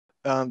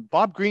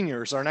Bob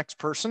Greenyer is our next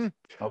person.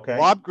 Okay.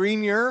 Bob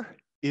Greenyer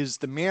is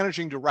the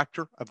managing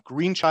director of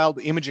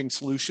Greenchild Imaging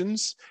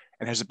Solutions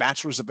and has a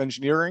bachelor's of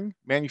engineering,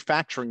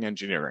 manufacturing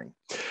engineering.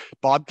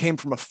 Bob came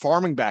from a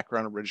farming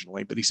background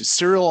originally, but he's a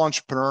serial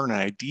entrepreneur and an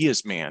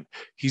ideas man.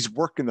 He's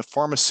worked in the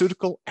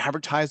pharmaceutical,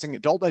 advertising,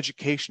 adult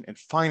education, and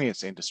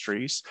finance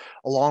industries,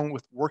 along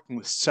with working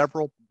with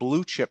several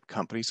blue chip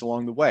companies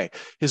along the way.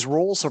 His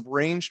roles have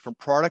ranged from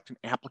product and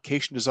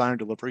application design and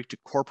delivery to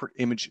corporate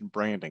image and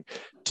branding.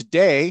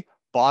 Today,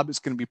 Bob is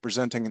going to be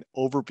presenting an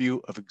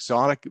overview of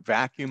exotic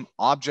vacuum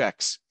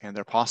objects and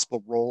their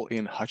possible role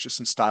in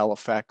Hutchison-style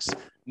effects,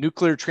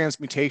 nuclear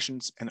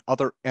transmutations, and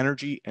other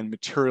energy and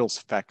materials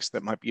effects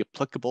that might be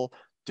applicable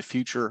to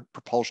future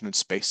propulsion and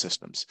space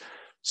systems.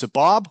 So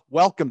Bob,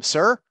 welcome,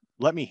 sir.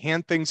 Let me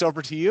hand things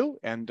over to you,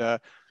 and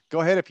go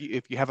ahead.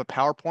 If you have a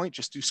PowerPoint,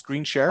 just do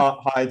screen share.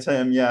 Hi,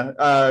 Tim.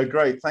 Yeah,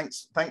 great.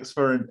 Thanks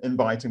for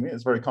inviting me.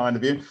 It's very kind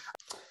of you.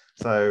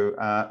 So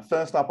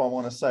first up, I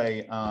want to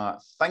say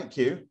thank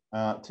you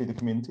to the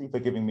community for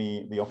giving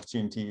me the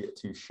opportunity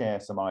to share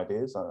some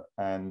ideas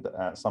and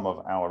some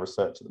of our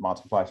research at the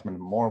Martin Fleischmann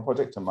Memorial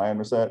Project and my own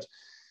research.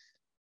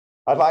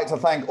 I'd like to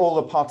thank all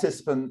the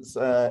participants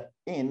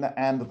in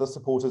and the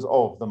supporters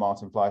of the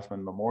Martin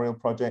Fleischmann Memorial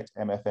Project,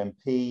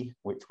 MFMP,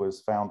 which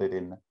was founded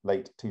in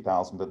late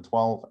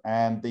 2012,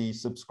 and the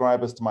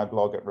subscribers to my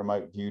blog at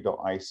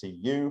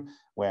remoteview.icu,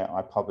 where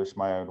I publish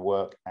my own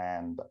work,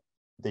 and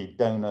the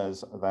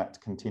donors that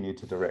continue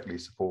to directly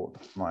support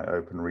my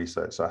open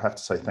research. So I have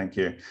to say thank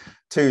you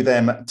to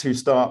them to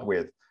start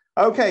with.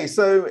 Okay,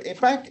 so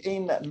back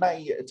in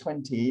May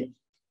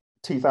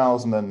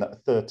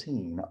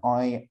 2013,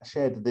 I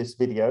shared this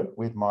video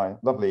with my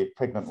lovely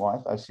pregnant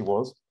wife, as she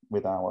was,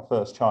 with our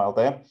first child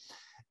there.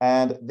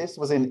 And this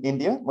was in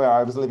India, where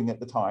I was living at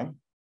the time.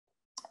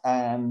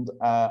 And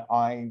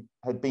I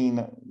had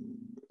been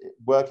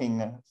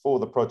working for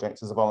the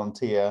project as a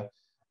volunteer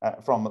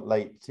from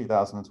late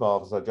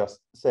 2012, as I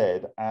just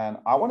said. And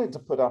I wanted to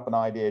put up an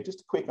idea,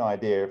 just a quick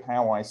idea of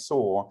how I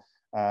saw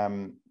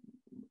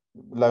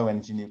low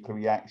energy nuclear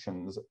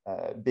reactions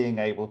being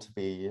able to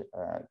be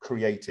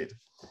created.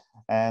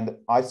 And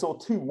I saw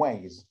two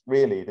ways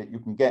really that you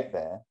can get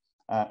there.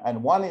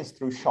 And one is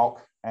through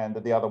shock and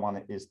the other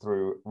one is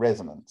through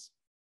resonance.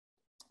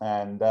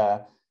 And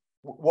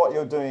what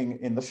you're doing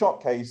in the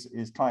shock case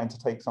is trying to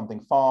take something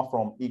far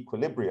from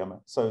equilibrium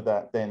so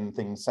that then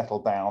things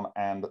settle down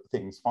and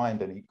things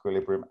find an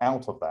equilibrium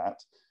out of that.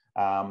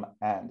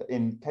 And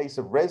in case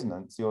of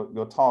resonance,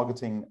 you're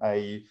targeting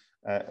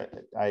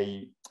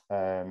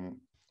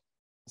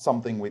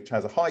something which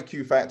has a high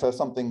Q factor,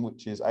 something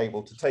which is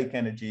able to take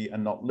energy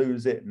and not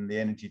lose it, and the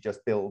energy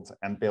just builds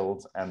and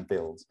builds and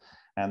builds.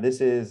 And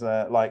this is,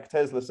 like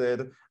Tesla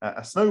said,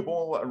 a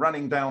snowball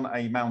running down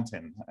a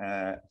mountain,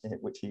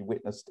 which he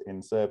witnessed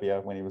in Serbia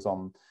when he was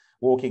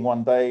walking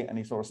one day, and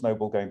he saw a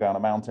snowball going down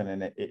a mountain,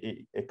 and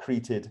it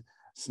accreted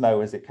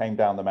snow as it came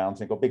down the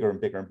mountain. It got bigger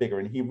and bigger and bigger.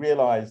 And he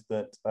realized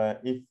that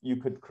if you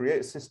could create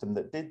a system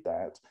that did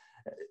that,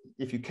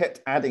 if you kept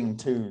adding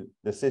to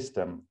the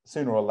system,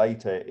 sooner or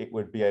later, it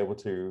would be able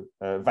to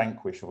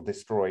vanquish or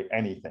destroy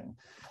anything.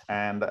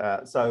 And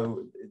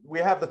so we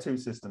have the two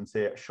systems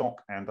here,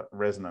 shock and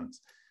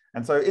resonance.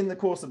 And so in the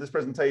course of this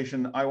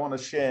presentation, I want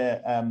to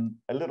share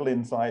a little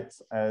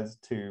insights as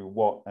to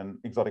what an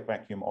exotic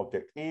vacuum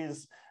object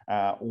is,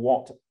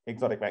 what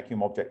exotic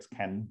vacuum objects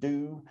can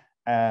do,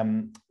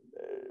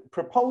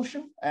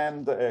 propulsion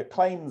and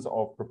claims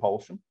of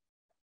propulsion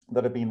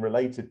that have been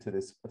related to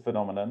this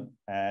phenomenon,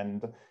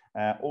 and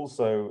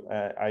also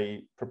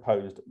a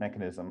proposed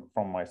mechanism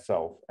from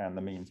myself and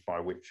the means by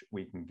which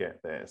we can get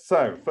there.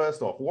 So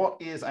first off,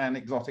 what is an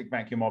exotic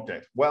vacuum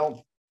object?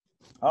 Well,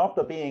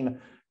 after being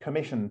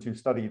commissioned to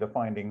study the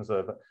findings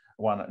of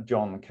one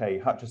John K.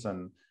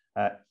 Hutchison,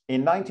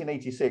 in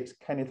 1986,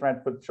 Kenneth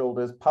Radford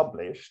Shoulders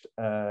published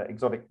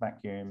Exotic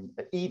Vacuum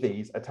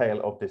EVs, A Tale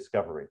of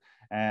Discovery.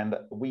 And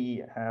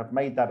we have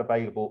made that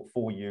available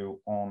for you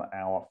on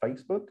our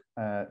Facebook,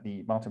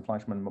 the Martin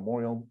Fleischmann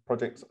Memorial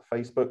Project's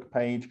Facebook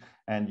page.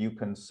 And you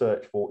can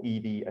search for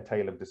EV, A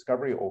Tale of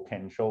Discovery or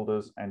Ken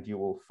Shoulders, and you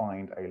will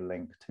find a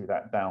link to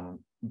that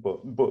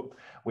book,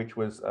 which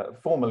was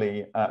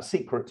formerly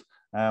secret.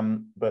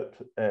 But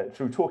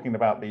through talking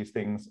about these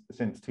things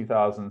since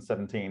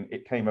 2017,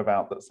 it came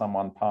about that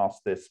someone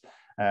passed this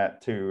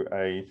to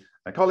a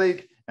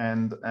colleague,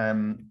 and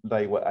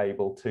they were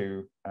able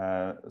to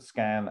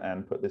scan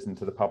and put this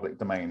into the public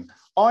domain.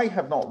 I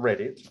have not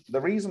read it.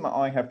 The reason that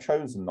I have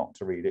chosen not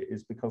to read it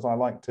is because I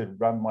like to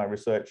run my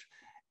research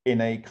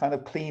in a kind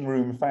of clean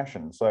room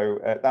fashion. So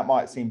that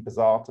might seem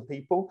bizarre to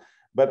people,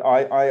 but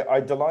I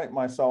delight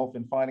myself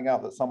in finding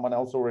out that someone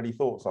else already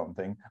thought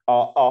something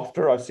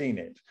after I've seen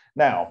it.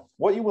 Now,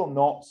 what you will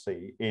not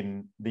see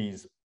in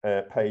these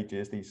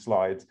pages, these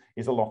slides,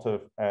 is a lot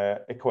of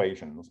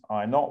equations.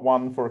 I'm not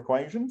one for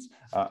equations.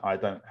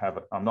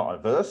 I'm not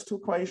averse to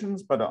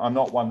equations, but I'm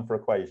not one for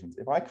equations.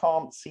 If I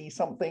can't see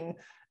something,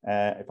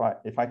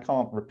 if I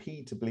can't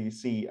repeatably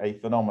see a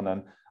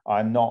phenomenon,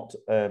 I'm not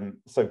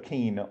so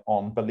keen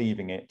on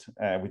believing it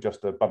with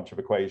just a bunch of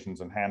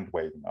equations and hand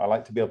waving. I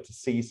like to be able to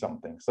see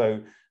something.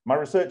 So my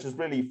research has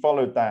really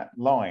followed that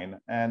line,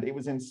 and it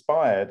was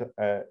inspired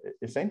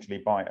essentially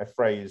by a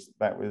phrase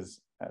that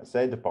was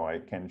said by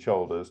Ken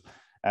Shoulders,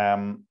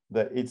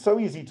 that it's so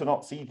easy to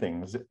not see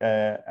things.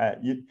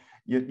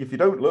 If you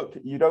don't look,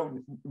 you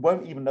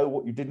won't even know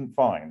what you didn't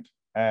find.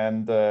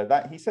 And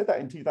that he said that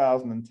in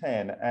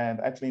 2010, and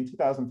actually in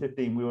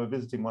 2015 we were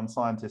visiting one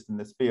scientist in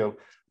this field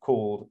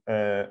called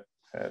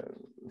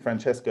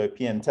Francesco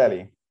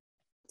Piantelli,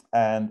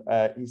 and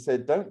he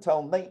said, "Don't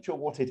tell nature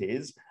what it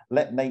is,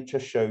 let nature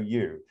show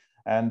you."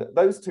 And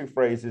those two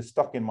phrases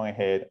stuck in my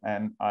head,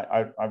 and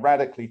I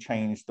radically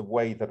changed the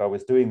way that I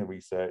was doing the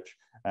research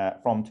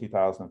from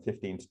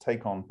 2015 to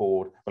take on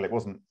board. Well, it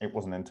wasn't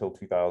until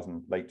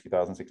late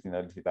 2016,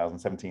 early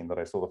 2017 that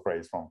I saw the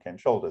phrase from Ken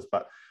Shoulders.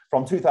 But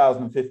from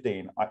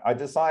 2015, I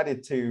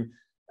decided to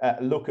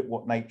look at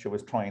what nature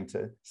was trying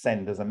to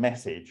send as a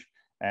message.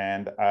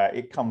 And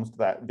it comes to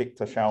that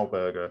Victor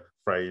Schauberger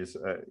phrase,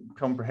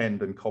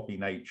 comprehend and copy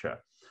nature.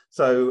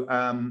 So,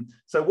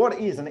 so what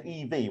is an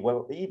EV?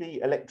 Well,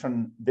 EV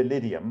electron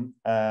viridium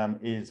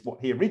is what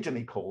he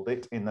originally called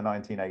it in the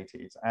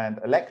 1980s. And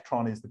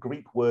electron is the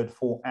Greek word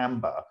for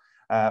amber,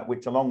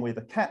 which along with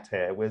a cat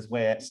hair was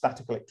where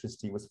static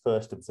electricity was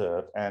first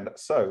observed. And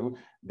so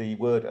the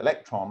word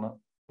electron,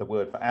 the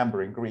word for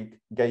amber in Greek,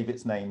 gave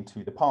its name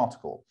to the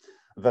particle.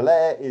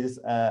 Valere is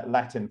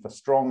Latin for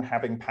strong,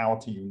 having power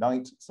to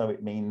unite, so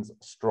it means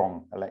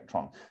strong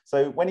electron.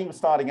 So when he was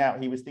starting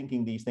out, he was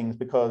thinking these things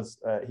because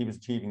he was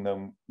achieving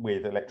them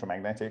with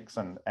electromagnetics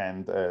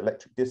and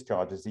electric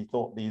discharges. He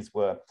thought these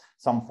were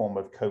some form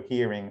of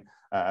cohering,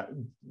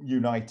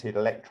 united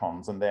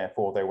electrons, and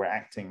therefore they were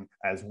acting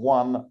as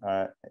one,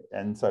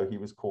 and so he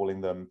was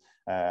calling them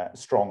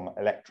strong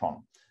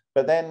electron.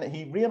 But then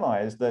he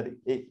realized that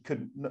it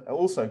could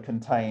also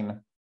contain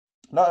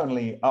not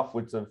only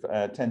upwards of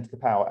 10 to the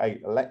power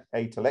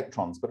 8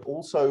 electrons, but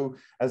also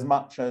as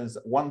much as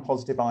one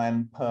positive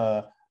ion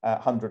per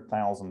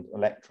 100,000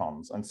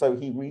 electrons. And so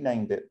he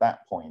renamed it at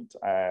that point,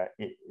 I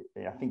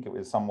think it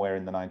was somewhere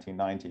in the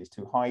 1990s,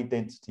 to high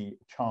density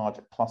charge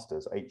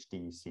clusters,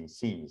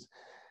 HDCCs.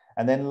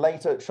 And then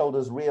later,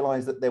 Shoulders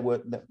realized that there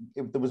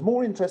was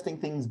more interesting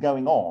things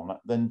going on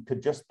than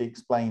could just be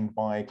explained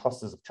by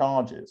clusters of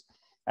charges.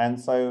 And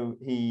so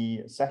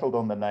he settled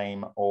on the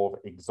name of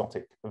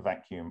exotic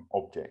vacuum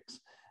objects.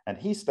 And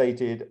he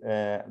stated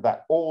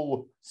that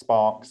all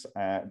spark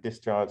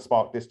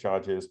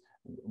discharges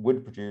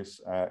would produce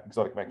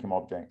exotic vacuum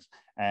objects.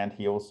 And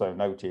he also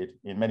noted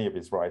in many of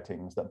his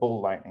writings that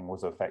ball lightning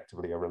was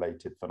effectively a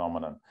related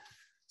phenomenon.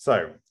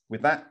 So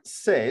with that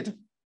said,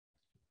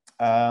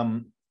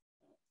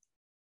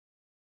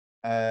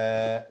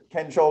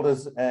 Ken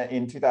Shoulders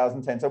in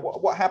 2010. So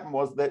what happened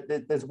was that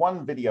there's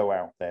one video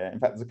out there. In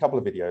fact, there's a couple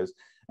of videos,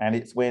 and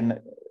it's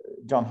when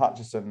John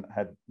Hutchison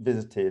had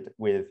visited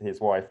with his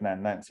wife,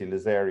 Nancy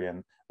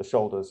Lazarian, the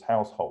Shoulders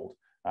household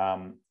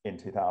in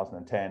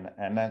 2010.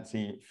 And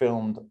Nancy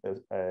filmed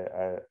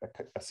a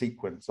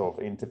sequence of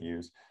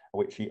interviews,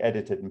 which she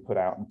edited and put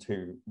out in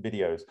 2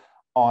 videos.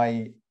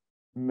 I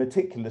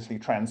meticulously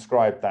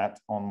transcribed that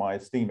on my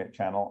Steemit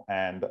channel,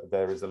 and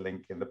there is a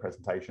link in the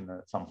presentation, and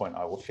at some point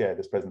I will share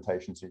this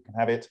presentation so you can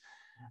have it.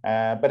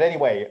 But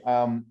anyway,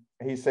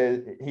 he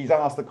says, he's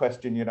asked the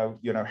question, you know,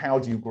 how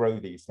do you grow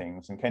these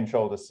things? And Ken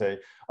Shoulders say,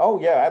 oh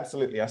yeah,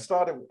 absolutely. I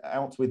started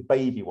out with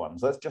baby ones.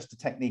 That's just a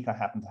technique I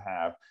happen to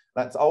have.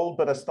 That's old,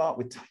 but I start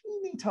with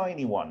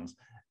tiny ones.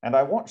 And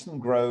I watch them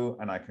grow,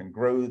 and I can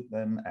grow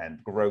them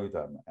and grow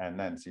them. And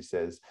Nancy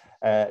says,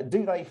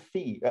 do they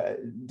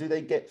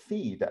get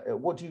feed?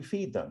 What do you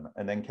feed them?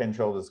 And then Ken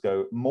Shoulders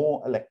go,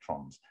 more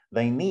electrons.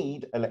 They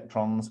need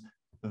electrons.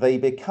 They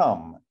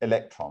become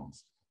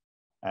electrons.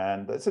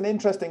 And it's an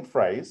interesting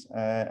phrase.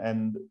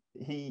 And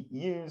he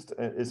used,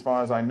 as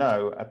far as I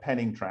know, a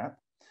penning trap,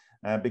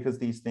 because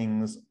these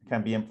things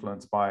can be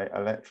influenced by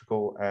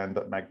electrical and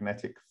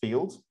magnetic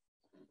fields.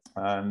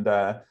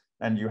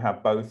 And you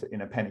have both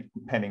in a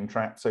penning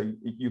trap. So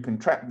you can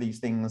trap these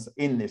things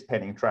in this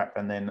penning trap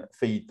and then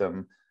feed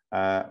them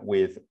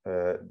with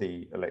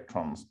the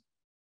electrons.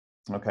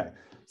 Okay,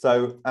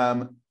 so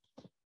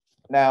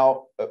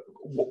now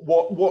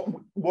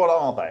what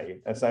are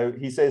they? So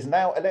he says,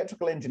 now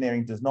electrical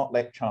engineering does not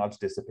let charge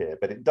disappear,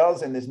 but it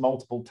does in this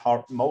multiple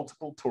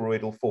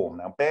toroidal form.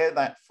 Now bear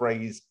that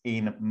phrase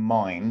in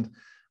mind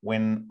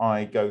when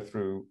I go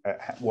through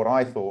what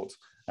I thought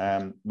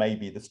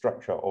maybe the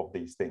structure of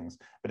these things.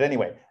 But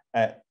anyway,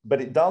 but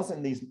it does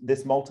in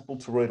this multiple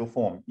toroidal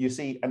form. You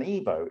see, an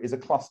EVO is a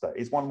cluster,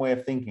 is one way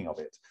of thinking of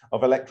it,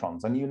 of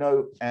electrons. And you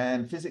know,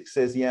 and physics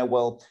says, yeah,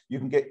 well, you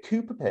can get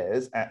Cooper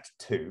pairs at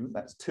 2,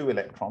 that's 2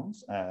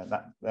 electrons.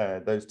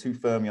 Those 2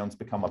 fermions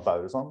become a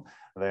boson.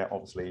 They're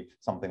obviously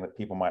something that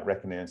people might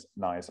recognize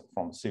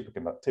from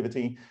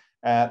superconductivity.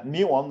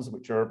 Muons,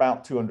 which are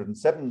about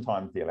 207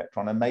 times the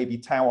electron, and maybe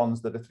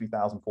tauons that are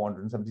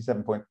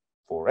 3,477.48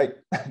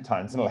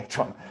 times an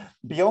electron.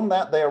 Beyond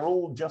that, they are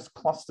all just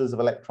clusters of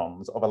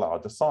electrons of a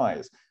larger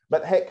size.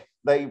 But heck,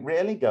 they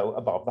rarely go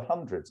above the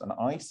hundreds, and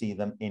I see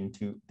them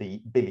into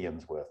the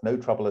billions worth, no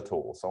trouble at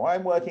all. So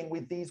I'm working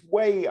with these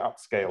way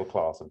upscale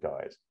class of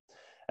guys.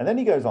 And then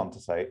he goes on to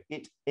say,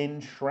 it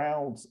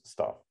enshrouds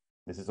stuff.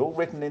 This is all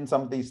written in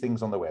some of these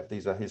things on the web.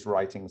 These are his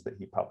writings that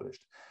he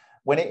published.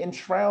 When it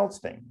enshrouds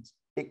things,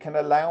 it can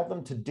allow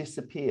them to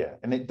disappear.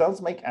 And it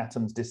does make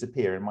atoms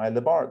disappear in my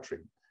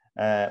laboratory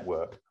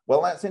work.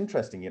 Well, that's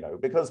interesting, you know,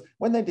 because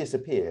when they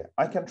disappear,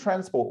 I can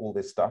transport all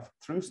this stuff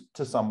through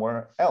to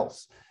somewhere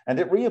else and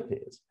it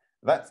reappears.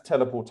 That's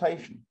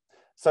teleportation.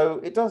 So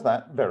it does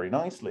that very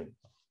nicely.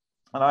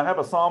 And I have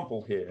a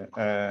sample here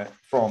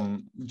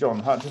from John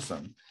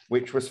Hutchison,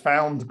 which was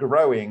found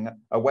growing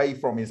away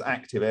from his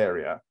active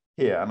area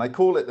here. And I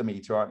call it the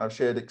meteorite, and I've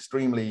shared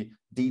extremely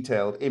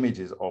detailed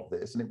images of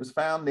this. And it was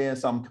found near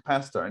some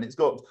capacitor, and it's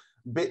got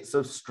bits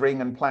of string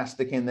and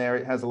plastic in there.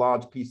 It has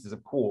large pieces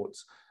of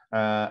quartz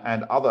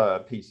and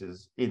other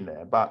pieces in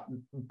there, but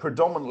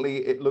predominantly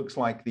it looks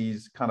like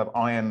these kind of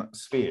iron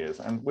spheres.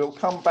 And we'll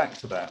come back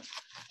to that.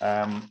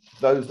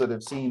 Those that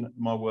have seen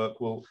my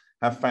work will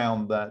have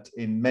found that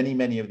in many,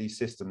 many of these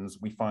systems,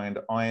 we find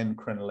iron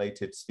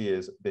crenellated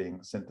spheres being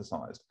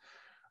synthesized.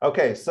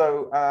 Okay,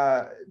 so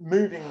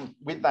moving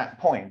with that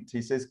point,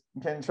 he says,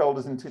 Ken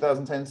Shoulders in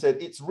 2010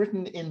 said, it's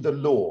written in the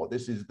law.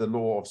 This is the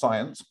law of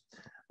science.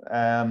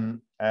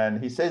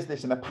 And he says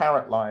this in a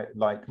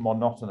parrot-like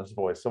monotonous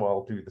voice, so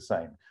I'll do the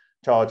same.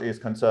 Charge is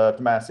conserved,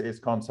 mass is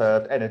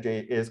conserved,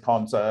 energy is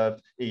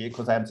conserved, E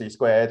equals mc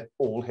squared,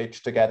 all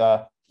hitched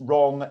together.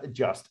 Wrong,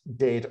 just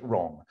dead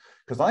wrong.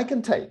 Because I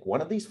can take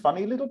one of these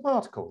funny little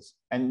particles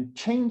and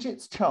change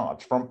its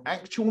charge from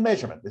actual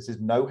measurement. This is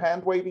no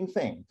hand-waving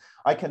thing.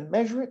 I can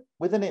measure it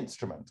with an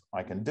instrument.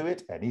 I can do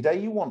it any day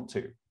you want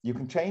to. You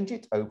can change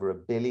it over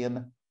 1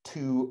 billion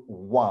to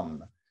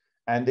 1,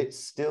 and it's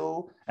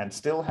still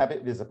have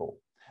it visible.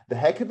 The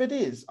heck of it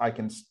is, I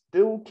can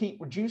still keep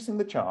reducing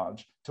the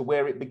charge to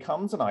where it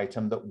becomes an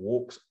item that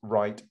walks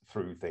right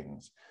through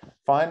things.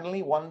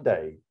 Finally, one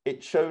day,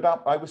 it showed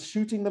up. I was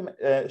shooting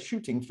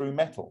through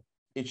metal.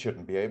 It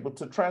shouldn't be able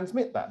to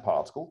transmit that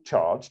particle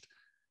charged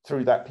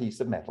through that piece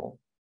of metal.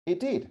 It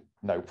did,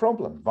 no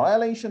problem.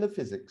 Violation of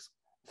physics,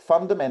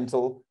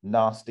 fundamental,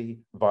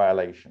 nasty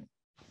violation.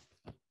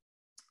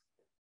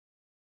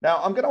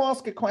 Now, I'm going to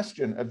ask a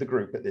question of the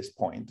group at this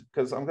point,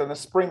 because I'm going to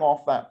spring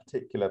off that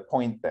particular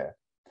point there.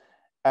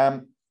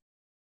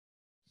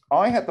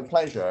 I had the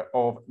pleasure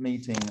of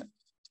meeting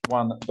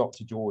one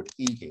Dr. George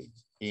Ege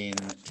in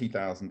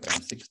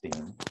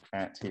 2016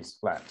 at his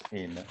flat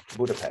in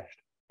Budapest.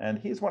 And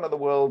he's one of the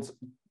world's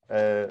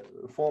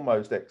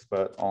foremost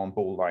expert on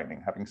ball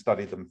lightning, having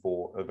studied them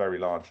for a very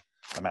large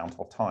amount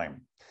of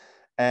time.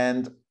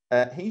 And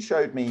he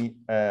showed me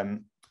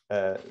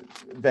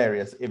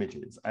various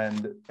images.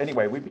 And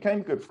anyway, we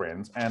became good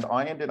friends, and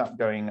I ended up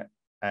going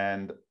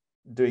and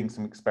doing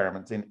some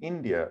experiments in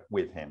India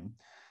with him.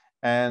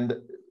 And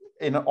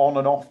on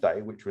an off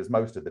day, which was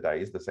most of the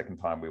days, the second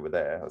time we were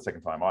there, the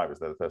second time I was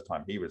there, the first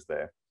time he was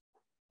there,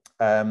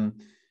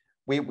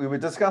 we would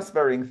discuss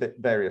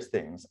various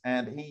things.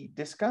 And he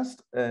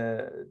discussed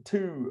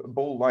 2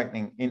 ball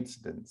lightning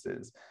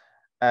incidences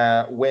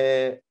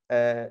where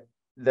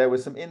there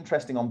was some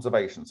interesting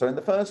observations. So in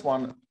the first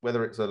one,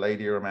 whether it's a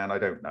lady or a man, I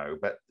don't know,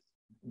 but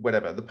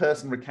whatever, the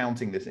person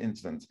recounting this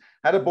incident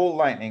had a ball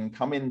lightning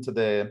come into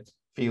their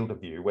field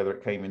of view. Whether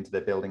it came into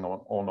their building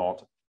or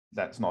not,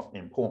 that's not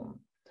important.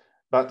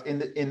 But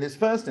in this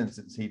first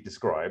instance he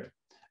described,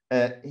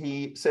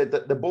 he said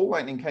that the ball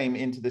lightning came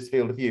into this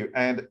field of view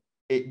and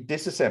it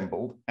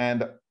disassembled,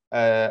 and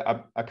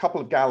a couple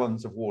of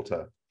gallons of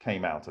water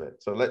came out of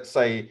it. So let's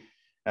say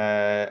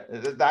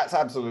that's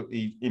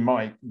absolutely,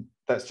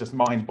 that's just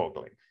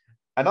mind-boggling.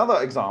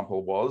 Another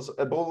example was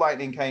a ball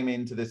lightning came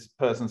into this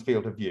person's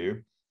field of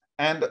view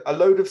and a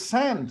load of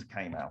sand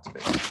came out of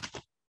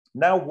it.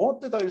 Now,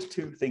 what do those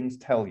 2 things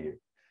tell you?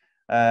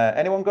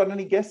 Anyone got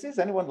any guesses?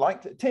 Anyone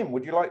like to? Tim,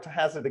 would you like to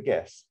hazard a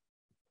guess?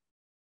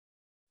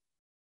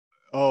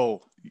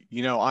 Oh,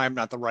 you know, I'm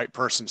not the right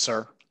person,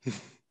 sir.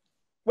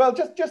 Well,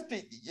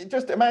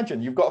 just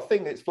imagine you've got a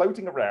thing that's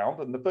floating around,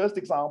 and the first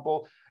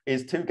example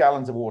is 2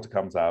 gallons of water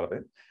comes out of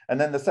it,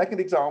 and then the second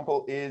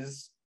example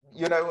is,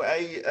 you know,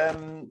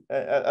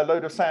 a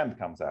load of sand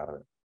comes out of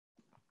it.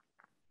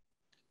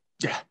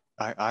 Yeah,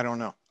 I don't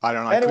know. I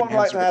don't know. Anyone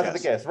like to hazard a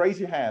guess? Raise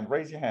your hand.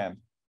 Raise your hand.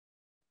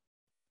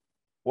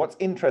 What's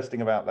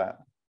interesting about that?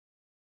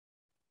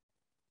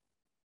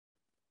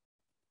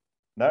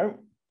 No?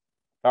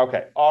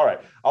 Okay, all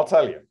right. I'll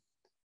tell you.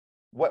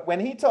 When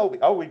he told me,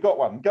 oh, we've got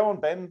one. Go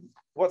on, Ben.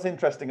 What's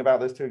interesting about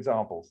those 2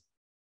 examples?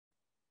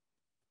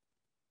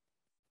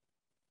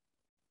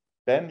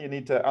 Ben, you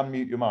need to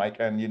unmute your mic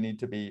and you need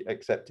to be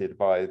accepted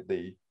by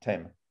the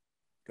Tim.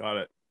 Got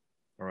it.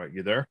 All right,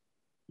 you there?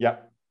 Yeah.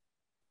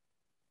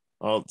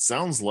 Well, it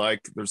sounds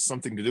like there's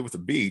something to do with the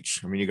beach.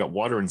 I mean, you got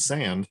water and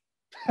sand.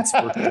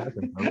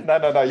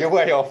 No, you're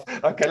way off.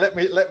 Okay, let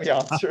me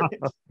answer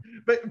it.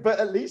 But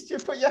at least you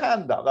put your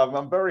hand up.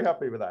 I'm very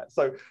happy with that.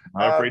 So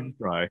not afraid to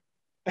try.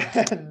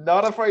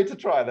 Not afraid to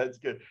try. That's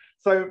good.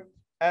 So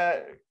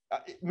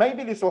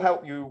maybe this will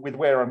help you with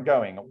where I'm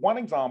going. One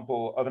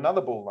example of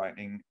another ball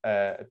lightning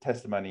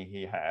testimony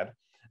he had,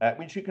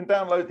 which you can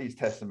download these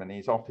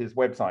testimonies off his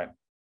website,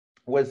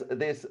 was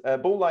this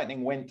ball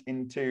lightning went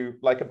into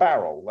like a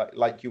barrel,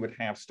 like you would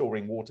have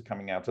storing water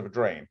coming out of a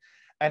drain.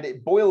 And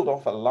it boiled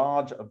off a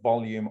large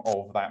volume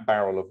of that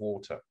barrel of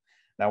water.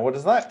 Now, what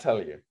does that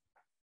tell you?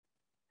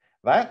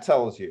 That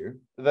tells you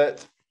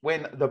that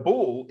when the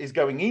ball is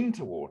going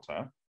into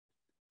water,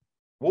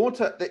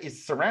 water that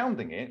is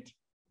surrounding it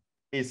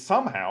is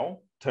somehow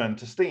turned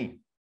to steam,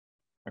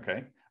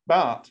 okay?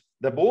 But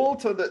the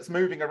water that's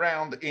moving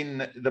around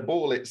in the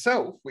ball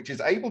itself, which is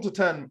able to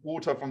turn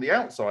water from the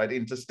outside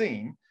into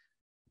steam,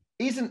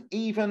 isn't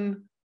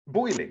even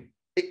boiling.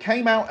 It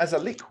came out as a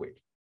liquid,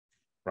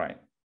 right?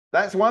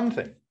 That's one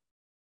thing.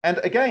 And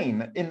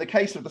again, in the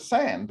case of the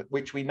sand,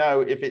 which we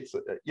know if it's,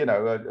 you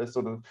know, a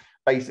sort of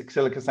basic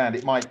silica sand,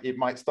 it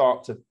might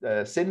start to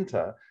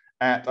sinter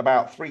at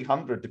about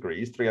 300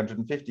 degrees,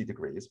 350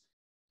 degrees.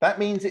 That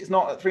means it's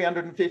not at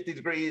 350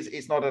 degrees,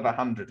 it's not at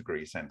 100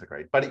 degrees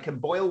centigrade, but it can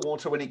boil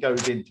water when it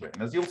goes into it.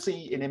 And as you'll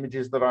see in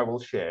images that I will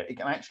share, it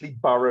can actually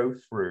burrow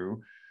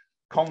through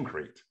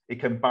concrete. It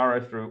can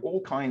burrow through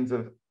all kinds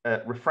of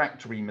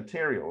refractory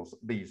materials,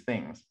 these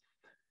things.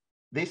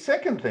 The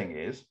second thing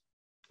is,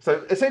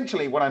 so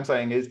essentially what I'm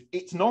saying is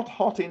it's not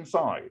hot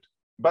inside,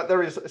 but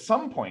there is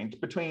some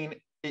point between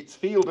its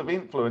field of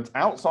influence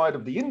outside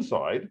of the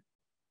inside,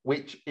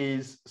 which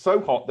is so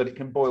hot that it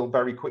can boil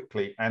very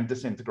quickly and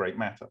disintegrate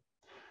matter.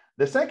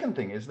 The second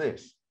thing is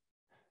this: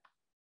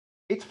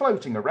 it's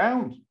floating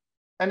around.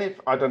 And if,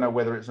 I don't know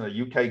whether it's a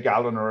UK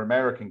gallon or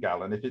American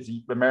gallon, if it's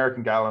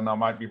American gallon, I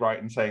might be right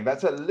in saying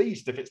that's at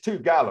least, if it's 2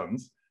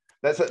 gallons,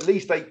 that's at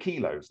least 8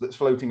 kilos that's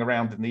floating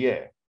around in the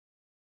air.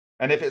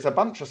 And if it's a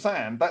bunch of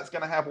sand, that's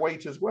going to have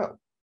weight as well.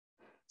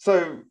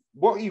 So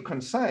what you can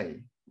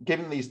say,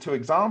 given these two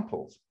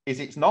examples, is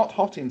it's not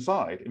hot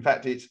inside. In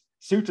fact, it's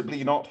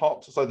suitably not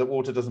hot so that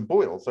water doesn't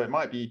boil. So it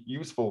might be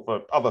useful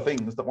for other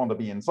things that want to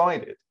be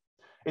inside it.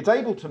 It's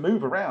able to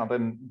move around,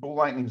 and ball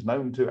lightning is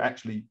known to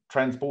actually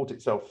transport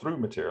itself through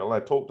material.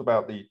 I talked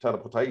about the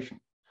teleportation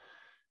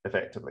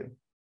effectively,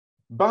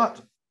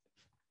 but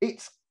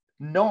it's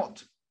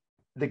not,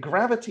 the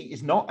gravity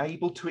is not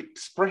able to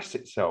express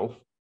itself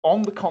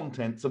on the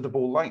contents of the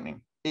ball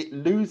lightning. It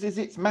loses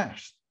its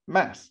mass.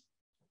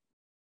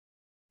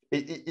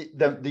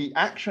 The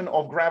action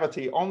of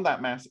gravity on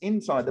that mass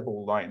inside the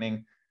ball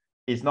lightning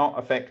is not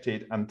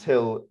affected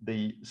until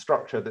the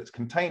structure that's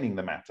containing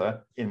the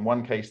matter, in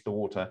one case the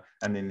water,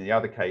 and in the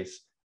other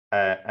case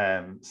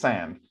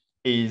sand,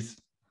 is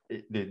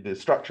the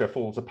structure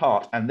falls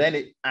apart, and then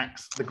it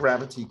acts, the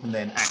gravity can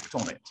then act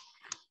on it.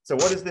 So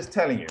what is this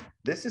telling you?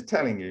 This is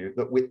telling you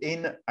that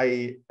within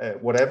a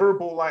whatever a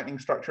ball lightning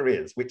structure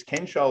is, which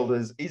Ken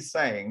Shoulders is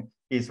saying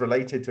is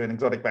related to an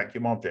exotic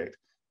vacuum object,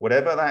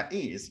 whatever that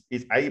is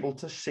able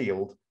to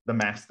shield the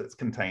mass that's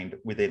contained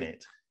within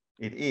it.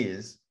 It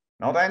is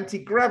not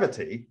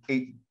anti-gravity,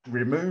 it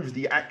removes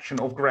the action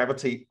of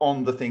gravity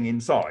on the thing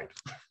inside.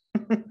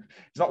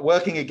 It's not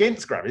working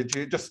against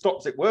gravity, it just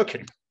stops it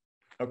working.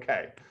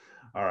 Okay,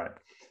 all right.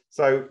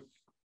 So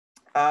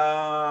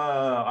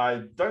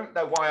I don't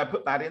know why I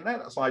put that in there.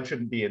 That slide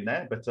shouldn't be in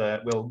there, but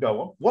we'll go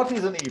on. What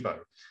is an EVO?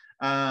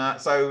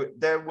 So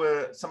there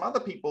were some other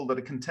people that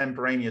are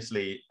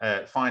contemporaneously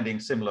finding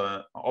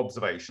similar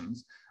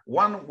observations.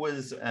 One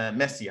was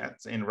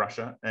Messiat in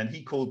Russia, and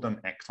he called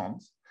them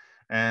ectons.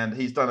 And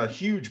he's done a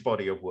huge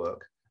body of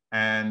work,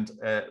 and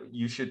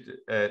you should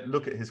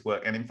look at his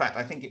work. And in fact,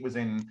 I think it was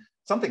in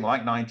something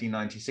like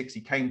 1996,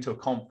 he came to a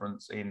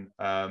conference in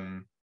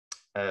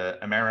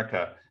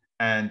America,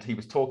 and he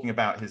was talking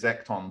about his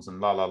ectons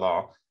and la la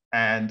la.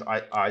 And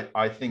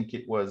I think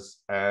it was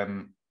the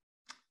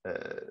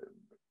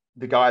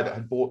guy that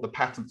had bought the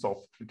patents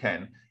off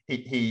Ken.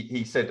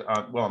 He said,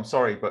 well, I'm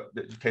sorry, but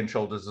Ken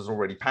Shoulders has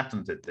already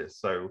patented this.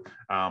 So,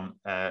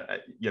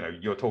 you know,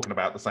 you're talking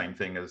about the same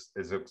thing as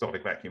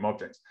exotic vacuum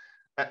objects.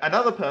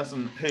 Another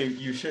person who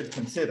you should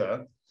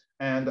consider,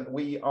 and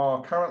we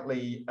are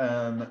currently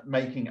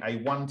making a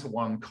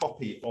one-to-one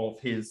copy of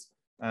his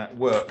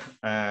work,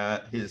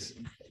 his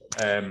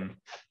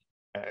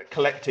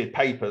collected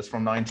papers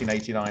from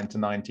 1989 to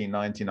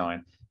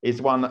 1999,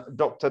 is one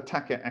Dr.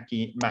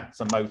 Takeaki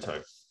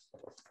Matsumoto.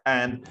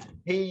 And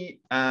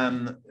he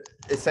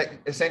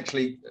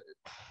essentially,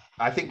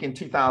 I think in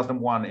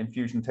 2001 in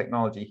fusion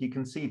technology, he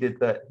conceded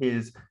that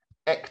his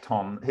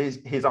ecton,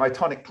 his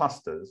itonic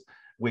clusters,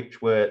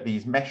 which were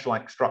these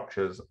mesh-like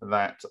structures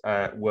that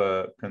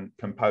were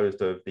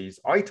composed of these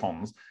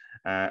itons,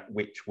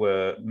 which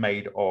were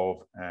made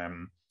of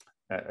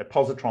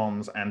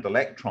positrons and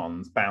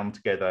electrons bound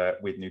together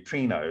with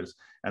neutrinos,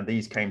 and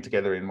these came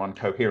together in one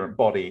coherent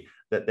body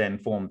that then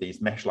formed these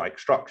mesh-like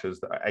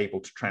structures that are able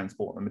to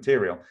transport the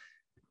material.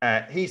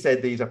 He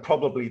said these are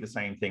probably the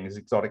same thing as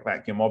exotic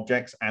vacuum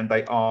objects, and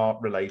they are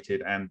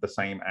related and the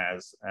same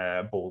as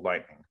ball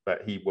lightning,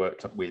 but he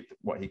worked with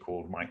what he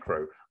called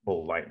micro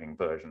ball lightning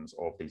versions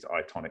of these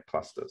itonic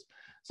clusters.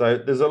 So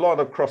there's a lot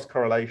of cross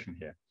correlation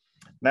here.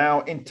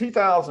 Now, in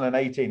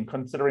 2018,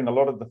 considering a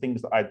lot of the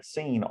things that I'd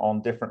seen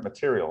on different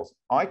materials,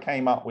 I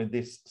came up with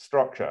this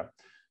structure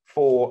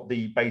for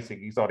the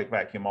basic exotic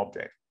vacuum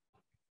object.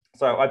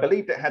 So I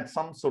believed it had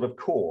some sort of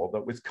core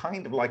that was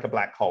kind of like a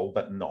black hole,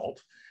 but not.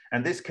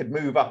 And this could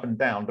move up and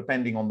down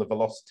depending on the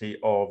velocity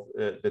of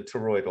the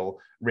toroidal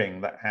ring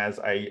that has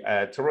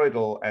a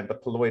toroidal and a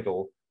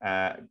poloidal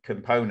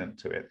component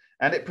to it.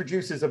 And it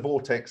produces a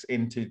vortex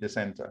into the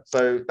center.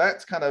 So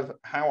that's kind of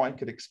how I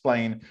could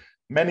explain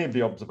many of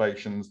the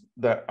observations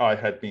that I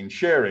had been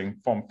sharing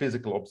from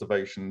physical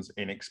observations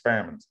in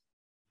experiments.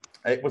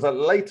 It was a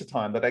later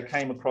time that I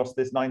came across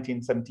this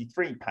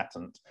 1973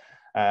 patent,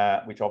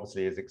 which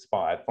obviously is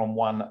expired, from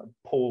one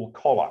Paul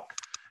Collock.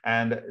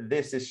 And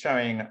this is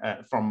showing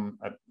from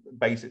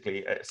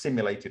basically a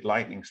simulated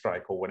lightning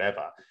strike or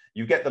whatever.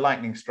 You get the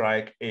lightning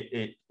strike,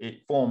 it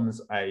forms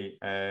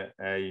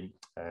the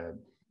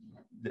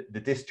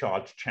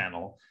discharge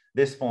channel.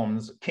 This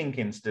forms kink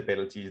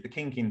instabilities. The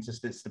kink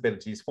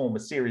instabilities form a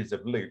series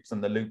of loops,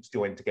 and the loops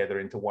join together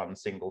into one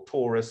single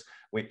torus,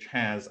 which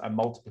has a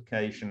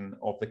multiplication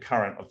of the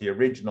current of the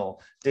original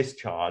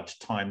discharge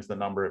times the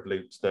number of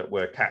loops that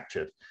were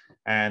captured.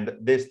 And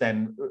this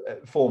then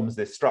forms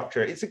this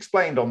structure. It's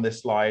explained on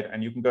this slide,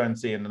 and you can go and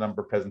see in a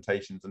number of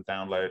presentations and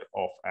download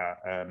off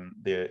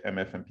the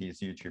MFMP's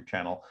YouTube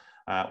channel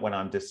when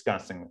I'm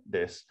discussing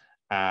this.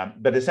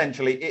 But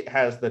essentially, it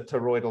has the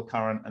toroidal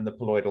current and the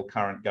poloidal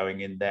current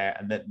going in there,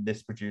 and then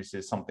this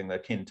produces something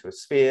akin to a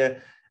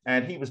sphere.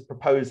 And he was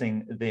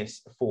proposing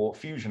this for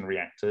fusion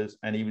reactors,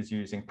 and he was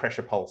using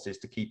pressure pulses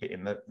to keep it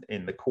in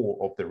the core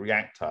of the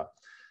reactor.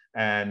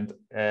 And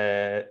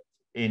in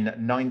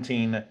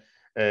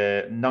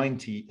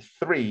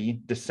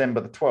 1993,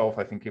 December the 12th,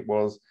 I think it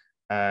was,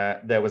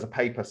 there was a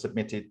paper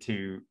submitted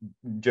to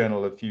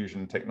Journal of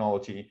Fusion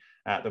Technology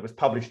that was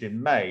published in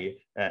May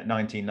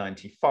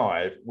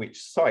 1995,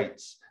 which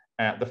cites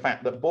the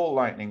fact that ball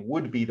lightning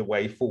would be the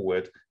way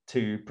forward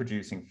to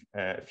producing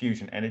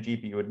fusion energy,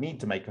 but you would need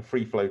to make a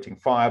free-floating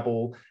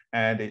fireball.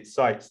 And it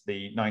cites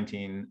the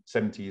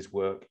 1970s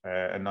work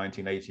and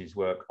 1980s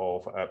work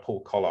of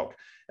Paul Collock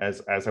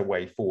as a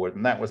way forward.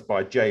 And that was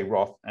by Jay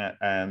Roth,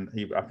 and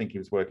I think he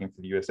was working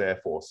for the US Air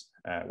Force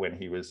when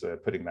he was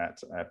putting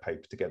that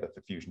paper together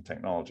for fusion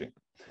technology.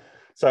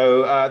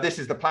 So this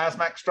is the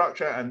plasmac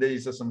structure, and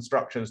these are some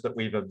structures that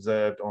we've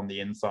observed on the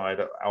inside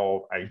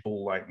of a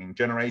ball lightning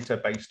generator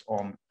based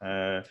on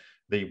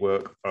the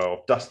work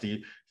of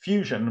Dusty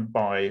Fusion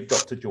by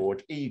Dr.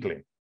 George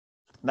Eagley.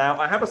 Now,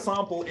 I have a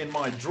sample in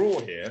my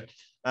drawer here,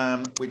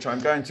 which I'm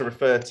going to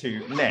refer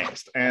to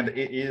next, and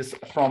it is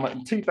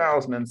from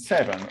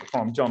 2007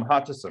 from John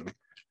Hutchison,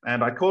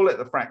 and I call it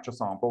the fracture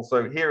sample.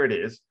 So here it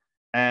is.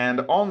 And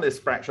on this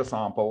fracture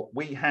sample,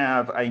 we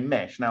have a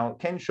mesh. Now,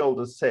 Ken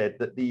Shoulders said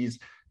that these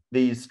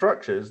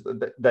structures,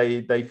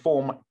 they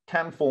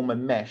can form a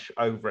mesh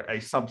over a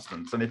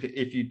substance. And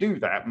if you do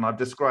that, and I've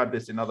described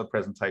this in other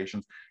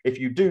presentations, if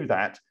you do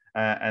that,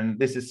 and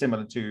this is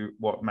similar to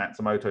what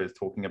Matsumoto is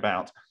talking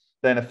about,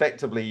 then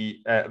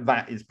effectively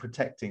that is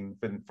protecting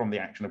from the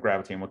action of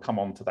gravity. And we'll come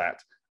on to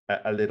that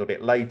a little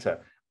bit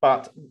later.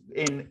 But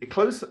in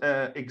close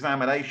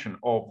examination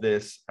of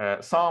this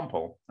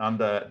sample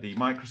under the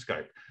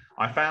microscope,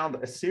 I found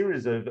a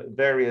series of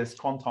various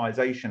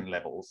quantization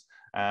levels.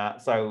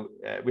 So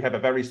we have a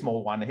very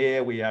small one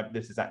here.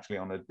 This is actually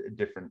on a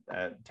different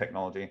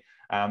technology.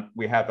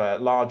 We have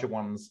larger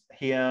ones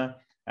here,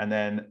 and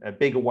then a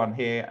bigger one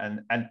here. And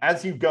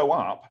as you go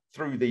up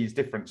through these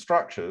different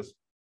structures,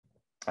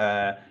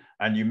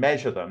 and you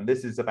measure them,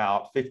 this is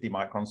about 50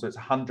 microns, so it's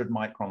 100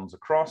 microns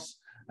across.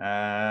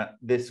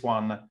 This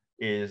one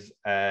is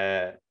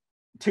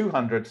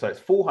 200, so it's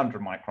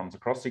 400 microns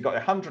across. So you've got a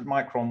 100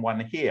 micron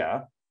one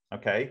here,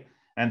 okay?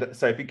 And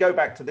so if you go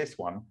back to this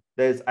one,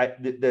 there's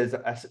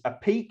a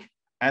peak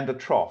and a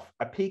trough,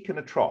 a peak and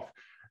a trough.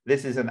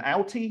 This is an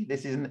outie,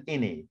 this is an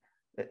innie.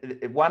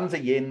 One's a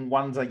yin,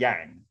 one's a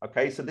yang,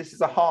 okay? So this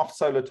is a half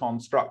soliton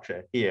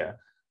structure here,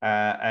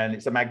 and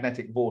it's a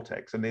magnetic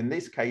vortex. And in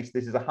this case,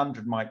 this is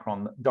 100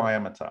 micron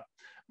diameter.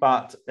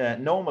 But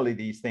normally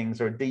these things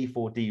are a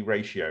D4D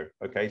ratio,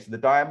 okay? So the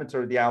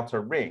diameter of the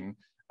outer ring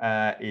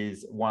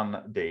is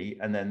 1D,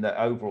 and then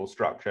the overall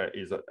structure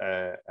is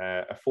a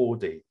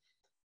 4D.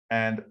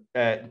 And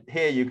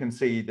here you can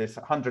see this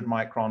 100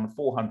 micron,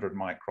 400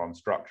 micron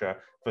structure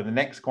for the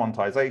next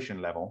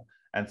quantization level.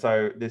 And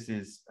so this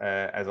is,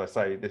 as I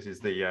say, this is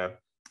the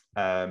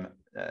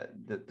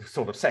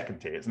sort of second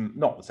tier. It's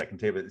not the second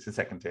tier, but it's the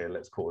second tier,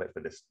 let's call it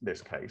for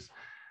this case.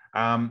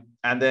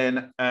 And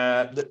then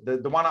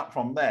the one up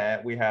from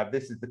there, we have,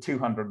 this is the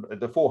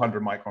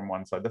 400 micron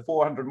one. So the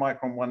 400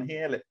 micron one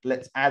here,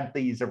 let's add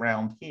these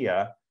around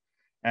here.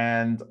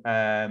 And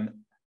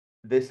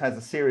this has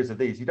a series of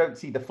these. You don't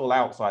see the full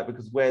outside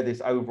because where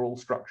this overall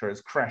structure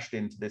has crashed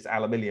into this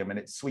aluminium and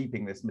it's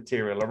sweeping this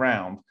material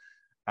around,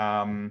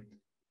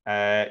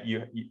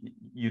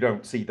 you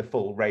don't see the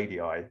full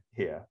radii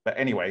here. But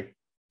anyway,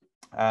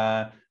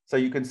 so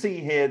you can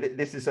see here that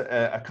this is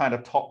a kind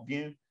of top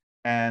view.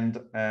 And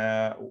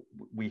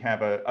we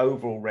have an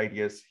overall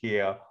radius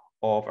here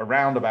of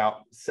around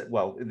about,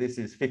 well, this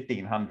is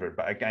 1500,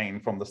 but again,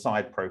 from the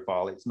side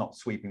profile, it's not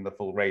sweeping the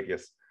full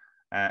radius.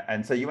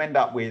 And so you end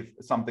up with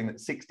something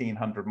that's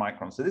 1600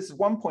 microns. So this is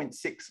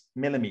 1.6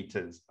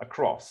 millimeters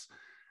across.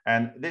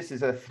 And this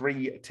is a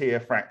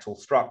 3-tier fractal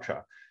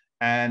structure.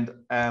 And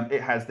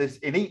it has this,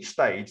 in each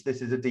stage,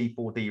 this is a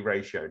D4D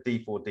ratio,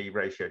 D4D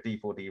ratio,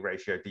 D4D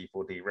ratio,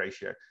 D4D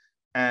ratio.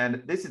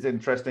 And this is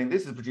interesting.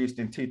 This is produced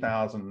in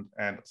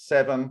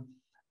 2007.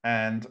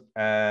 And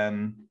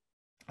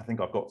I think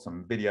I've got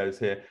some videos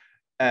here.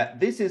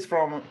 This is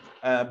from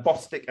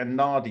Bostic and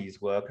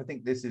Nardi's work. I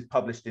think this is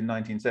published in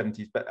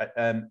 1970s, but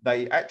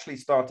they actually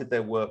started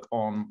their work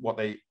on what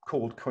they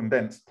called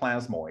condensed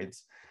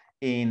plasmoids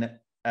in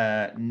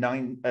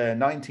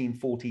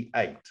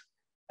 1948.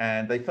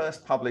 And they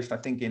first published, I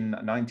think, in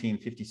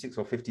 1956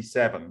 or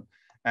 57.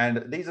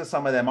 And these are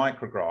some of their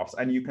micrographs.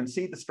 And you can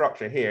see the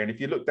structure here. And if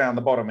you look down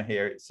the bottom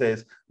here, it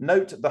says,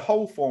 note the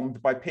hole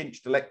formed by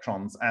pinched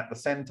electrons at the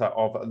center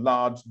of a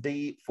large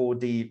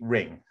D4D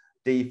ring.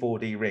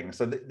 D4D ring.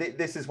 So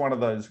this is one of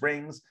those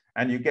rings,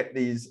 and you get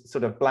these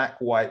sort of black,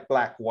 white,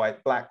 black,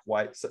 white, black,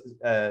 white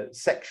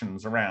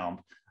sections around,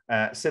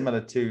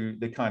 similar to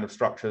the kind of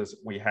structures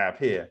we have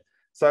here.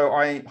 So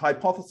I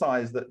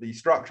hypothesize that the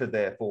structure,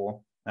 therefore,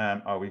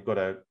 we've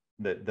got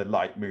the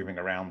light moving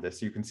around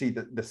this. So you can see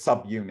the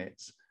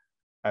subunits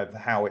of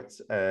how it's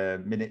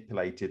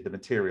manipulated the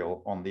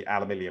material on the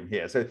aluminium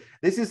here. So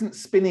this isn't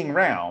spinning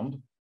round,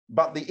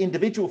 but the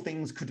individual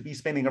things could be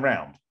spinning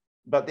around.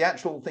 But the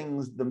actual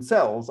things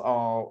themselves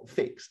are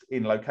fixed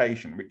in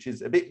location, which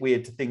is a bit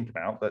weird to think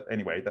about. But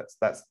anyway, that's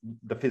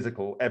the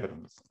physical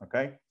evidence.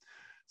 Okay,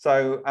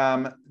 so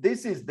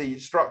this is the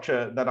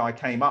structure that I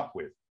came up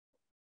with,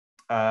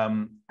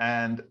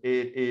 and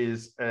it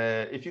is,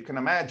 if you can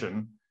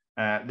imagine,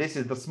 this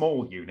is the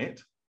small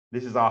unit.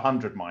 This is our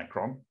 100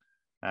 micron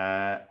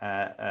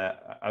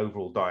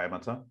overall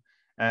diameter.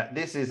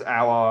 This is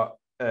our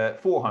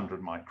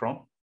 400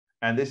 micron,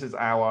 and this is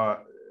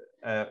our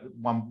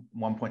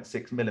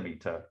 1.6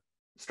 millimeter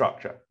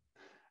structure.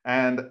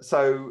 And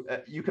so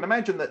you can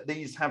imagine that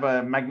these have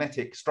a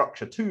magnetic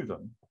structure to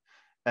them.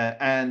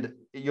 And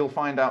you'll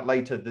find out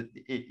later that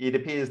it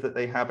appears that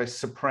they have a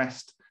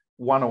suppressed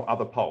one or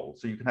other pole.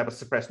 So you can have a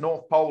suppressed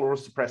north pole or a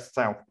suppressed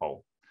south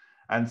pole.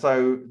 And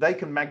so they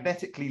can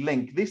magnetically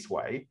link this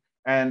way.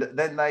 And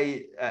then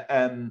they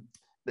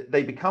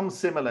become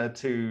similar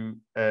to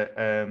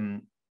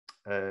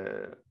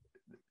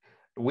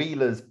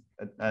Wheeler's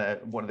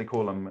what do they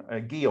call them?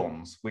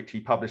 Guions, which he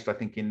published, I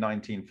think, in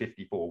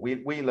 1954.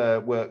 Wheeler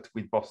worked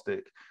with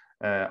Bostic,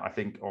 I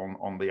think,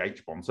 on the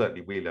H-bomb.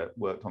 Certainly Wheeler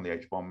worked on the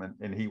H-bomb,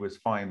 and he was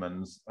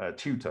Feynman's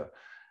tutor.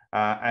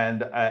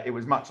 And it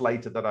was much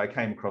later that I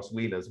came across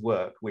Wheeler's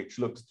work, which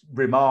looks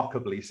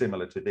remarkably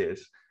similar to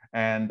this.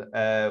 And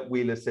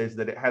Wheeler says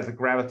that it has a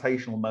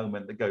gravitational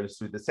moment that goes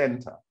through the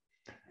center.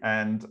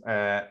 And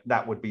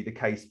that would be the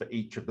case for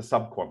each of the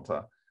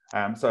subquanta.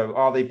 So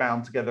are they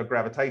bound together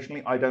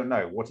gravitationally? I don't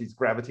know. What is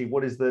gravity?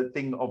 What is the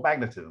thing of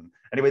magnetism?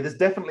 Anyway, there's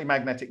definitely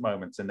magnetic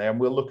moments in there, and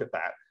we'll look at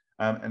that.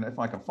 And if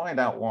I can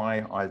find out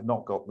why I've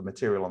not got the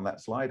material on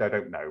that slide, I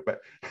don't know. But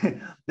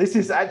this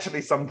is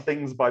actually some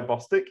things by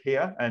Bostic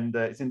here, and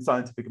it's in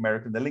Scientific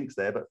American, the link's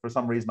there, but for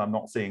some reason I'm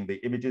not seeing the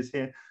images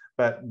here.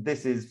 But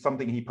this is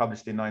something he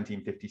published in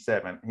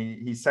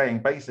 1957. He's saying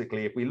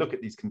basically, if we look at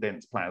these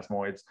condensed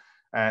plasmoids,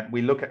 and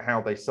we look at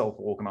how they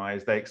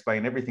self-organize, they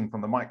explain everything from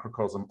the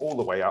microcosm all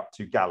the way up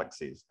to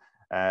galaxies.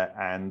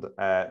 And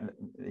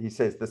he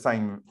says the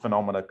same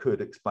phenomena could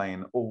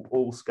explain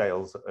all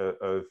scales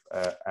of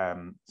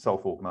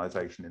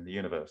self-organization in the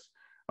universe.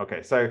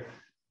 Okay, so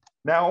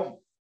now,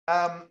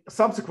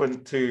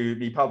 subsequent to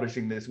me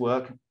publishing this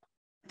work,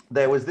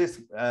 there was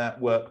this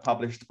work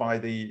published by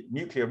the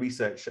Nuclear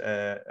Research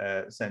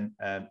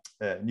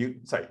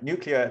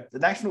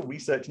National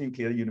Research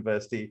Nuclear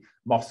University,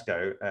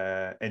 Moscow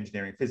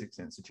Engineering Physics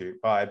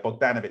Institute by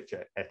Bogdanovich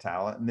et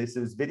al. And this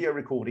is video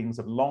recordings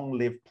of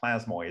long-lived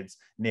plasmoids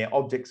near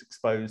objects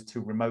exposed to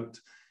remote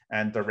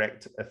and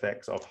direct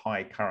effects of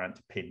high current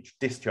pinch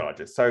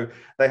discharges. So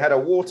they had a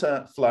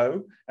water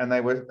flow and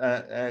they were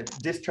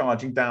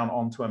discharging down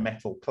onto a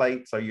metal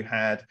plate. So you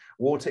had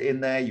water in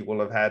there, you will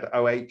have had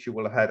OH, you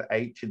will have had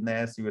H in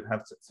there. So you would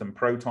have some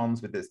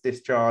protons with this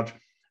discharge.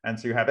 And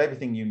so you have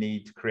everything you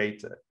need to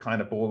create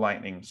kind of ball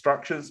lightning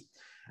structures.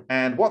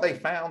 And what they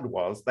found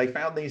was they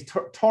found these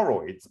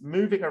toroids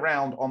moving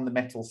around on the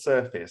metal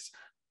surface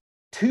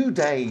 2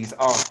 days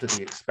after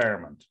the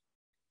experiment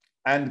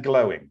and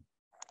glowing.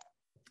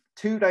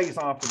 2 days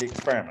after the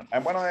experiment.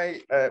 And when I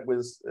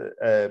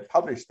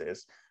published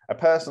this, a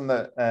person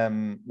that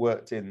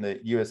worked in the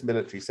US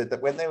military said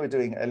that when they were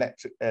doing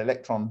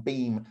electron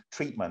beam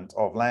treatment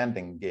of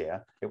landing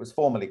gear, it was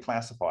formally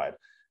classified,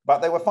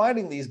 but they were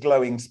finding these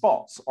glowing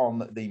spots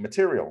on the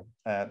material,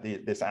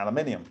 this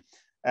aluminium.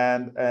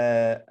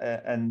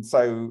 And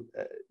so,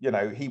 you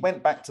know, he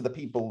went back to the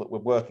people that were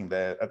working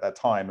there at that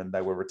time and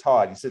they were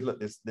retired. He said, look,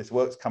 this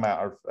work's come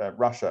out of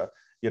Russia.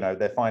 You know,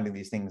 they're finding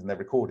these things and they're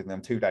recording them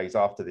 2 days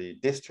after the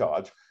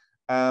discharge.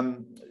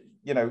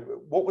 you know,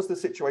 what was the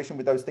situation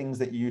with those things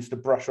that you used to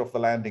brush off the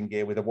landing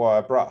gear with a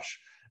wire brush?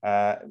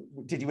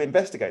 Did you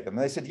investigate them?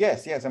 And they said,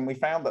 yes. And we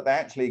found that they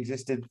actually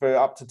existed for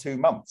up to 2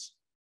 months,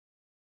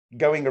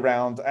 going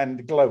around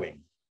and glowing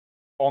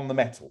on the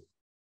metal,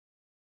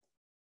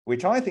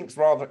 which I think is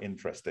rather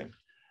interesting.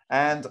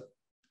 And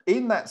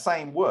in that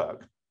same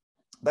work,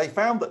 they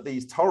found that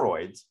these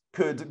toroids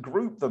could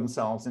group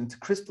themselves into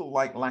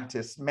crystal-like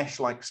lattice,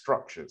 mesh-like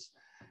structures.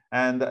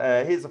 And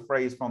here's a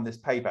phrase from this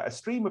paper: a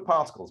stream of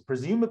particles,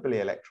 presumably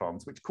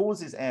electrons, which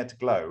causes air to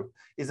glow,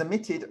 is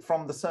emitted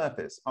from the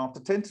surface. After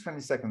 10 to 20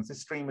 seconds,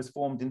 this stream is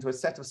formed into a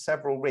set of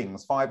several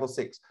rings, 5 or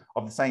 6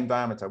 of the same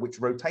diameter, which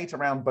rotate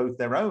around both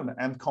their own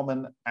and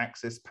common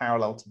axis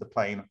parallel to the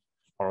plane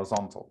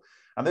horizontal.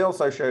 And they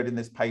also showed in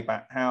this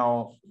paper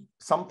how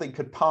something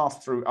could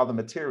pass through other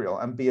material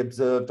and be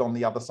observed on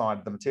the other side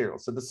of the material.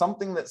 So there's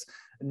something that's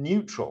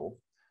neutral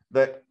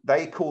that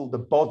they call the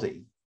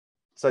body.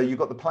 So you've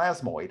got the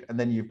plasmoid, and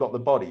then you've got the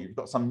body. You've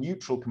got some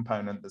neutral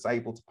component that's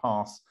able to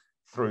pass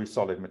through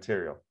solid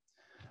material.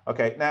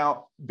 Okay,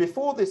 now,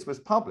 before this was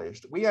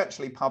published, we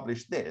actually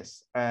published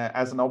this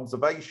as an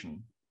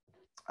observation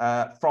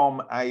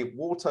from a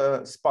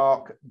water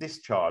spark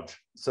discharge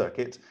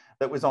circuit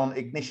that was on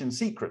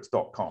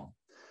ignitionsecrets.com.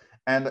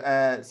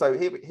 And so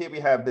here we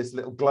have this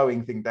little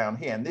glowing thing down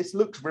here. And this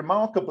looks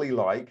remarkably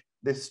like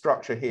this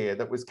structure here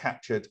that was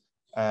captured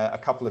a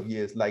couple of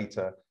years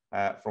later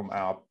from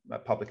our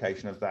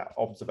publication of that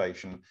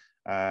observation.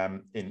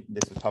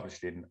 This was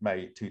published in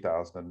May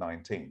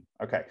 2019.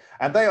 Okay,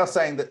 and they are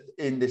saying that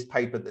in this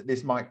paper that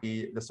this might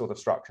be the sort of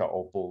structure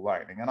of ball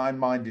lightning, and I'm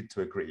minded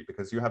to agree,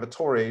 because you have a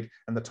toroid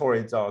and the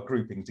toroids are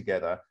grouping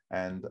together,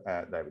 and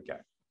there we go.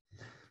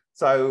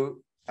 So,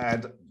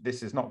 and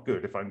this is not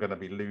good if I'm going to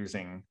be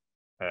losing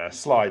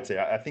slides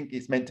here. I think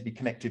it's meant to be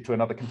connected to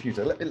another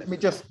computer. Let me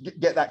just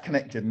get that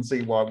connected and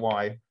see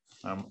why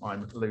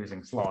I'm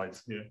losing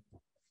slides here.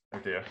 Oh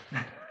dear.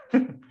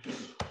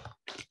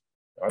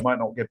 I might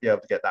not be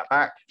able to get that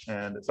back,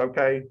 and it's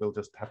okay. We'll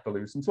just have to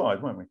lose some slides,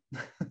 won't we?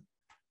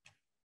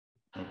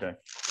 Okay.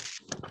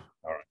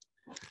 All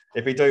right.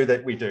 If we do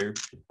that, we do.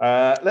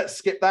 Let's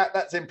skip that.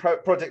 That's in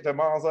Project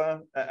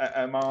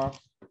Omar.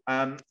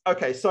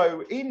 Okay,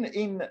 so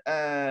in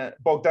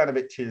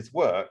Bogdanovich's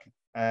work,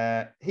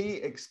 he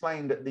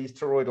explained these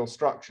toroidal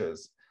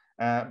structures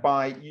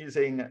by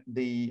using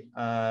the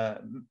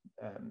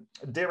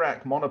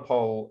Dirac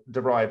monopole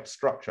derived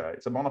structure.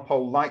 It's a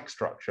monopole-like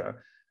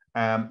structure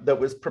that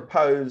was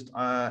proposed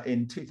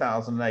in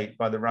 2008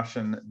 by the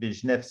Russian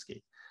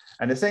Vizhnevsky.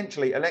 And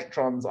essentially,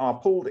 electrons are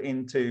pulled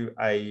into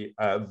a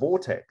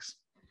vortex,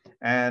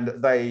 and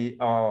they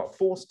are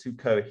forced to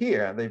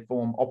cohere. They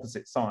form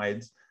opposite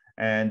sides,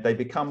 and they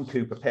become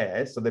Cooper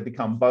pairs, so they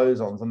become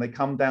bosons, and they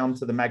come down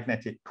to the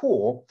magnetic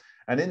core.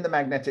 And in the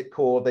magnetic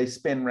core, they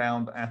spin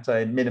round at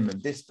a minimum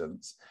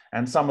distance,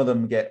 and some of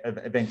them get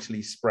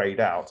eventually sprayed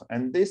out.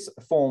 And this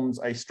forms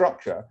a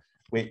structure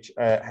which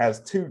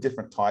has 2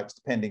 different types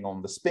depending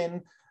on the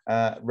spin,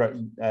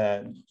 whether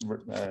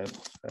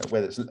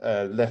it's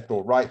left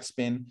or right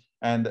spin,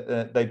 and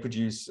they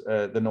produce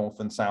the north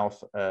and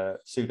south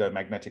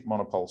pseudo-magnetic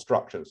monopole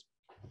structures.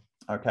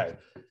 Okay,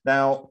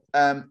 now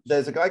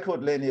there's a guy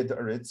called Leonid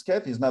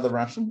Rydzev, he's another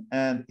Russian,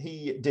 and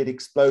he did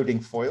exploding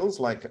foils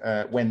like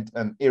Wendt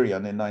and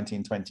Irion in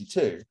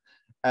 1922.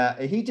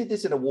 He did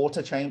this in a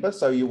water chamber,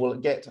 so you will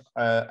get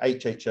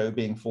HHO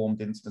being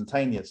formed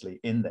instantaneously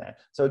in there.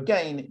 So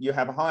again, you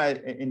have a high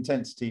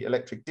intensity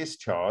electric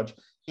discharge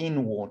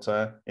in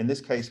water, in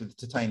this case with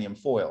titanium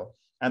foil.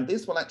 And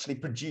this will actually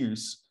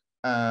produce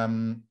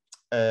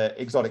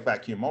exotic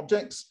vacuum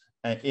objects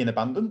in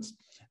abundance.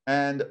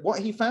 And what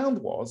he found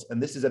was,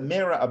 and this is a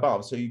mirror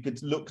above, so you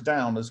could look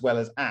down as well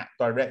as at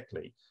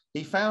directly,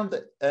 he found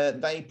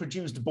that they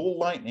produced ball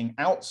lightning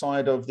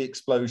outside of the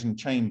explosion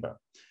chamber.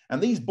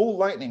 And these ball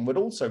lightning would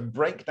also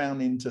break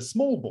down into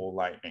small ball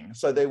lightning.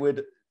 So it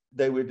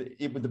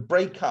would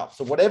break up.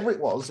 So whatever it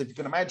was, if you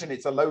can imagine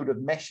it's a load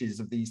of meshes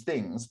of these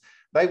things,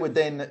 they would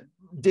then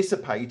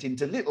dissipate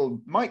into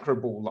little micro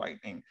ball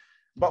lightning.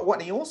 But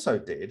what he also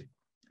did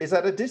is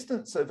at a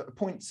distance of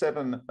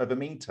 0.7 of a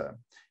meter,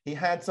 he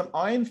had some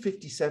iron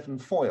 57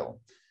 foil.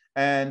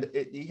 And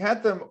he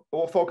had them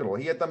orthogonal.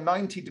 He had them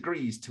 90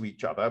 degrees to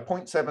each other,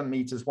 0.7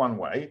 meters one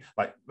way,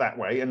 like that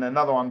way, and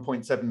another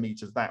 1.7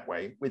 meters that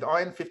way, with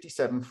iron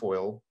 57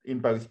 foil in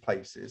both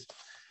places.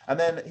 And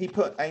then he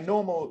put a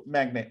normal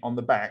magnet on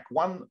the back,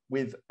 one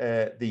with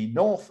the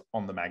north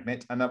on the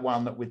magnet and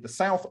one with the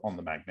south on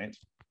the magnet.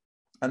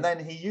 And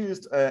then he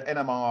used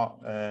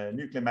NMR,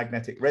 nuclear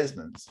magnetic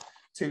resonance,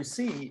 to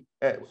see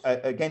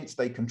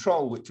against a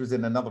control which was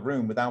in another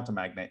room without a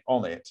magnet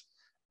on it,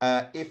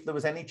 if there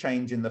was any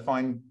change in the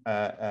fine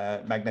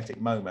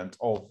magnetic moment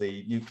of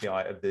the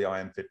nuclei of the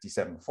iron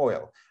 57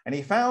 foil. And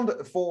he found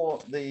for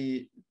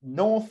the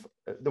north,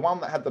 the one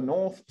that had the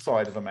north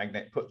side of a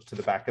magnet put to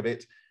the back of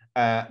it,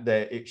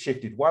 it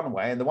shifted one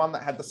way, and the one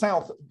that had the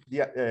south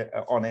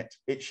on it,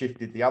 it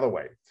shifted the other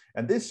way.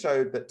 And this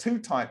showed that 2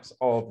 types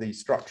of these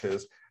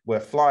structures were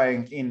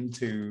flying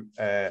into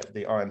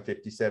the iron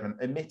 57,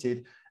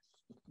 emitted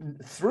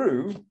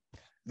through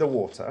the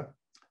water,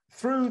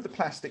 through the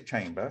plastic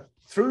chamber,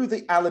 through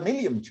the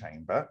aluminium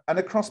chamber, and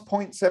across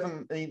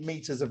 0.7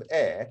 meters of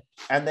air,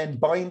 and then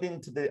bind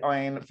into the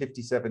iron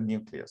 57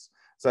 nucleus.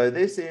 So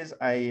this is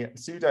a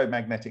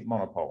pseudo-magnetic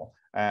monopole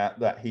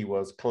that he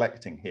was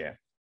collecting here.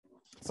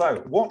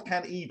 So what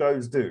can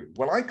EVOs do?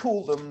 Well, I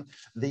call them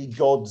the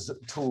God's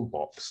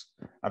toolbox.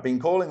 I've been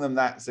calling them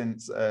that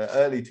since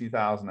early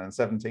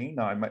 2017.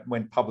 I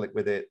went public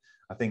with it,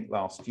 I think,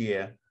 last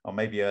year, or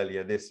maybe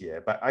earlier this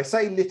year. But I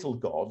say little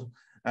God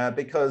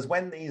because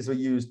when these were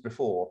used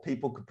before,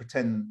 people could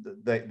pretend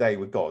that they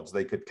were gods.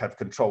 They could have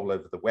control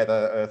over the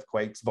weather,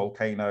 earthquakes,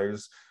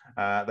 volcanoes.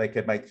 They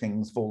could make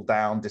things fall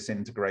down,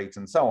 disintegrate,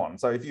 and so on.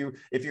 So if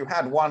you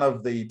had one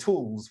of the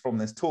tools from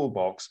this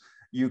toolbox,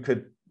 you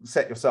could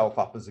set yourself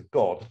up as a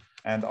god.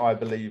 And I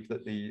believe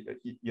that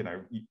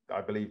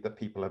I believe that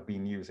people have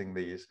been using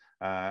these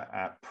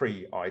at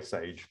pre-Ice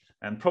Age,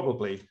 and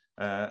probably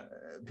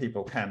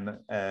people can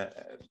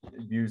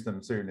use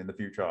them soon in the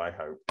future, I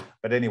hope.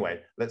 But anyway,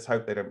 let's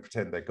hope they don't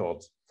pretend they're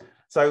gods.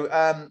 So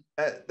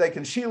they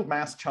can shield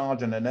mass,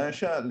 charge, and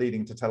inertia,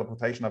 leading to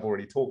teleportation. I've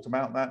already talked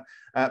about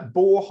that.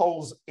 Bore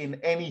holes in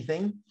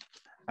anything.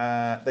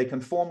 They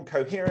can form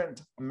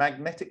coherent,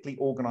 magnetically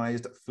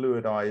organized,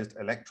 fluidized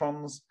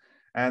electrons,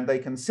 and they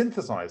can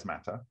synthesize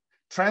matter,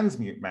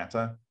 transmute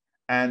matter,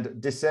 and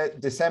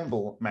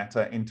disassemble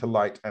matter into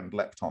light and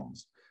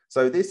leptons.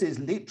 So this is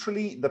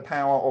literally the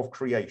power of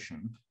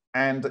creation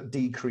and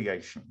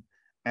decreation.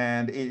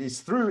 And it is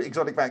through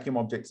exotic vacuum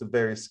objects of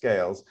various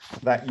scales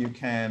that you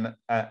can,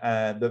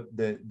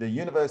 the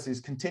universe is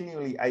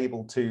continually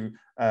able to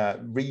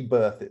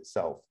rebirth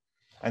itself.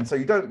 And so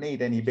you don't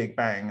need any Big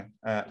Bang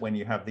when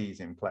you have these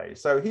in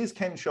place. So here's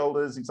Ken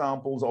Shoulder's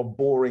examples of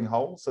boring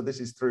holes. So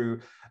this is through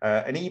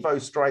an EVO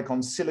strike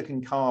on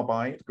silicon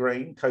carbide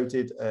grain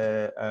coated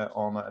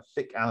on a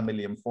thick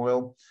aluminium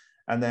foil.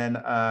 And then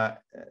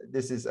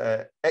this is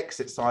an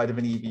exit side of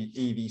an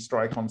EV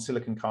strike on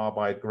silicon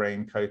carbide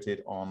grain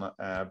coated on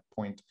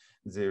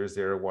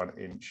 0.001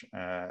 inch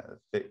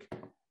thick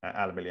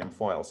aluminium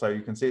foil. So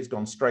you can see it's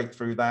gone straight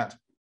through that.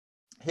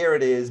 Here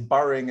it is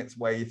burrowing its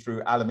way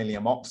through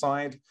aluminium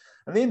oxide.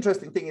 And the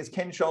interesting thing is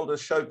Ken Shoulder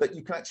showed that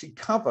you can actually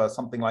cover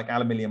something like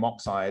aluminium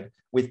oxide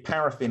with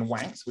paraffin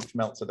wax, which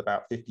melts at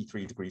about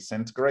 53 degrees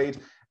centigrade.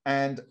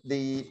 And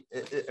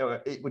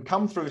it would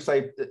come through,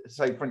 say,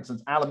 for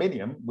instance,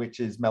 aluminium,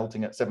 which is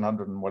melting at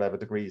 700 and whatever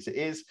degrees it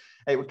is.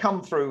 It would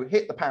come through,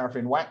 hit the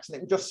paraffin wax, and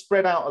it would just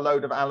spread out a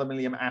load of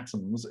aluminium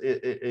atoms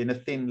in a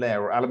thin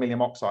layer, or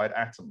aluminium oxide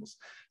atoms.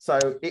 So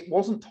it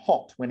wasn't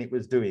hot when it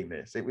was doing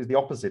this. It was the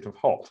opposite of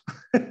hot.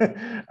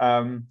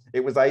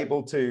 It was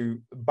able to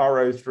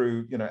burrow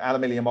through,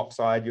 aluminium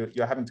oxide.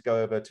 You're having to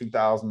go over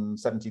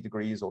 2070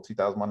 degrees or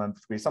 2100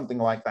 degrees, something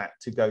like that,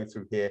 to go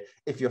through here.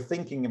 If you're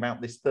thinking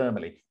about this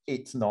thermally,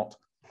 it's not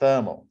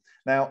thermal.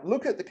 Now,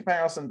 look at the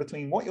comparison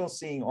between what you're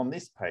seeing on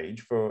this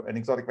page for an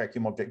exotic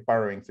vacuum object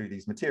burrowing through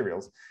these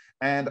materials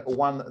and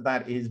one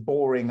that is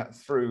boring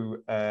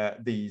through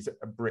these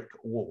brick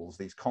walls,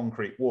 these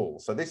concrete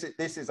walls. So this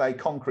is a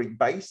concrete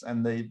base,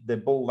 and the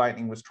ball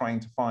lightning was trying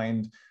to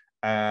find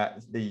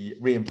the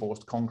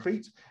reinforced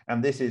concrete,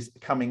 and this is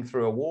coming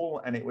through a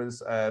wall, and it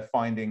was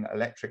finding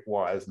electric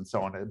wires and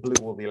so on. It blew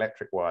all the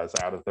electric wires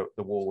out of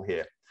the wall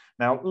here.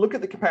 Now, look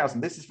at the comparison.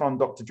 This is from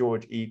Dr.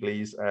 George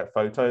Eagley's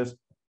photos.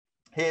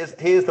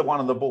 Here's the one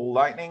of the ball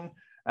lightning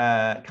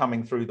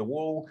coming through the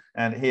wall,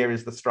 and here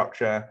is the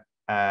structure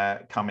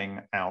coming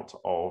out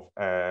of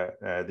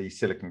the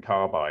silicon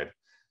carbide.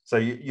 So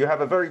you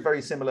have a very,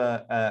 very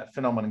similar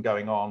phenomenon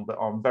going on, but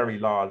on very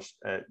large.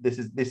 This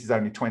is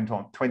only 20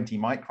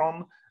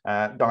 micron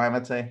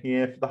diameter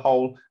here for the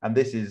hole, and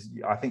this is,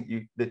 I think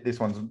this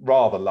one's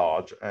rather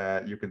large.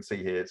 You can see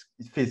here it's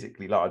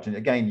physically large, and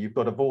again you've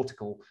got a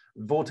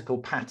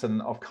vortical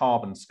pattern of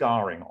carbon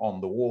scarring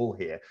on the wall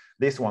here.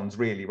 This one's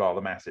really rather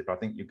massive. I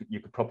think you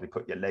could probably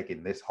put your leg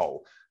in this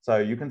hole. So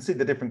you can see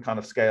the different kind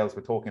of scales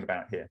we're talking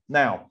about here.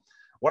 Now,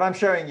 what I'm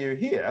showing you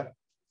here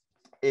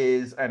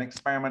is an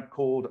experiment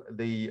called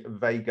the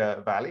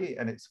Vega Valley,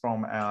 and it's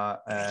from our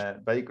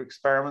Vega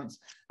experiments.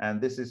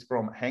 And this is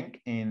from Henk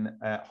in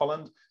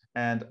Holland.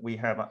 And we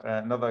have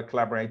another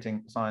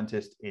collaborating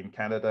scientist in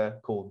Canada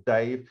called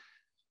Dave.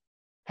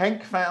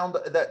 Henk found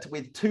that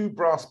with two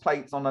brass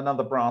plates on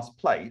another brass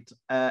plate,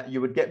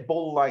 you would get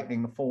ball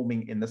lightning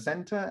forming in the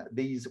center.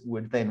 These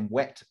would then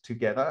wet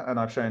together. And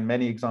I've shown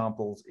many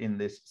examples in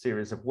this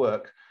series of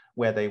work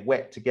where they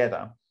wet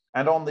together.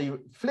 And on the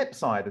flip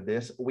side of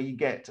this, we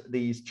get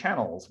these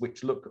channels,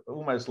 which look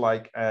almost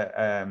like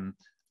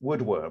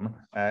woodworm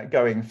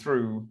going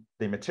through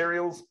the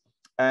materials.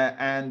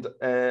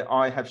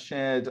 I have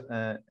shared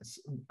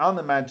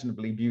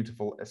unimaginably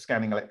beautiful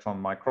scanning electron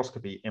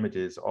microscopy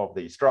images of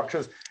these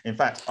structures. In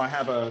fact, I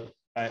have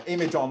an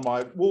image on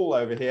my wall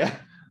over here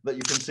that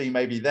you can see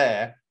maybe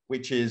there,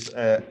 which is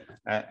a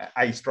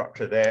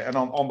structure there. And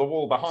on the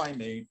wall behind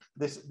me,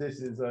 this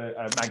is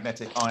a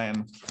magnetic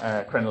iron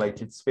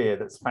crenellated sphere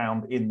that's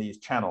found in these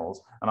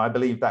channels. And I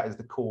believe that is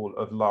the core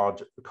of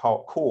large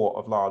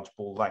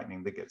ball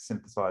lightning that gets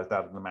synthesized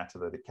out of the matter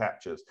that it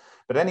captures.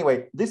 But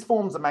anyway, this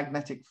forms a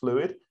magnetic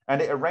fluid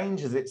and it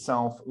arranges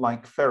itself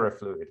like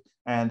ferrofluid.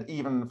 And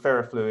even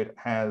ferrofluid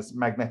has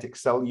magnetic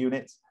cell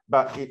units,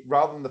 but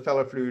rather than the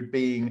ferrofluid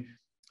being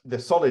the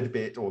solid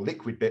bit or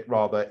liquid bit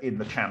rather in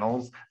the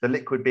channels, the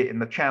liquid bit in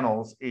the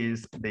channels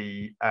is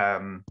the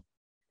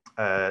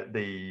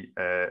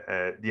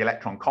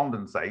electron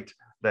condensate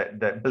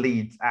that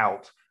bleeds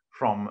out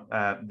from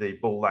the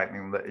ball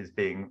lightning that is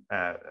being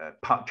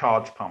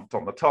charge pumped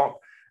on the top,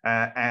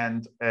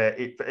 and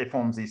it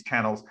forms these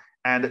channels.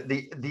 And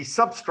the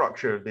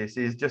substructure of this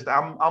is just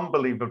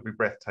unbelievably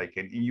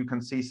breathtaking. You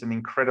can see some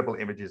incredible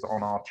images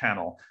on our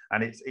channel,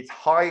 and it's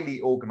highly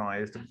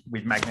organized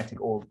with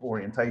magnetic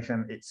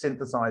orientation. It's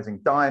synthesizing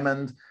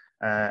diamond,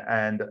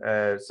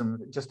 this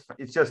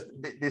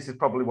is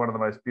probably one of the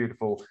most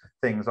beautiful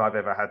things I've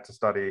ever had to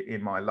study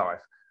in my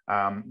life.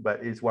 But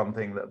it's one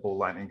thing that ball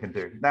lightning can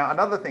do. Now,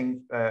 another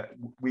thing,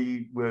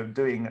 we were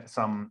doing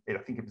some, I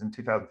think it was in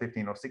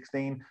 2015 or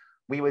 16,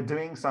 we were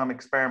doing some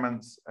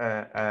experiments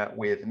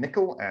with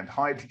nickel and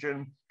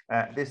hydrogen.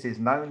 This is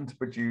known to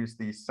produce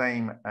these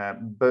same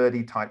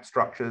birdie type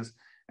structures.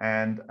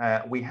 And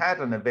we had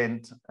an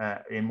event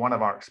in one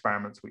of our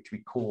experiments, which we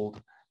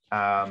called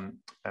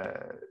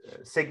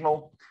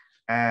Signal.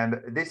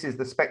 And this is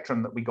the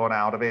spectrum that we got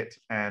out of it.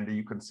 And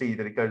you can see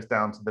that it goes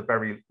down to the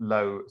very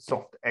low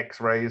soft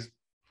X-rays.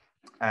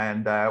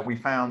 And we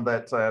found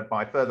that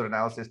by further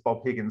analysis,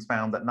 Bob Higgins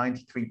found that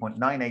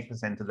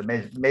 93.98% of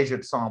the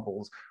measured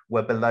samples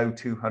were below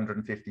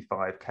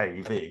 255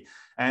 keV.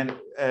 And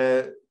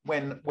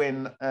when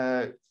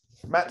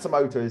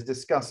Matsumoto is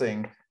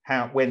discussing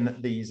when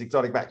these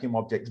exotic vacuum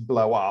objects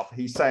blow up,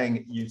 he's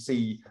saying you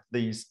see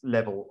these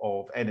level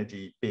of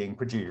energy being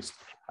produced.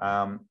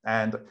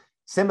 And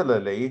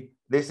similarly,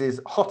 this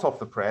is hot off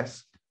the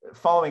press.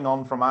 Following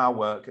on from our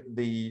work,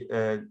 the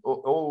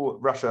All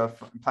Russia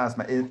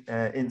Plasma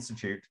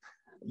Institute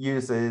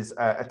uses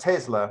a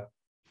Tesla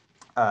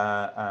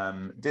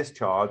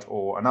discharge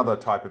or another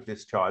type of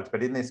discharge,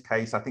 but in this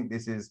case, I think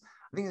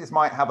this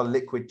might have a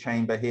liquid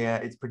chamber here.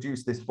 It's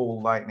produced this ball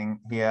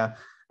lightning here,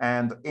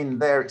 and in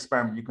their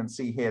experiment, you can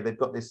see here they've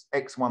got this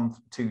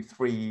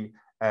X123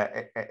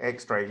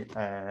 X-ray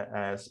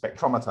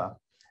spectrometer,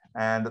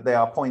 and they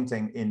are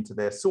pointing into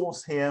their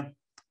source here.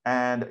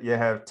 And you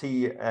have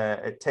T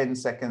at 10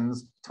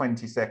 seconds,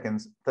 20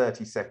 seconds,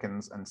 30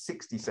 seconds, and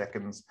 60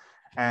 seconds.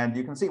 And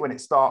you can see when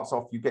it starts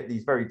off, you get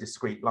these very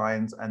discrete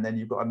lines, and then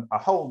you've got a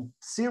whole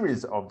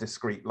series of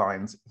discrete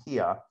lines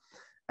here.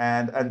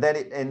 And then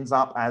it ends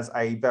up as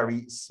a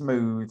very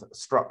smooth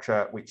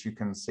structure, which you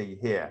can see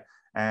here.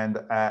 And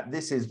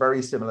this is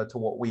very similar to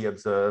what we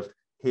observed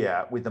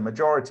here, with the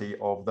majority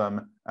of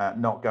them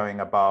not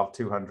going above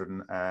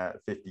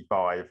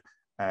 255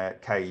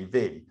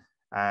 keV.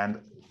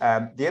 And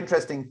the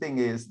interesting thing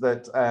is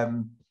that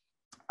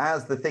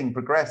as the thing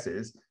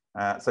progresses,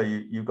 so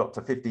you've got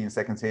to 15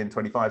 seconds here and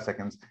 25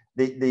 seconds,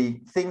 the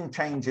thing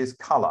changes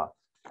color.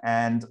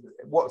 And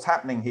what's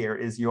happening here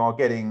is you are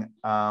getting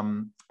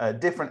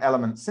different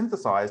elements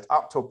synthesized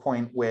up to a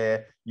point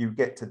where you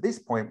get to this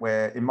point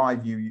where, in my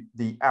view,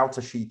 the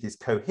outer sheath is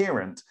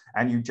coherent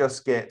and you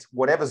just get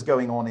whatever's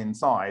going on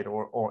inside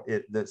or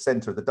the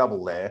center of the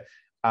double layer.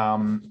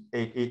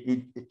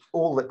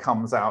 All that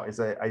comes out is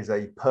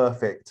a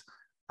perfect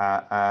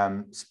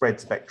spread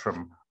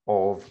spectrum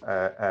of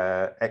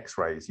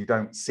X-rays. You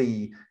don't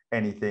see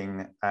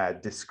anything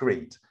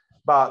discrete.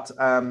 But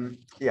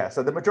yeah,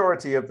 so the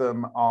majority of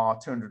them are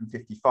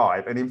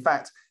 255. And in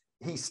fact,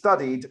 he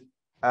studied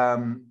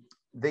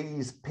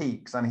these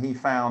peaks and he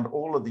found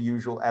all of the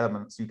usual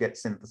elements you get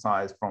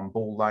synthesized from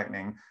ball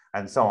lightning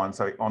and so on.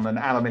 So on an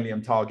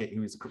aluminium target, he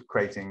was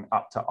creating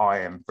up to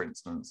iron, for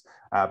instance,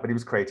 but he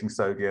was creating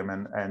sodium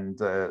and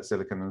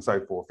silicon and so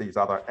forth, these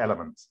other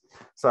elements.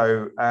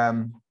 So,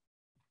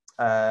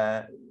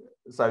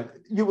 so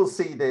you will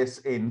see this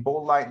in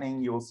ball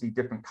lightning, you will see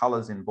different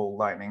colors in ball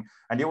lightning,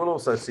 and you will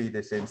also see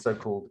this in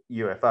so-called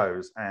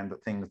UFOs and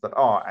things that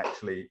are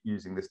actually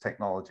using this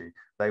technology.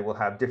 They will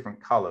have different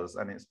colors,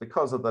 and it's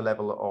because of the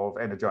level of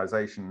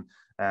energization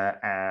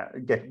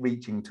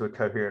reaching to a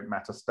coherent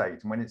matter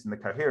state. And when it's in the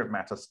coherent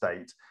matter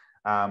state,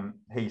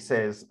 he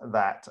says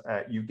that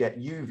you get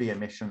UV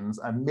emissions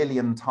 1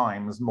 million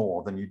times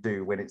more than you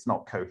do when it's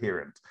not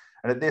coherent.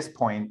 And at this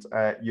point,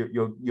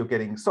 you're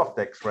getting soft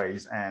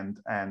X-rays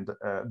and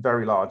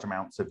very large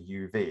amounts of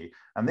UV.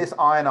 And this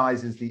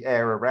ionizes the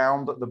air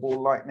around the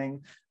ball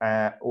lightning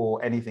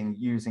or anything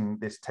using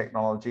this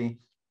technology.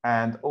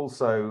 And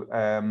also,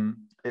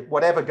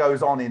 whatever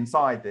goes on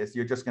inside this,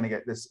 you're just going to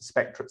get this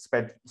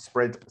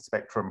spread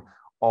spectrum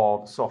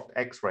of soft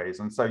X-rays.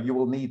 And so you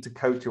will need to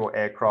coat your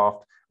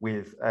aircraft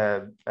with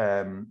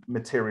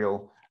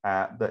material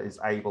that is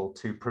able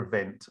to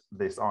prevent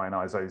this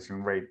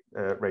ionization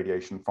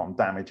radiation from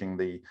damaging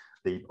the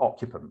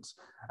occupants.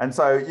 And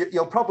so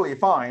you'll probably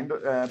find,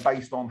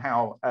 based on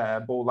how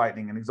ball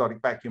lightning and exotic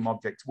vacuum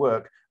objects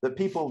work, that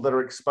people that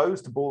are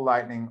exposed to ball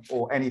lightning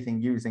or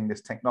anything using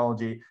this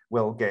technology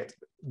will get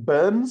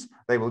burns,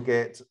 they will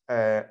get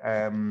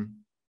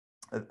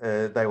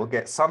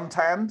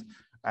suntanned,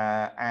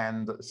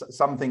 and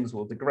some things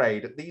will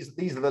degrade.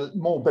 These are the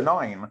more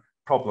benign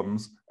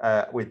problems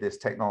with this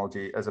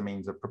technology as a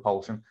means of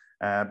propulsion.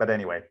 But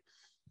anyway,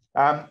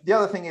 the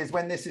other thing is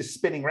when this is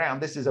spinning around,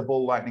 this is a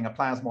ball lightning, a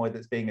plasmoid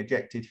that's being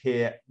ejected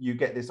here, you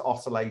get this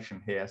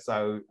oscillation here.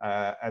 So,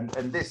 and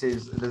there's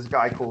a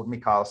guy called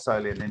Mikhail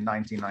Solin in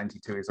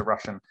 1992, he's a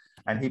Russian,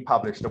 and he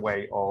published a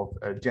way of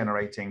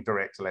generating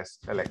direct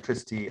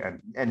electricity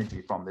and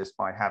energy from this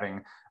by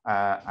having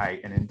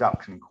an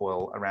induction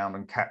coil around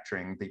and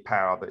capturing the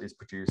power that is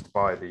produced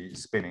by the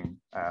spinning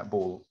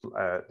ball,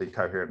 the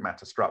coherent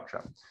matter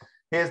structure.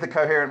 Here's the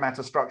coherent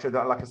matter structure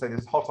that, like I say,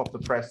 this is hot off the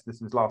press. This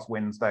was last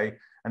Wednesday,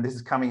 and this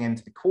is coming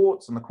into the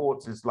quartz, and the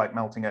quartz is like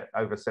melting at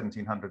over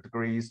 1700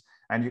 degrees.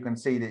 And you can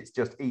see that it's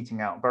just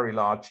eating out very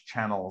large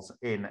channels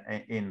in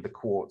the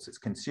quartz. It's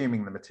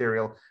consuming the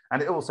material,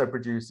 and it also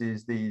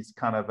produces these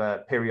kind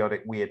of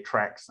periodic weird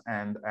tracks.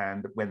 And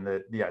when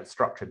the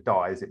structure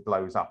dies, it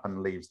blows up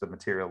and leaves the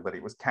material that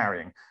it was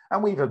carrying.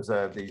 And we've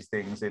observed these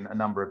things in a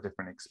number of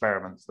different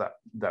experiments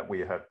that we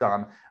have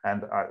done.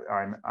 And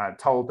I'm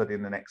told that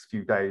in the next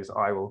few days,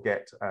 I will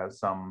get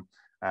some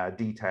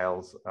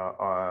details,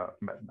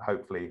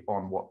 hopefully,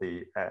 on what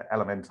the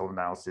elemental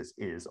analysis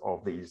is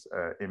of these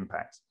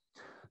impacts.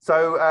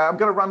 So I'm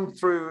going to run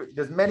through,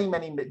 there's many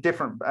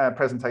different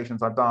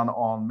presentations I've done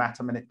on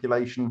matter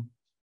manipulation.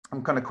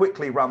 I'm going to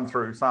quickly run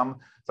through some.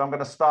 So I'm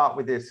going to start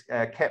with this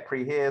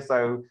Kepri here.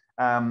 So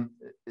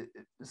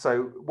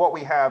what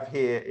we have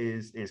here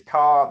is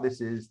Ka.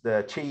 This is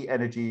the chi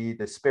energy,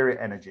 the spirit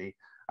energy.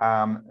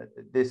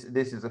 This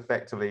is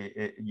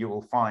effectively, you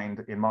will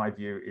find, in my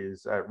view,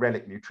 is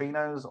relic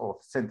neutrinos or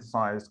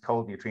synthesized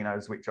cold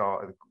neutrinos, which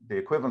are the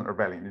equivalent of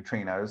relic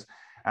neutrinos.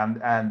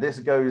 And this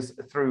goes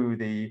through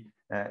the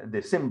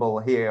symbol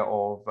here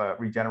of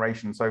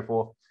regeneration and so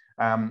forth.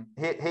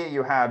 Here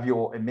you have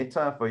your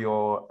emitter for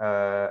your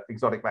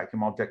exotic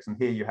vacuum objects, and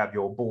here you have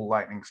your ball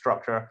lightning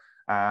structure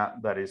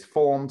that is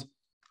formed.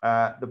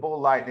 The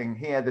ball lightning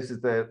here, this is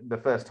the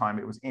first time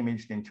it was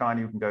imaged in China.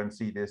 You can go and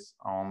see this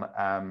on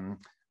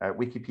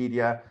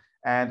Wikipedia.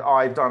 And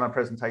I've done a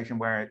presentation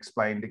where I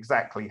explained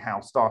exactly how,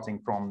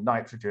 starting from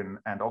nitrogen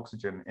and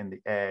oxygen in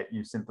the air,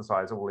 you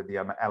synthesize all of the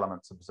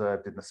elements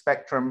observed in the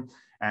spectrum.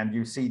 And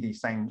you see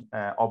these same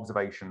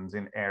observations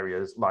in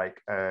areas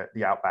like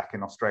the outback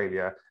in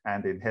Australia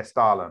and in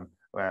Hessdalen,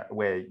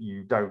 where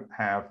you don't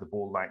have the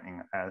ball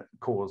lightning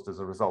caused as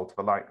a result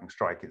of a lightning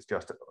strike. It's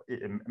just,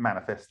 it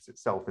manifests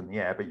itself in the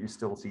air, but you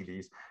still see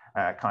these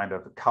kind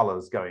of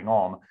colors going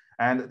on.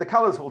 And the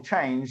colors will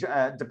change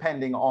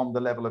depending on the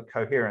level of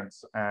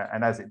coherence.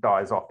 And as it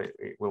dies off,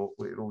 it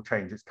will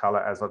change its color,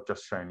 as I've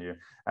just shown you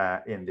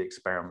in the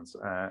experiments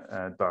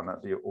done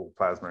at the All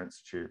Plasma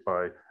Institute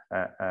by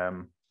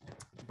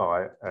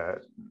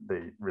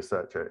the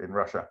researcher in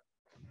Russia.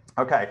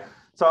 Okay,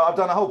 so I've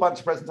done a whole bunch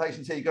of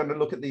presentations here. You're going to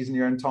look at these in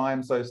your own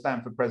time. So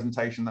Stanford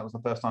presentation, that was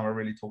the first time I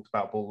really talked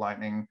about ball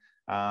lightning.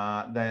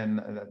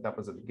 Then that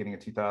was at the beginning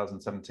of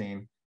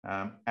 2017.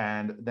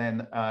 And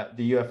then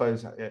the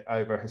UFOs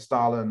over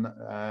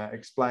Hessdalen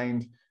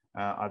explained.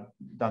 I've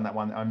done that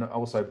one, and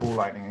also ball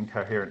lightning and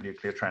coherent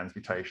nuclear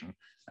transmutation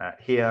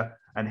here.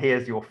 And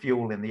here's your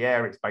fuel in the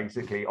air. It's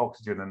basically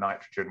oxygen and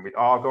nitrogen with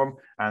argon.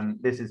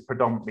 And this is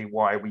predominantly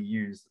why we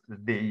use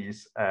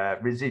these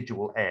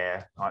residual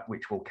air,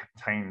 which will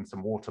contain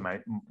some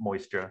water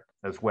moisture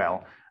as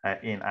well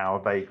in our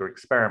Vega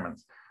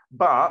experiments.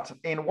 But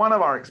in one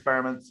of our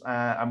experiments,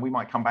 and we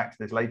might come back to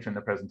this later in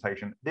the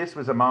presentation, this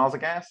was a Marsa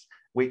gas,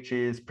 which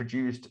is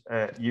produced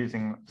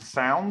using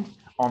sound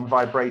on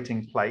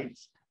vibrating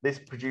plates. This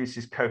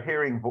produces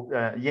cohering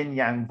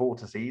yin-yang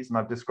vortices, and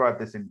I've described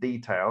this in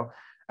detail.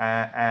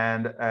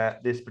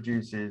 This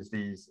produces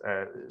these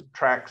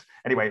tracks.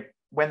 Anyway,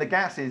 when the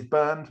gas is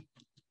burned,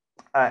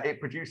 it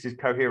produces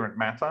coherent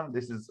matter.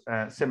 This is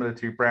similar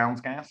to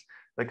Brown's gas.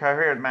 The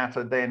coherent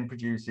matter then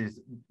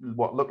produces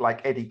what look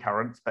like eddy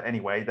currents, but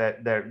anyway,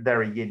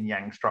 they're a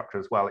yin-yang structure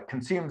as well. It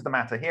consumes the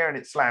matter here and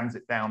it slams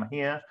it down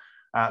here.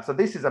 So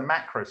this is a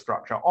macro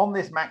structure. On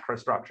this macro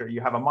structure,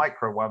 you have a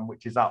micro one,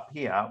 which is up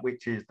here,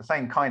 which is the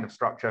same kind of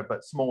structure,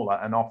 but smaller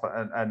and off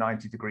a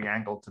 90-degree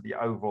angle to the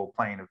overall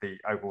plane of the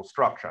overall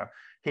structure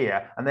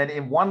here. And then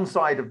in one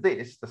side of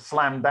this, the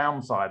slam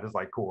down side, as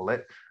I call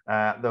it,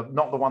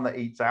 not the one that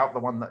eats out, the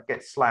one that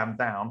gets slammed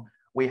down,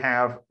 we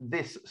have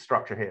this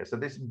structure here. So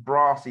this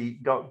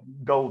brassy,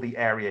 goldy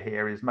area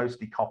here is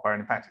mostly copper.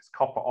 And in fact, it's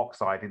copper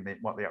oxide in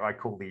what I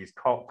call these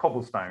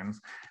cobblestones.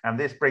 And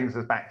this brings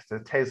us back to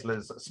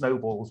Tesla's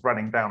snowballs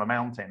running down a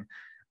mountain.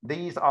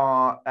 These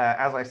are,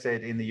 as I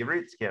said, in the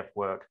Yuritsky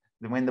work,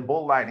 when the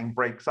ball lightning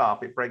breaks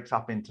up, it breaks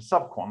up into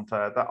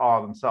subquanta that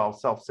are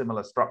themselves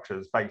self-similar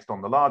structures based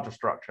on the larger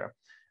structure.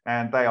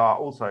 And they are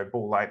also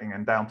ball lightning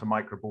and down to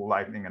micro ball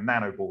lightning and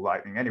nano ball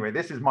lightning. Anyway,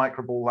 this is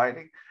micro ball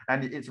lightning,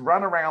 and it's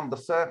run around the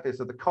surface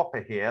of the copper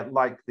here,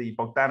 like the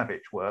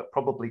Bogdanovich work,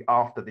 probably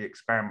after the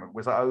experiment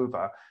was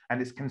over. And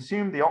it's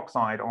consumed the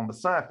oxide on the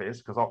surface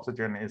because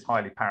oxygen is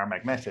highly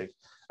paramagnetic.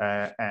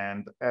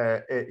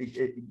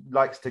 It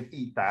likes to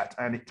eat that,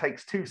 and it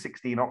takes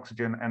 216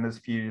 oxygen and is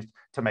fused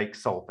to make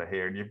sulfur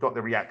here. And you've got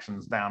the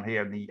reactions down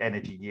here and the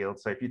energy yield.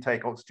 So if you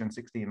take oxygen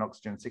 16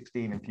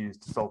 and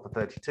fused to sulfur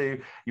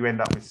 32, you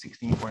end up with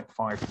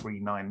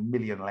 16.539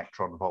 million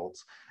electron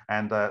volts.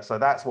 And so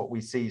that's what we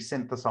see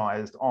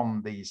synthesized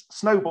on these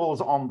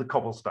snowballs on the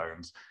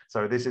cobblestones.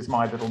 So this is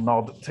my little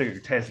nod to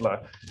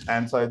Tesla.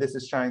 And so this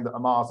is showing that a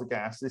Mars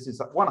gas, this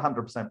is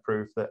 100%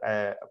 proof that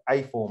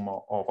a form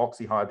of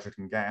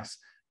oxyhydrogen gas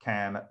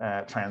can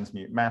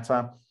transmute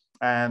matter.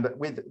 And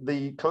with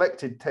the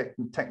collected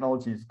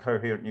technologies of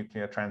coherent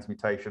nuclear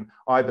transmutation,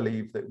 I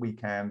believe that we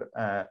can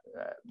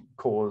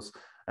cause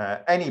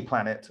any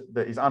planet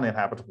that is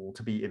uninhabitable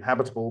to be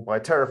inhabitable by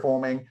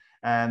terraforming.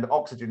 And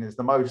oxygen is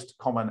the most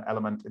common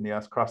element in the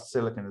Earth's crust,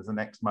 silicon is the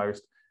next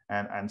most,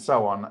 and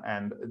so on.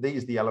 And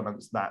these are the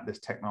elements that this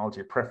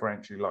technology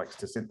preferentially likes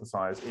to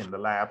synthesize in the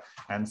lab.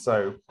 And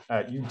so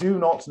you do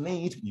not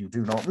need a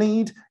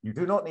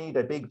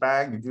big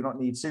bang, you do not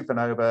need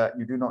supernova,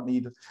 you do not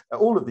need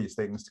all of these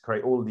things to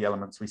create all of the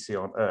elements we see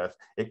on Earth.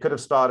 It could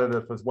have started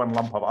as one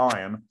lump of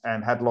iron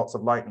and had lots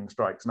of lightning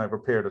strikes, and over a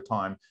period of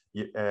time,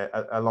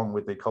 along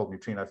with the cold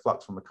neutrino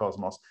flux from the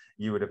cosmos,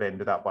 you would have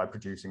ended up by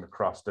producing a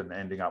crust and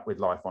ending up with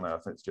life on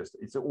Earth.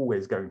 It's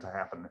always going to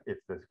happen if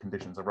the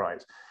conditions are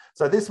right.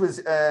 So this was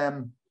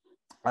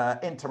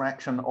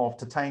interaction of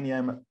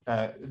titanium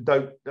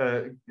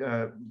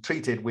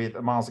treated with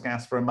a Mars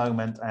gas for a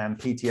moment and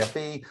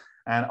PTFE.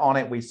 And on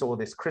it, we saw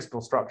this crystal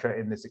structure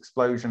in this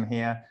explosion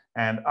here.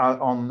 And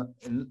on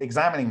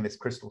examining this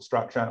crystal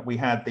structure, we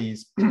had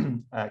these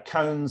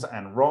cones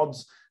and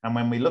rods. And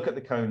when we look at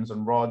the cones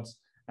and rods,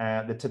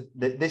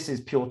 this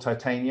is pure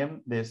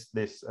titanium, this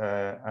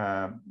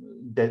open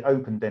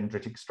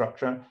dendritic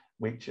structure,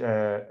 which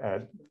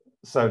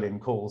Solin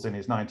calls in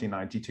his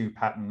 1992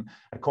 patent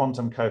a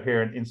quantum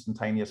coherent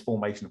instantaneous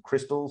formation of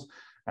crystals.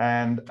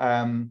 And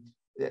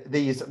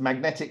these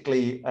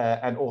magnetically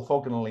and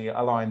orthogonally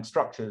aligned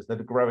structures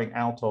that are growing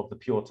out of the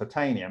pure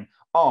titanium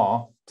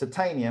are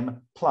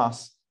titanium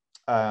plus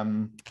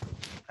carbon,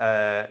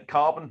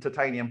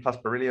 titanium plus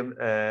beryllium,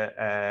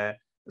 I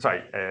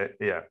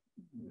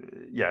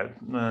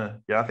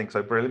think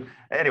so, beryllium.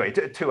 Anyway,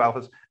 two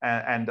alphas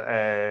and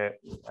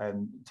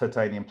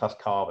titanium plus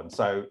carbon.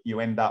 So you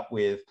end up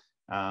with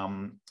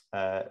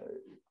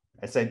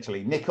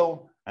essentially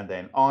nickel, and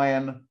then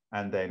iron,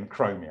 and then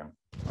chromium.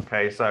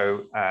 Okay,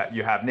 so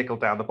you have nickel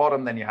down the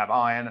bottom, then you have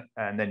iron,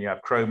 and then you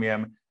have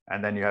chromium,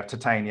 and then you have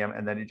titanium,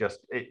 and then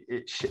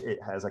it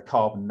has a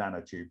carbon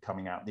nanotube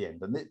coming out the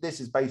end. And this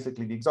is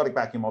basically the exotic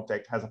vacuum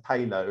object has a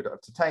payload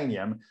of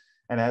titanium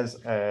and has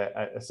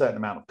a certain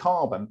amount of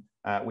carbon,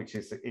 which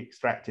is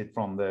extracted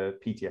from the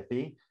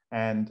PTFE.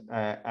 And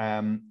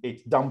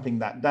it's dumping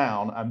that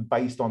down, and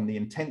based on the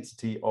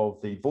intensity of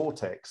the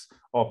vortex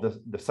of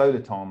the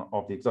soliton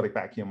of the exotic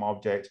vacuum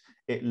object,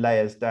 it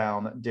layers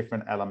down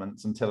different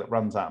elements until it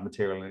runs out of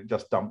material, and it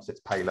just dumps its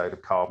payload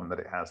of carbon that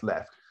it has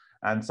left.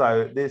 And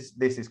so this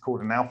is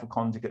called an alpha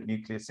conjugate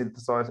nuclear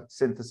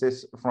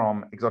synthesis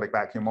from exotic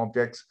vacuum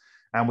objects.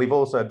 And we've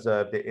also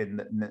observed it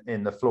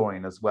in the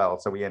fluorine as well.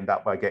 So we end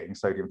up by getting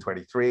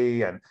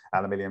sodium-23 and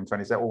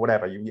aluminium-27 or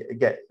whatever. You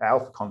get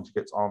alpha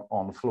conjugates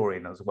on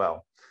fluorine as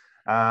well.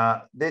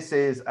 This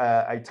is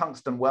a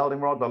tungsten welding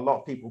rod. A lot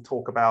of people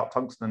talk about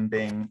tungsten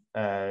being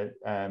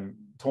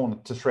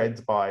torn to shreds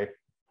by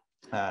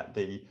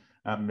the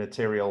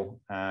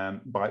material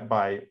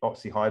by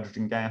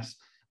oxyhydrogen gas.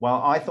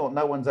 Well, I thought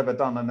no one's ever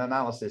done an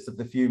analysis of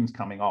the fumes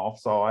coming off.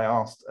 So I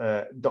asked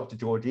Dr.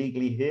 George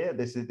Eagley here.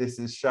 This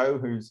is Sho,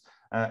 who's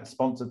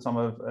sponsored some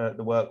of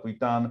the work we've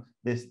done.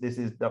 This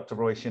is Dr.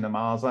 Roy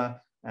Shinamaza.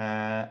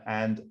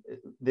 And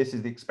this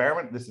is the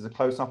experiment. This is a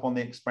close-up on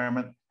the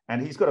experiment.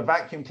 And he's got a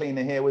vacuum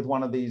cleaner here with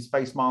one of these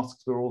face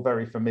masks we're all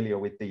very familiar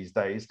with these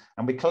days.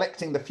 And we're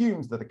collecting the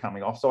fumes that are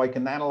coming off, so I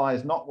can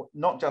analyze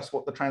not just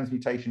what the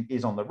transmutation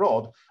is on the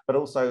rod, but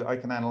also I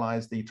can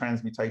analyze the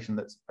transmutation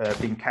that's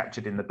being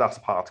captured in the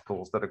dust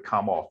particles that have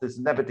come off. This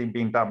has never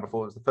been done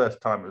before. It's the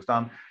first time it was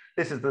done.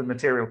 This is the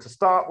material to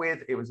start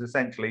with. It was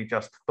essentially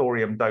just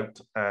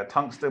thorium-doped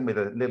tungsten with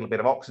a little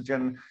bit of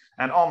oxygen.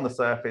 And on the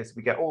surface,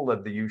 we get all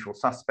of the usual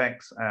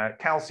suspects.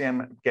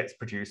 Calcium gets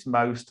produced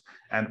most.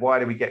 And why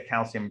do we get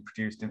calcium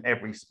produced in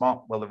every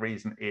spot? Well, the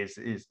reason is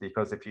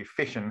because if you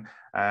fission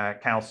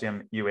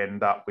calcium, you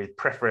end up with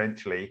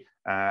preferentially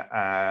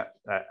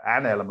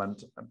an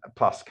element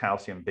plus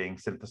calcium being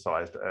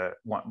synthesized.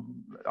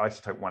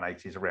 Isotope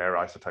 180 is a rare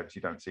isotope, so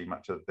you don't see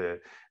much of the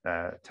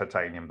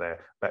titanium there.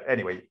 But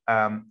anyway,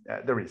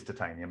 there is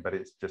titanium, but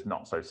it's just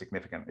not so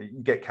significant.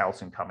 You get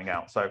calcium coming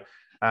out. So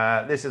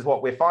this is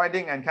what we're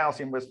finding, and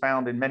calcium was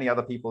found in many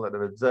other people that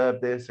have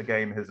observed this.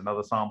 Again, here's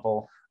another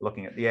sample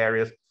looking at the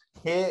areas.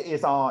 Here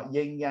is our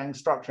yin-yang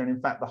structure. And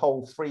in fact,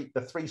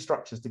 the three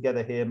structures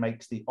together here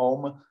makes the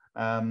Om.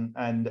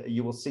 And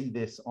you will see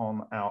this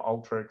on our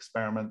ultra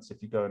experiments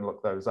if you go and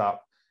look those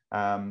up.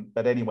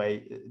 But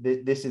anyway,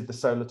 this is the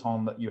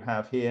soliton that you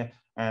have here.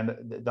 And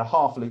the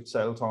half-loop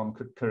soliton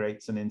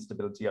creates an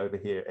instability over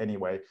here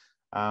anyway.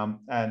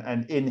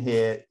 And in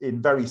here,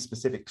 in very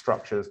specific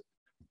structures,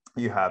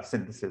 you have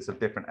synthesis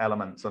of different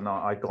elements, and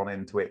I've gone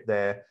into it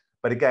there.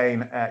 But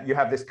again, you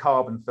have this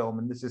carbon film,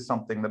 and this is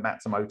something that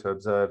Matsumoto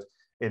observed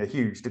in a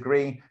huge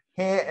degree.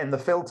 Here in the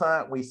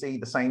filter, we see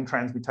the same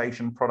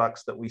transmutation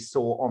products that we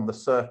saw on the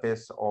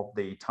surface of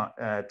the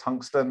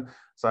tungsten.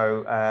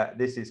 So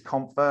this is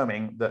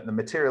confirming that the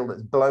material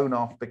that's blown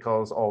off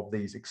because of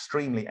these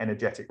extremely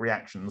energetic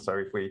reactions. So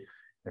if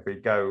we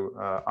go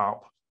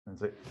up,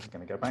 is it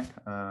going to go back?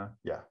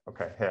 Yeah,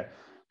 okay, here.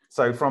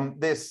 So from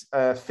this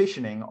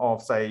fissioning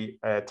of, say,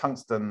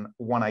 tungsten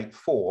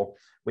 184,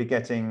 we're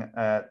getting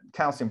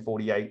calcium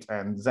 48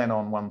 and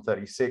xenon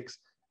 136,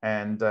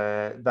 and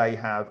they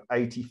have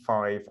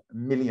 85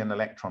 million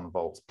electron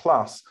volts,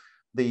 plus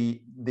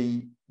the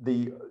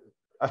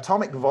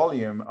atomic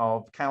volume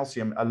of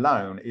calcium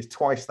alone is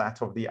twice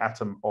that of the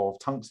atom of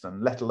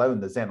tungsten, let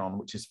alone the xenon,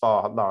 which is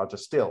far larger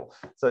still.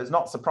 So it's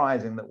not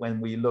surprising that when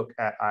we look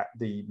at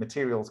the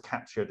materials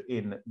captured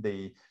in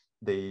the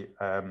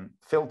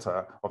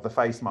filter of the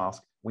face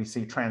mask, we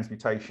see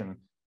transmutation,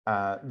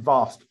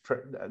 vast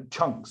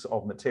chunks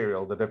of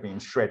material that have been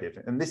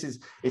shredded. And this is,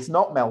 it's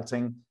not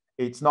melting,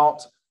 it's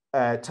not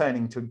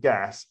turning to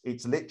gas,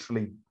 it's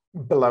literally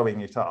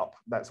blowing it up.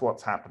 That's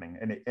what's happening.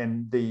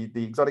 And the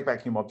exotic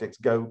vacuum objects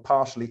go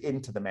partially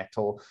into the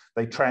metal,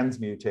 they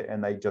transmute it,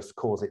 and they just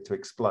cause it to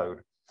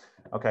explode.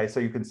 Okay, so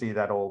you can see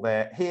that all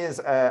there. Here's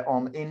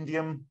on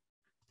indium.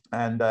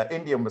 And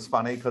indium was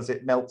funny because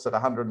it melts at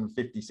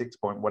 156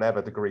 point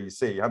whatever degrees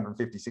C,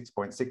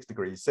 156.6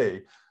 degrees C.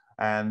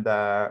 And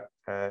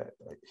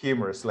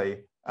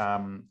humorously,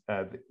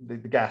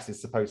 the gas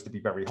is supposed to be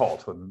very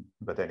hot,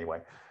 but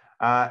anyway.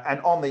 And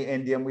on the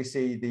indium, we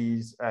see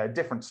these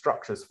different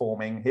structures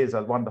forming. Here's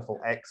a wonderful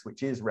X,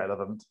 which is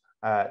relevant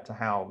to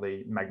how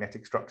the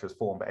magnetic structures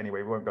form. But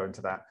anyway, we won't go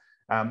into that.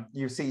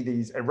 You see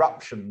these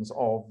eruptions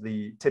of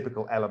the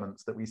typical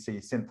elements that we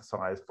see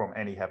synthesized from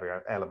any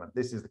heavier element.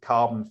 This is the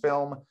carbon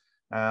film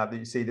that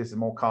you see. This is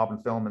more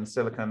carbon film and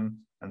silicon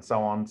and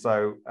so on.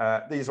 So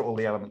these are all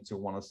the elements you'll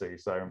want to see.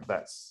 So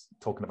that's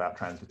talking about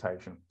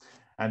transmutation.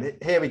 And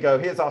here we go.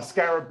 Here's our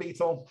scarab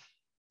beetle.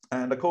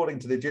 And according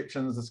to the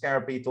Egyptians, the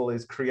scarab beetle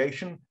is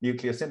creation,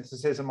 nuclear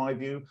synthesis in my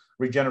view,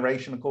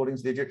 regeneration according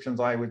to the Egyptians,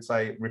 I would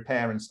say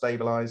repair and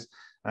stabilize.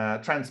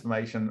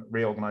 Transformation,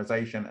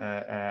 reorganization,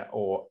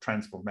 or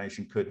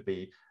transformation could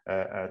be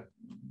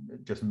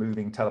just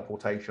moving,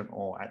 teleportation,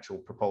 or actual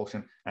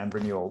propulsion, and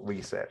renewal,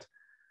 reset.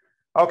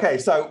 Okay,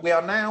 so we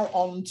are now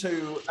on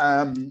to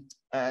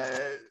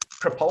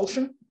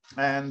propulsion,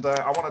 and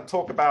I want to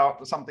talk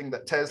about something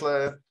that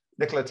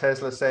Nikola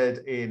Tesla said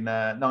in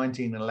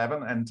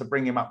 1911, and to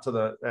bring him up to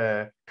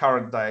the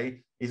current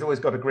day, he's always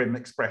got a grim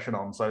expression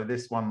on. So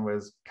this one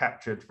was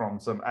captured from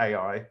some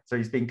AI. So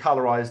he's been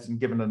colorized and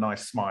given a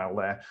nice smile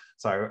there.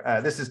 So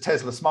this is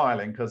Tesla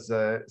smiling because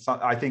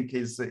I think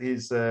his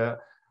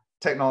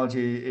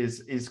technology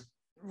is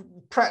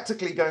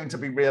practically going to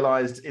be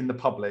realized in the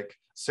public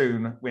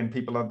soon when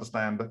people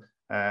understand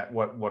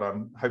what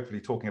I'm hopefully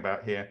talking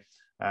about here.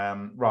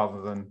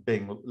 Rather than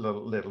being a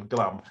little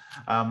glum.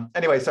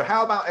 Anyway, so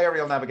how about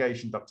aerial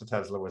navigation, Dr.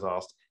 Tesla was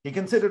asked. He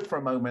considered for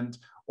a moment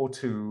or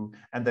two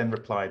and then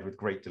replied with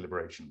great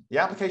deliberation. The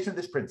application of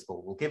this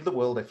principle will give the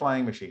world a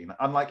flying machine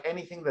unlike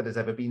anything that has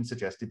ever been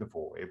suggested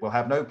before. It will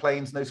have no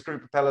planes, no screw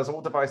propellers,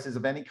 or devices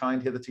of any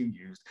kind hitherto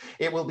used.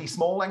 It will be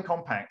small and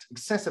compact,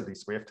 excessively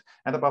swift,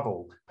 and above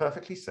all,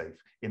 perfectly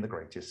safe in the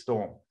greatest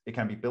storm. It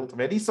can be built of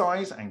any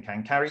size and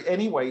can carry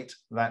any weight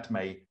that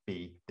may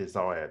be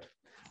desired.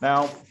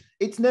 Now,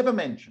 it's never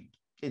mentioned.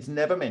 It's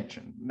never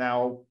mentioned.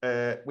 Now,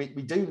 we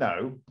do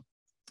know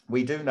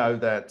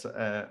that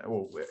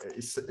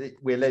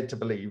we're led to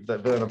believe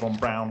that Werner von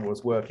Braun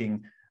was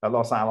working at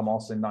Los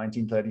Alamos in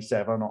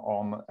 1937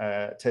 on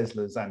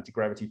Tesla's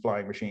anti-gravity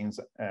flying machines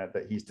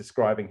that he's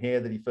describing here,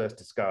 that he first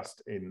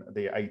discussed in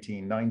the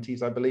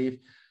 1890s, I believe.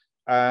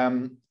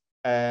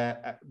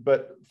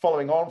 But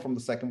following on from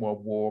the Second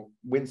World War,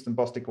 Winston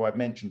Bostick, who I've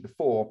mentioned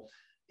before,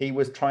 he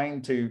was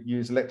trying to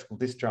use electrical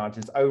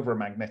discharges over a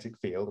magnetic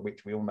field,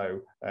 which we all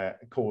know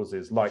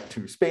causes light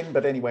to spin.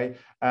 But anyway,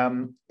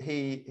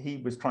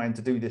 he was trying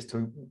to do this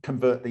to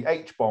convert the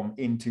H-bomb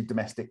into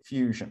domestic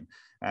fusion.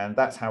 And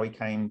that's how he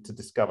came to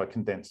discover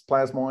condensed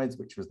plasmoids,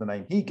 which was the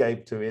name he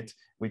gave to it,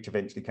 which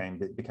eventually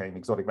became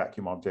exotic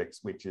vacuum objects,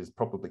 which is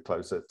probably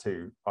closer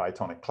to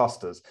ionic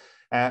clusters.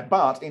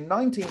 But in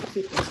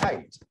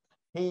 1958,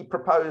 he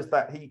proposed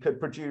that he could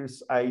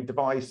produce a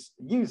device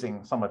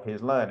using some of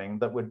his learning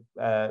that would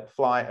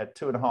fly at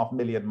 2.5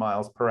 million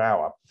miles per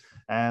hour.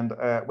 And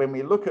when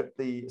we look at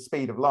the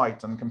speed of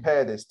light and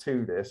compare this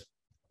to this,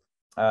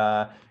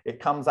 it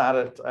comes out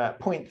at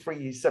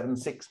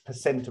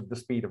 0.376% of the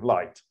speed of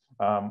light.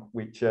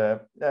 which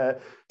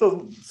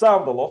doesn't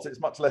sound a lot. It's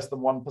much less than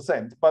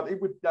 1%, but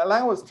it would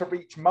allow us to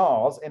reach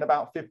Mars in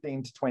about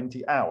 15 to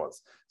 20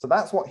 hours. So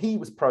that's what he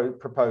was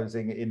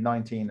proposing in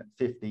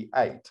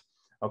 1958.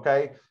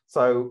 Okay,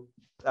 so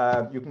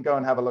you can go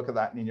and have a look at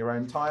that in your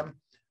own time.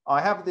 I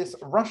have this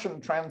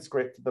Russian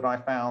transcript that I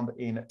found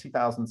in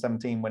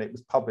 2017 when it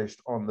was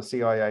published on the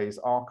CIA's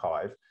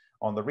archive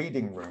on the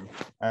reading room.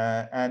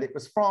 And it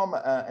was from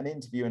an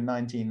interview in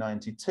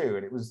 1992,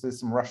 and it was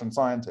some Russian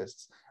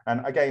scientists.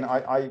 And again,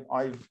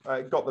 I've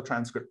got the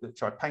transcript,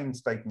 which I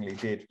painstakingly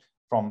did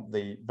from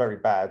the very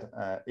bad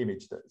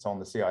image that's on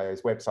the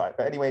CIA's website.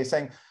 But anyway, he's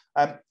saying,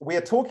 we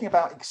are talking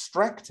about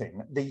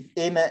extracting the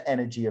inner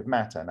energy of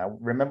matter. Now,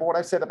 remember what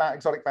I said about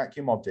exotic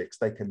vacuum objects.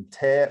 They can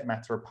tear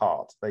matter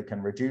apart. They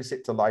can reduce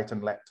it to light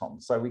and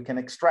leptons. So we can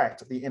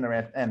extract the inner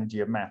energy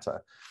of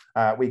matter.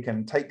 We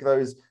can take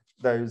those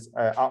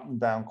up and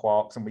down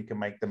quarks, and we can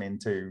make them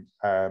into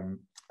light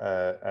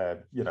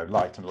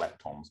and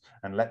leptons.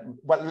 And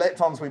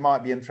leptons we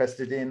might be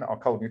interested in are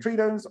cold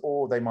neutrinos,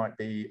 or they might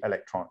be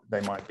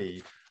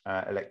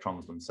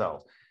electrons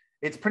themselves.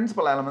 Its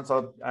principal elements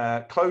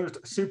are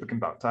closed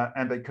superconductor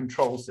and a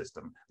control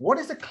system. What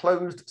is a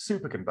closed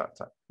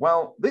superconductor?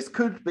 Well, this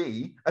could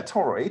be a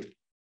toroid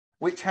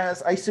which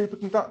has a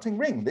superconducting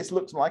ring. This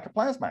looks like a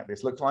plasma.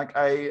 This looks like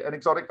an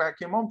exotic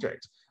vacuum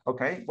object.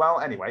 Okay,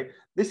 well, anyway,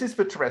 this is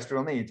for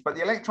terrestrial needs, but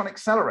the electron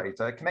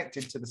accelerator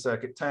connected to the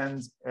circuit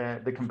turns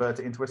the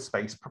converter into a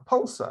space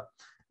propulsor.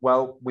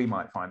 Well, we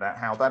might find out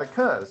how that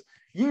occurs.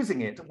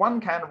 Using it, one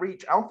can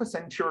reach Alpha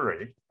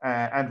Centauri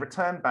and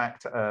return back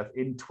to Earth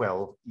in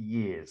 12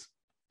 years.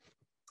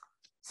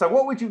 So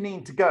what would you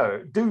need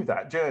to do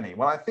that journey?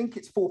 Well, I think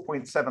it's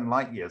 4.7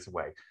 light years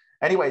away.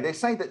 Anyway, they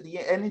say that the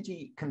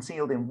energy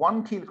concealed in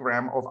 1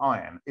 kilogram of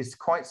iron is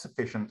quite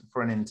sufficient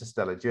for an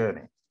interstellar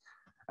journey.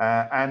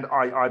 And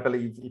I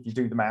believe if you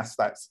do the maths,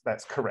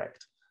 that's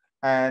correct.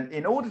 And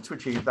in order to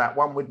achieve that,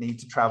 one would need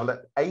to travel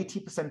at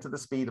 80% of the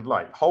speed of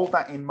light. Hold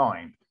that in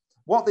mind.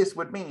 What this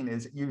would mean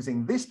is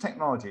using this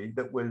technology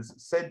that was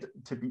said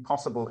to be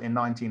possible in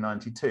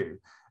 1992,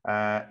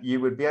 you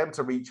would be able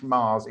to reach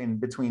Mars in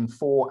between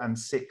 4 and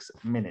 6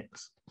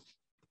 minutes.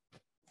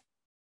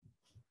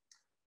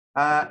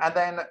 And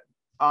then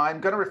I'm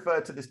going to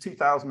refer to this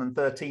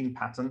 2013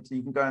 patent.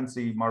 You can go and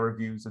see my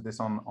reviews of this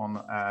on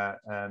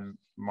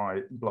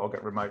my blog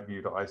at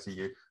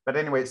remoteview.icu. But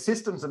anyway, it's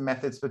systems and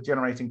methods for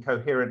generating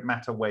coherent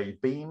matter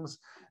wave beams.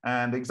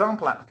 And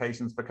example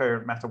applications for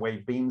coherent matter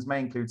wave beams may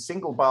include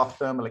single bath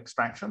thermal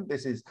extraction.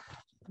 This is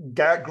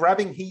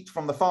grabbing heat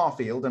from the far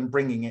field and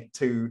bringing it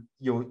to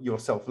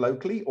yourself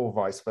locally, or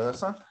vice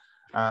versa.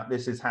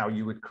 This is how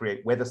you would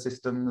create weather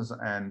systems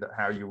and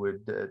how you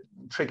would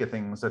trigger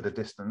things at a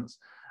distance.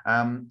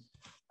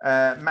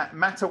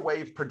 Matter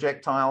wave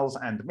projectiles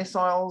and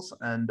missiles,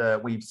 and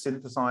we've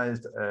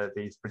synthesized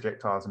these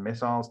projectiles and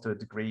missiles to a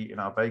degree in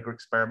our Vega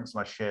experiments,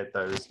 and I shared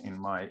those in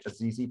my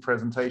Azizi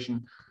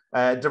presentation.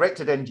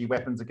 Directed energy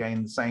weapons,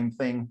 again, the same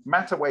thing.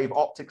 Matter wave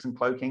optics and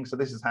cloaking. So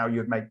this is how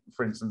you'd make,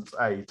 for instance,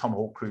 a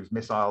Tomahawk cruise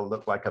missile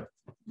look like a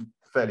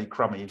fairly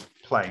crummy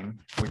plane,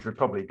 which would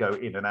probably go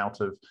in and out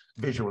of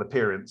visual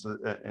appearance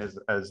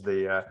as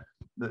the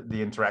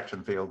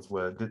interaction fields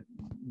were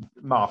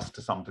masked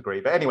to some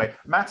degree. But anyway,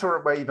 matter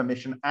wave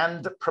emission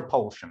and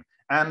propulsion.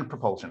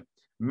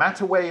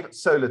 Matter wave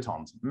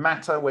solitons.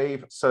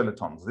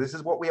 This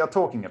is what we are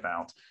talking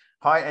about.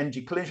 High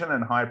energy collision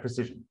and high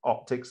precision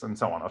optics and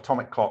so on,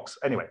 atomic clocks.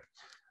 Anyway,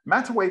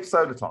 matter wave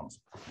solitons.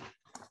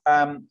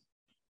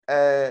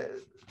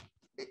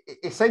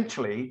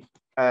 Essentially,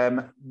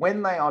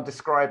 when they are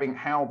describing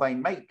how they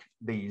make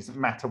these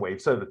matter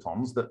wave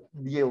solitons that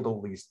yield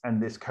all these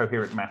and this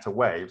coherent matter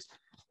waves,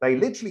 they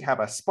literally have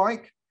a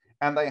spike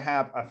and they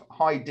have a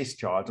high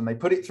discharge, and they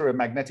put it through a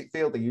magnetic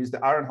field. They use the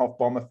Aharonov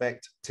bomb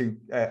effect to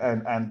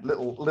and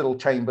little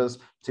chambers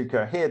to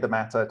cohere the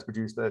matter to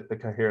produce the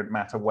coherent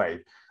matter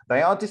wave.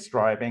 They are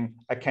describing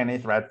a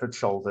Kenneth Radford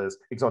Shoulders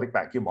exotic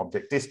vacuum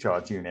object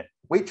discharge unit,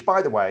 which,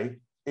 by the way,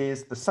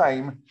 is the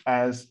same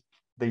as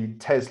the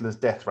Tesla's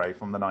death ray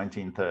from the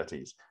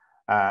 1930s.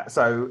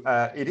 So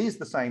it is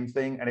the same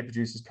thing, and it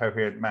produces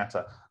coherent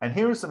matter. And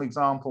here are some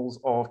examples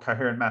of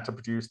coherent matter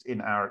produced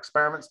in our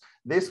experiments.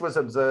 This was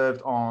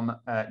observed on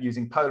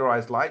using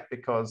polarized light,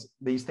 because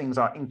these things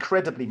are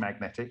incredibly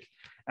magnetic.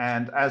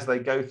 And as they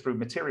go through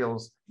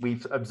materials,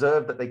 we've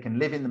observed that they can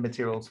live in the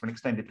materials for an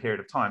extended period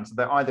of time. So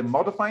they're either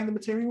modifying the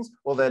materials,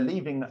 or they're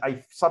leaving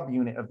a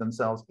subunit of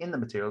themselves in the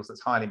materials that's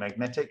highly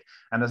magnetic.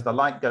 And as the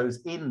light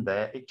goes in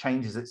there, it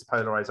changes its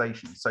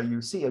polarization. So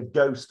you see a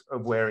ghost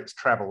of where it's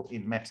traveled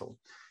in metal.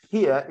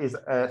 Here is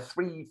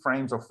 3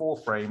 frames or 4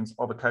 frames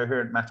of a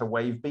coherent matter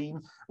wave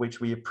beam, which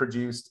we have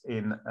produced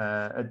in,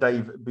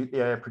 Dave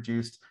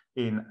produced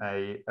in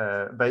a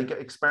Vega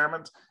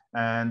experiment.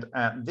 And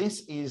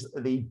this is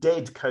the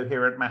dead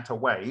coherent matter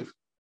wave.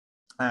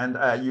 And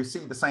you see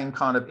the same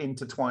kind of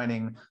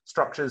intertwining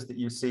structures that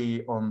you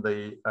see on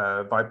the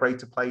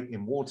vibrator plate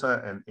in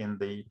water and in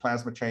the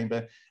plasma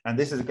chamber. And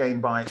this is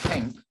again by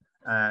Kemp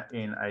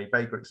in a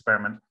Vega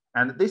experiment.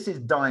 And this is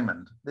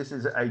diamond. This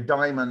is a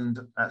diamond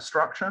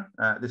structure.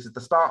 This is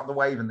the start of the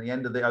wave and the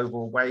end of the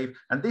overall wave.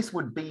 And this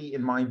would be,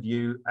 in my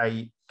view,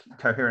 a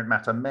coherent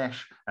matter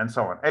mesh and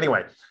so on.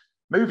 Anyway,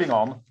 moving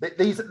on.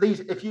 These,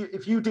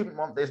 if you didn't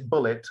want this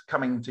bullet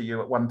coming to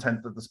you at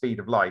 1/10 of the speed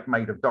of light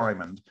made of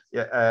diamond,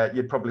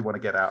 you'd probably want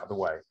to get out of the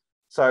way.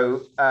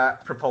 So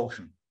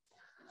propulsion.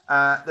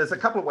 There's a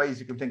couple of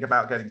ways you can think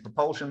about getting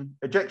propulsion: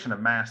 ejection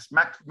of mass,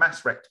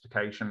 mass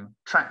rectification,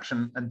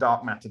 traction, and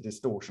dark matter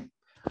distortion.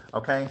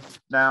 Okay,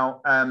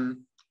 now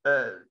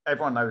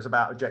everyone knows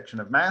about ejection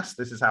of mass.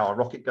 This is how a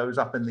rocket goes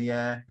up in the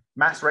air.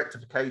 Mass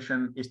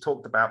rectification is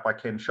talked about by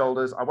Ken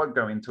Shoulders. I won't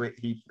go into it.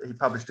 He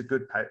published a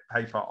good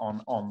paper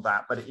on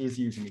that, but it is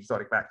using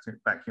exotic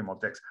vacuum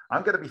objects.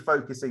 I'm going to be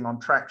focusing on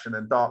traction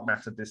and dark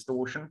matter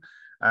distortion.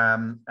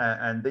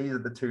 And these are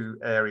the two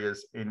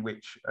areas in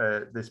which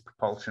this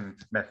propulsion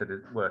method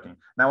is working.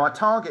 Now, our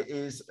target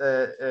is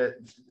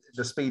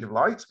the speed of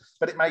light,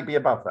 but it may be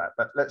above that,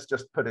 but let's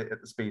just put it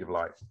at the speed of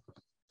light.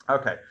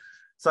 Okay,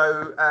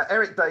 so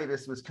Eric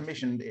Davis was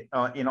commissioned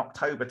in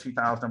October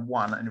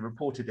 2001 and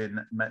reported in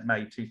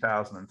May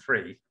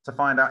 2003 to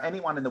find out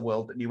anyone in the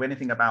world that knew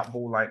anything about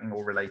ball lightning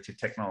or related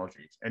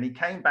technologies. And he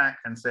came back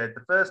and said,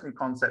 the first new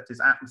concept is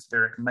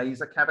atmospheric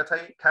maser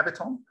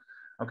caviton.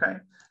 Okay,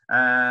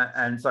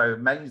 and so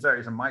maser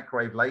is a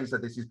microwave laser.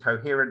 This is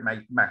coherent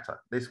matter.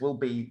 This will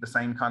be the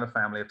same kind of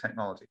family of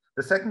technology.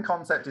 The second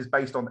concept is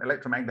based on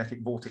electromagnetic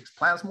vortex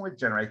plasmoids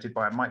generated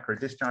by micro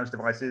discharge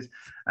devices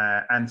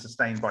and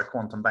sustained by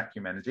quantum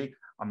vacuum energy.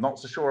 I'm not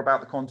so sure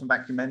about the quantum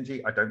vacuum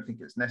energy. I don't think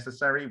it's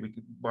necessary.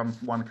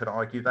 One could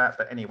argue that,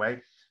 but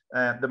anyway,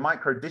 the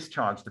micro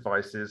discharge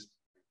devices.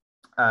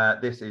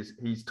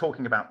 He's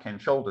talking about Ken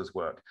Shoulders'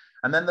 work.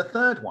 And then the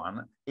third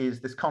one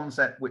is this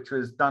concept which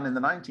was done in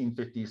the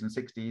 1950s and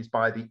 60s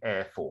by the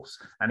Air Force.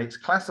 And it's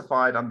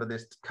classified under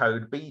this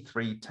code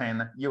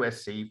B310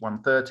 USC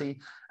 130.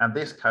 And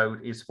this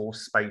code is for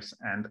space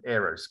and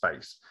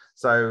aerospace.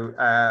 So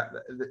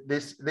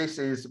this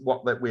is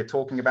what we're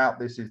talking about.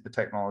 This is the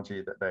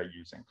technology that they're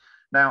using.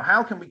 Now,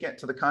 how can we get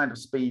to the kind of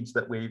speeds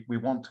that we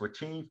want to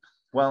achieve?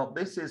 Well,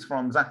 this is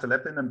from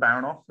Zatelepin and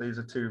Baranov. These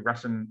are two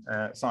Russian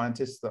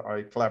scientists that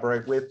I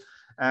collaborate with.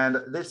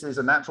 And this is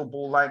a natural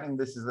ball lightning.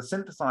 This is a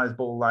synthesized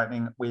ball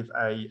lightning with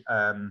a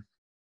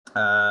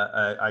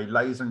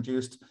laser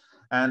induced.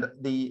 And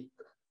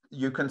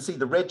you can see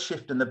the red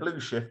shift and the blue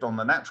shift on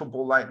the natural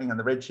ball lightning and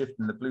the red shift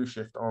and the blue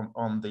shift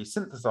on the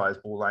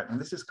synthesized ball lightning.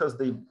 This is because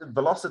the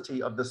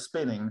velocity of the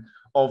spinning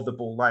of the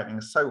ball lightning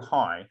is so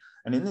high.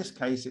 And in this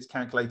case, it's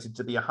calculated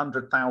to be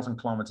 100,000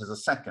 kilometers a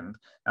second.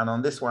 And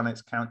on this one,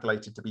 it's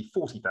calculated to be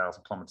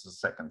 40,000 kilometers a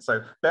second.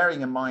 So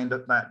bearing in mind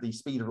that the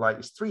speed of light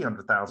is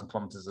 300,000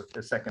 kilometers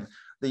a second,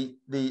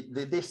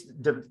 this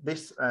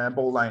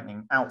ball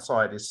lightning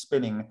outside is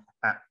spinning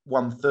at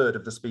 1/3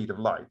 of the speed of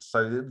light.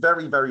 So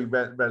very, very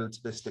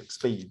relativistic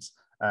speeds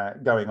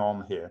going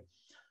on here.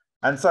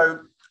 And so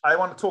I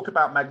want to talk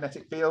about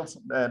magnetic fields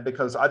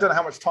because I don't know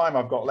how much time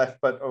I've got left,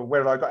 or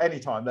whether I've got any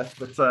time left,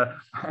 but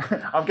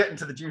I'm getting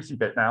to the juicy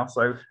bit now.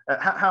 So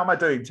how am I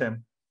doing,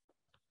 Tim?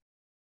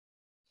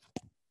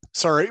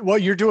 Sorry, well,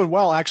 you're doing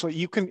well, actually.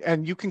 You can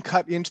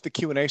cut into the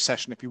Q&A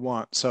session if you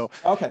want. So,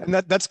 okay. And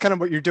that's kind of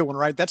what you're doing,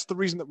 right? That's the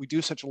reason that we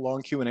do such a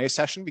long Q&A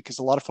session, because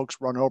a lot of folks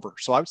run over.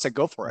 So I would say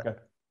go for it.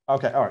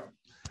 Okay, all right.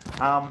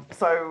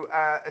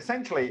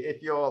 Essentially,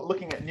 if you're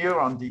looking at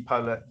neuron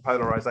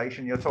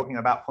depolarization, you're talking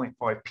about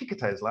 0.5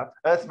 picotesla.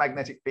 Earth's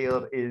magnetic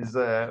field is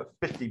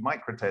 50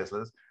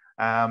 microteslas.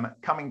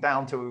 Coming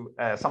down to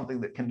something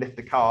that can lift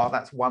a car,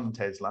 that's 1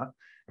 Tesla.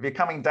 If you're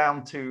coming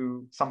down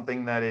to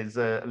something that is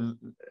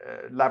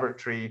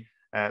research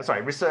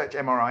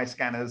MRI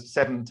scanners,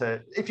 7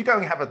 to, if you go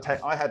and have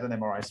I had an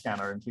MRI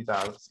scanner in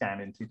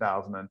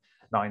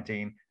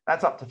 2019,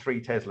 that's up to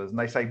 3 Teslas. And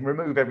they say,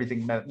 remove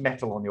everything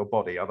metal on your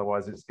body,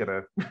 otherwise it's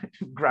gonna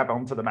grab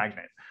onto the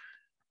magnet.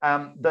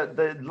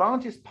 The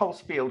largest pulse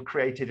field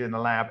created in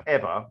a lab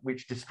ever,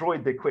 which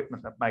destroyed the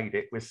equipment that made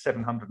it, was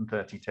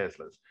 730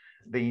 Teslas.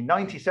 The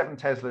 97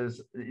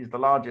 Teslas is the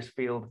largest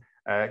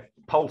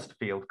pulsed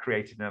field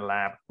created in a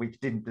lab, which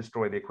didn't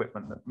destroy the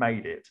equipment that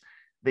made it.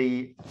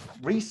 The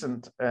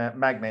recent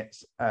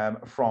magnets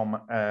from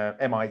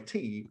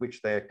MIT,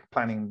 which they're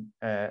planning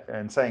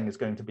and saying is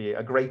going to be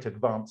a great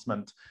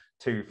advancement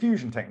to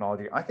fusion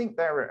technology, I think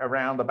they're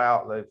around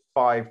about the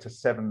 5 to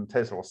 7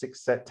 Tesla or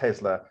 6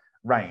 Tesla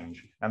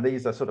range. And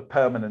these are sort of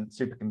permanent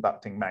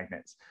superconducting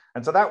magnets.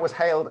 And so that was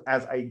hailed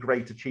as a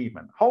great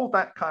achievement. Hold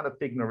that kind of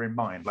figure in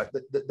mind. Like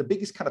the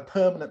biggest kind of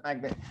permanent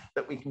magnet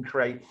that we can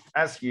create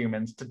as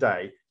humans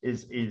today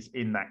is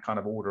in that kind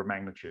of order of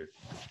magnitude.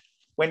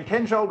 When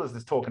Ken Shoulders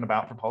is talking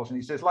about propulsion,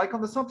 he says, like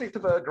on the subject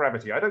of Earth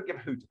gravity, I don't give a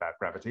hoot about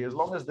gravity as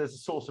long as there's a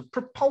source of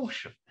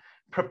propulsion.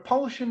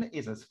 Propulsion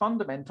is as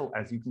fundamental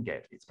as you can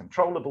get. It's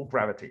controllable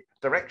gravity,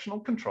 directional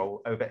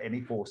control over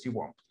any force you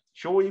want.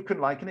 Sure, you can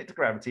liken it to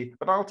gravity,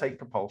 but I'll take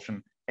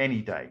propulsion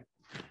any day.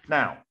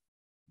 Now,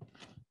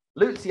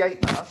 Lutz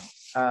Jaitner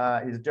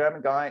is a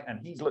German guy, and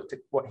he's looked at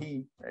what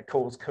he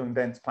calls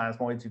condensed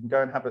plasmoids. You can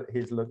go and have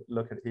his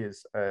look at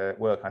his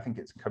work. I think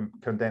it's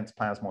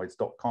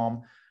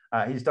condensedplasmoids.com.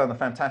 He's done a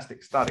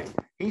fantastic study.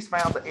 He's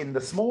found that in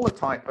the smaller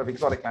type of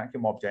exotic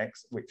vacuum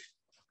objects, which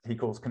he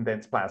calls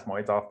condensed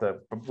plasmoids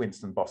after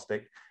Winston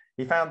Bostick,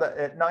 he found that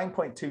at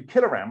 9.2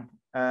 kiloramp,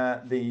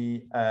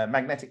 the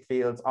magnetic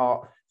fields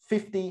are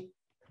 50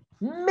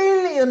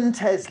 million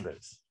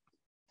Teslas.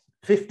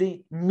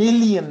 50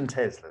 million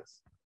Teslas.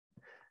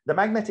 The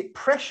magnetic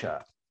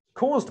pressure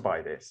caused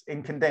by this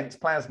in condensed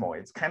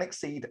plasmoids can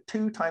exceed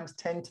 2 ×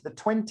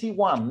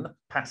 10⁻21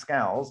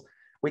 pascals,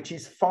 which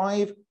is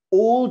 5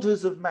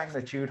 orders of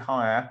magnitude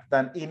higher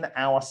than in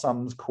our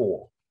sun's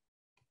core.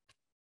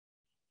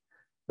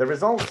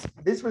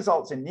 This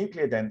results in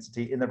nuclear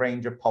density in the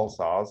range of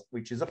pulsars,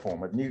 which is a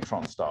form of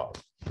neutron stars.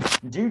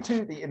 Due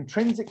to the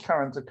intrinsic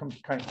current of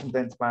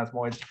condensed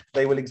plasmoids,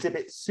 they will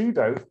exhibit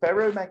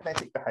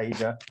pseudo-ferromagnetic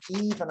behavior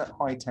even at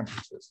high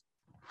temperatures.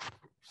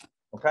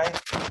 Okay,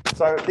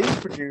 so these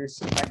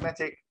produce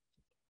magnetic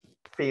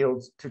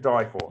fields to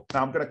die for.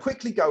 Now I'm going to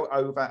quickly go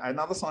over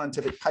another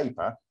scientific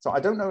paper. So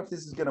I don't know if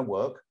this is going to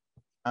work.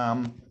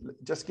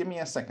 Just give me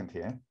a second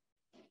here,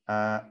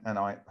 and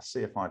I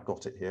see if I've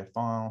got it here.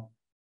 File,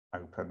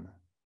 open.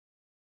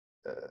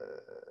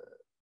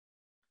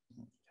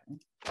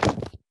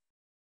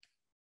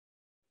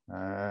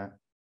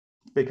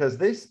 Because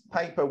this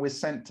paper was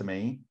sent to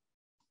me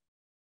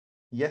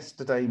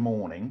yesterday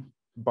morning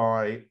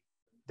by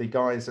the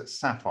guys at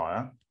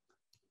Sapphire,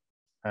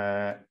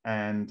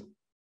 and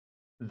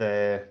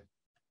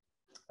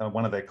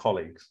one of their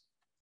colleagues,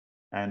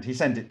 and he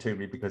sent it to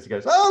me because he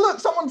goes, "Oh, look,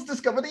 someone's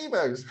discovered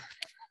EVOs,"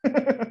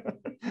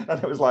 and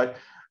it was like,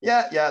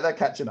 yeah, they're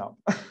catching up.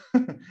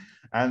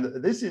 And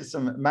this is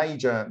some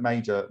major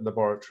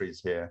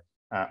laboratories here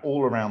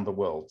all around the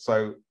world.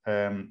 So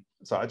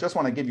so I just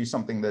want to give you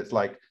something that's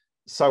like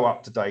so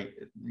up to date.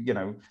 You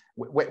know,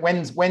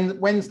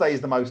 Wednesday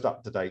is the most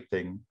up to date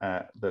thing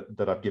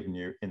that I've given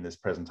you in this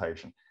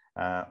presentation.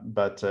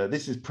 But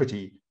this is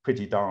pretty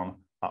darn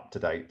up to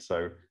date.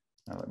 So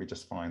let me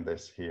just find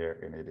this here,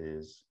 and it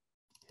is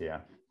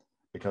here,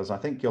 because I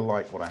think you'll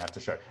like what I have to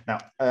show. Now,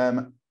 I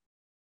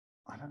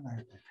don't know,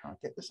 can I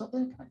get this up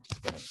there? Can I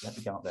just get it? Let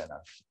me go up there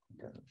now.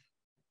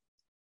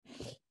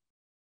 Okay.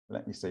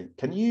 Let me see.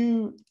 Can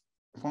you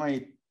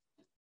find?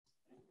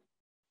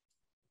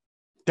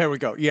 There we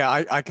go. Yeah,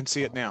 I can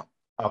see it now.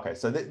 Okay,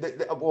 so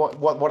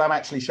what I'm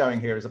actually showing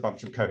here is a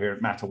bunch of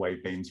coherent matter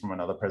wave beams from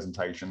another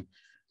presentation,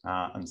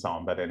 and so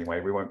on. But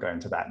anyway, we won't go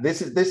into that.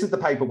 This is the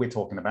paper we're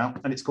talking about,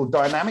 and it's called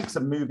Dynamics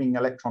of Moving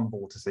Electron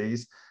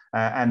Vortices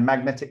and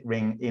Magnetic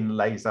Ring in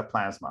Laser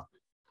Plasma.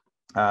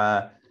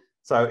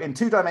 So in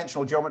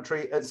 2-dimensional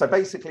geometry, so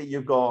basically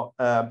you've got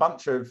a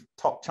bunch of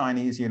top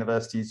Chinese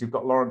universities. You've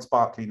got Lawrence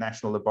Berkeley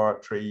National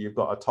Laboratory. You've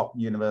got a top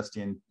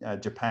university in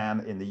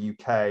Japan, in the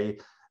UK,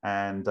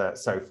 and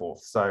so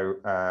forth. So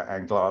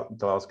and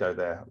Glasgow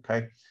there.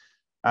 Okay.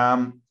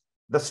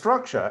 The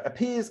structure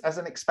appears as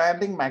an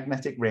expanding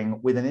magnetic ring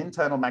with an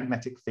internal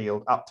magnetic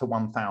field up to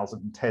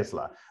 1000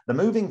 Tesla. The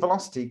moving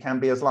velocity can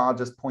be as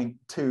large as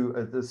 0.2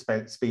 of the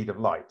speed of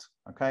light.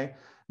 Okay.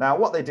 Now,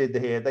 what they did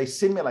here, they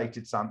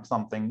simulated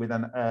something with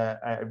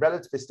a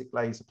relativistic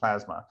laser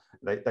plasma.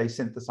 They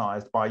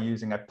synthesized by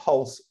using a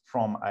pulse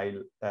from a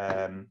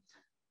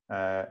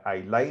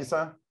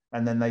laser,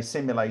 and then they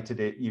simulated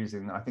it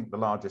using, I think, the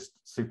largest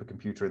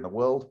supercomputer in the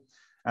world.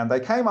 And they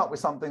came up with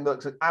something that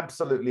looks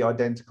absolutely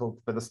identical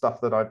for the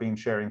stuff that I've been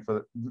sharing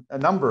for a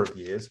number of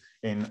years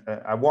in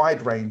a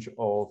wide range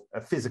of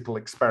physical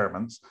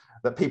experiments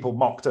that people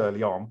mocked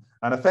early on.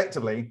 And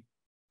effectively,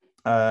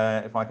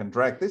 if I can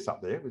drag this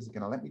up there, is it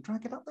going to let me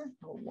drag it up there?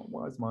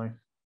 Why is my,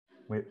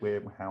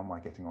 how am I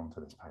getting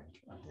onto this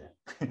page? Oh,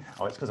 dear.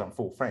 Oh, it's because I'm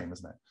full frame,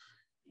 isn't it?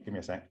 Give me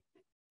a sec.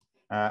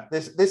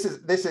 This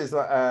is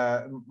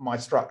my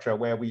structure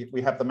where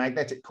we have the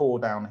magnetic core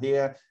down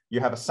here. You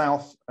have a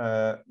south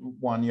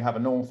one, you have a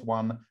north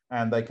one,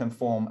 and they can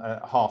form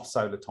a half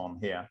soliton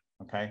here.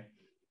 Okay.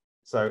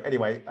 So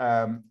anyway,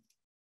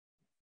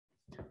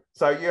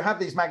 so you have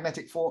these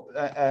magnetic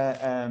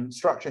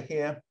structure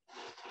here.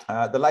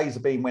 The laser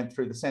beam went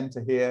through the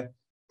center here.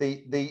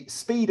 The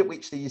speed at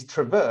which these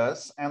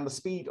traverse and the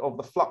speed of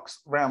the flux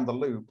around the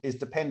loop is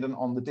dependent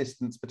on the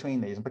distance between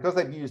these. And because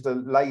they've used a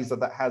laser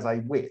that has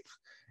a width,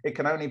 it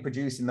can only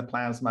produce in the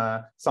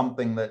plasma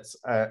something that's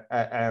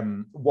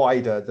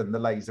wider than the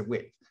laser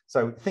width.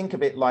 So think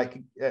of it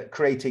like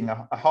creating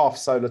a half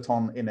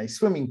soliton in a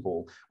swimming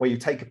pool, where you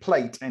take a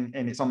plate and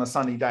it's on a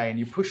sunny day and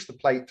you push the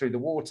plate through the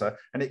water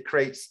and it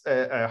creates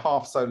a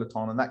half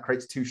soliton, and that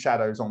creates two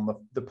shadows on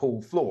the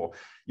pool floor.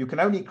 You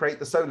can only create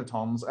the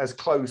solitons as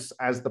close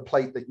as the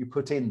plate that you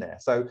put in there.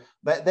 So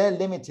they're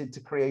limited to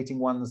creating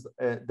ones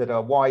that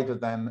are wider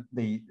than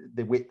the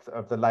width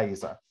of the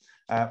laser.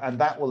 And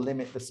that will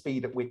limit the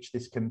speed at which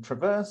this can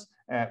traverse,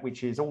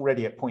 which is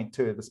already at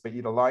 0.2 of the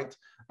speed of light,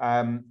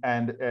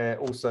 and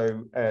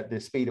also the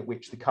speed at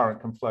which the current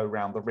can flow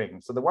around the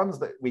ring. So the ones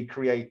that we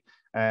create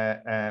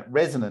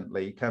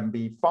resonantly can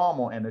be far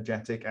more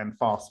energetic and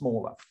far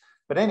smaller.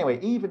 But anyway,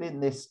 even in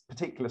this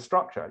particular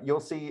structure, you'll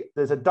see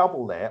there's a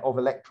double layer of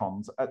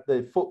electrons at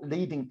the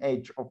leading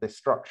edge of this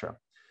structure.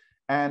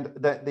 And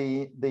that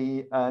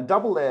the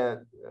double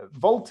layer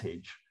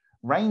voltage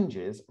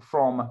ranges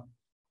from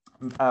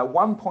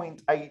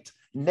 1.8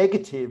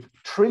 negative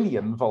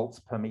trillion volts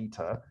per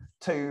meter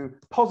to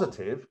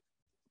positive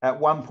at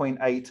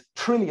 1.8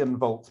 trillion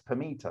volts per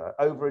meter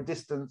over a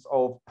distance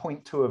of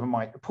 0.2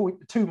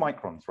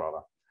 microns rather.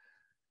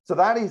 So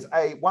that is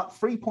a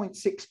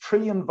 3.6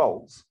 trillion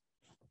volts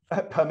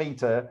per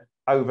meter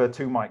over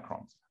 2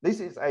 microns. This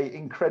is an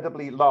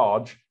incredibly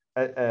large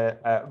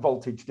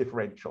voltage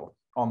differential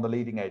on the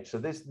leading edge. So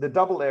the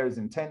double layer is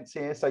intense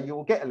here. So you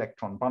will get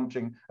electron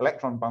bunching.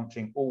 Electron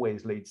bunching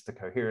always leads to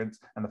coherence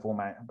and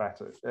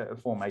the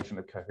formation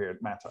of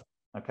coherent matter.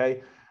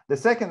 Okay. The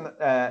second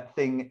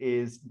thing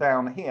is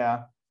down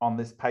here on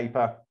this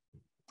paper.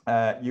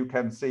 You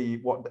can see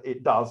what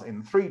it does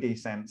in 3D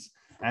sense,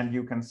 and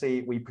you can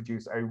see we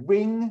produce a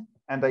ring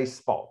and a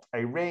spot,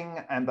 a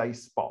ring and a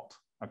spot.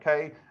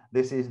 Okay,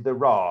 this is the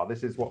Ra.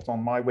 This is what's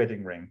on my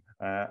wedding ring.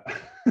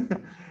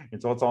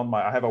 It's what's on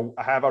my. I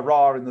have a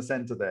Ra in the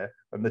center there,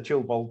 and the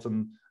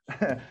Chilbolton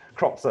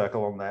crop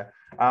circle on there.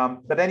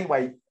 But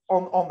anyway,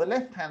 on the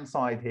left-hand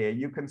side here,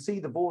 you can see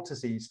the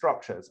vortices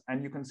structures,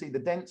 and you can see the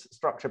dense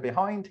structure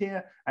behind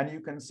here, and you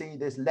can see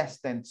this less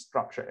dense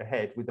structure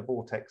ahead with the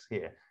vortex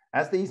here.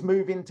 As these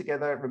move in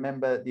together,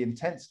 remember the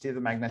intensity of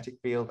the magnetic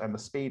field and the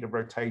speed of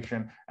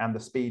rotation and the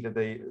speed of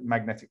the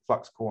magnetic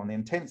flux core and the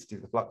intensity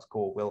of the flux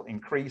core will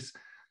increase.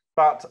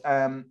 But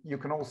you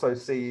can also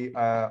see,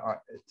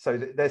 so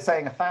they're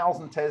saying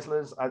 1,000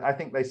 Teslas. I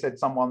think they said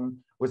someone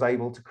was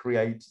able to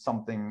create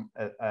something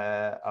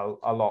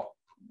a lot,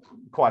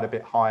 quite a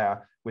bit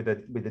higher with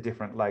a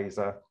different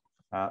laser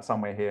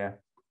somewhere here.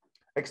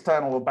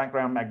 External or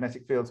background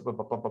magnetic fields, blah,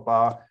 blah, blah, blah,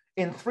 blah.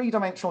 In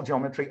three-dimensional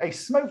geometry, a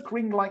smoke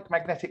ring-like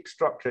magnetic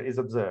structure is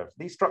observed.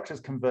 These structures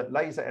convert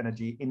laser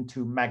energy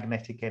into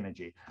magnetic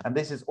energy. And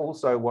this is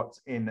also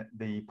what's in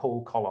the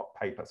Paul Collott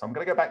paper. So I'm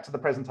going to go back to the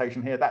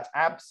presentation here. That's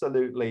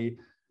absolutely,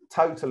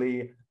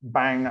 totally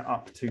bang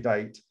up to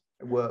date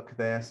work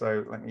there.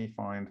 So let me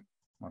find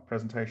my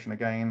presentation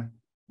again,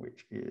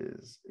 which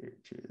is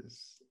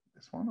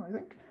this one, I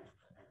think.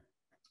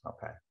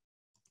 Okay.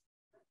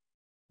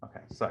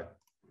 Okay, so.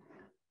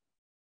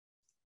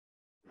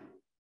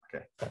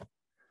 Okay.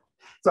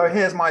 So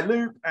here's my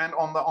loop, and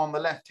on the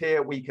left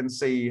here we can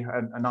see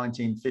a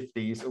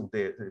 1950s. Oh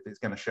dear, it's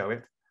going to show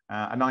it.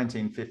 A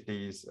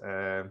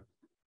 1950s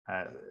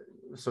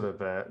sort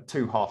of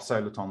 2 half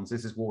solitons.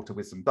 This is water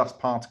with some dust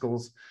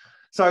particles.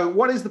 So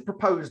what is the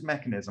proposed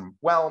mechanism?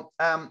 Well,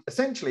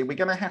 essentially we're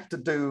going to have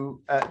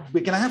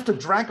to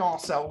drag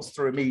ourselves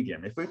through a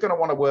medium. If we're going to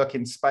want to work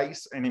in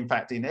space, and in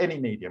fact in any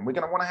medium, we're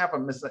going to want to have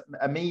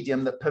a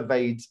medium that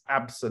pervades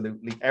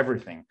absolutely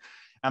everything.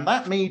 And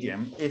that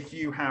medium, if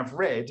you have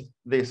read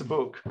this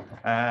book,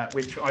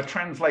 which I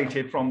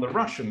translated from the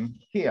Russian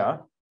here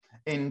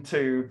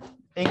into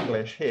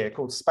English here,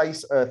 called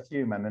Space, Earth,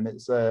 Human, and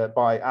it's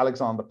by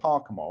Alexander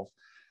Parkhomov.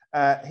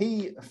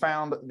 He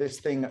found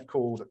this thing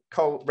called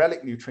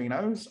relic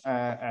neutrinos,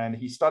 and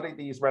he studied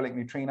these relic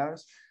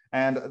neutrinos,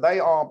 and they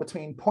are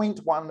between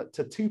 0.1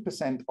 to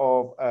 2%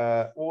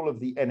 of all of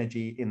the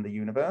energy in the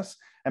universe.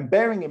 And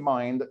bearing in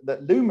mind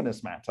that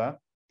luminous matter,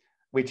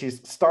 which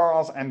is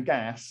stars and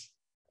gas,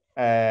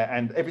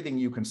 and everything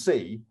you can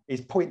see, is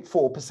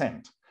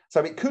 0.4%.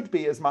 So it could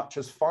be as much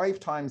as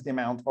 5 times the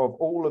amount of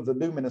all of the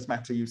luminous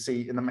matter you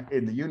see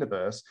in the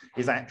universe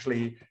is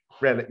actually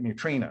relic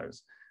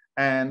neutrinos,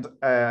 and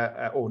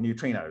or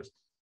neutrinos.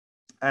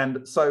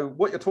 And so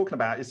what you're talking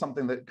about is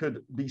something that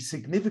could be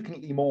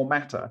significantly more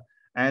matter.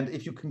 And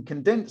if you can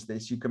condense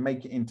this, you can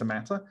make it into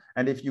matter.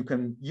 And if you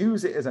can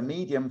use it as a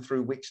medium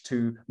through which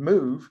to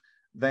move,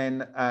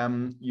 then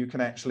you can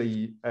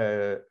actually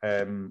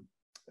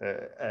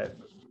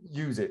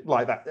use it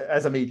like that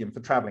as a medium for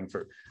traveling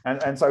through.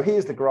 And so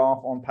here's the graph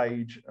on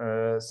page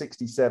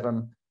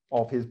 67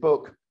 of his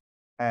book.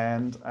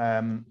 And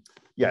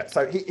yeah,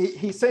 so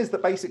he says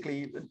that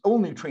basically all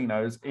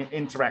neutrinos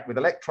interact with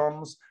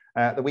electrons,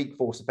 the weak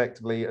force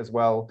effectively as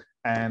well,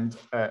 and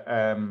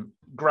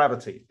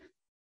gravity.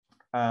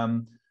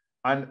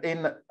 And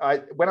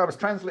when I was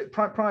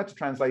prior to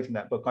translating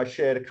that book, I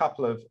shared a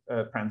couple of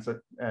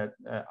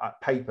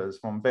papers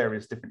from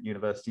various different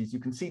universities. You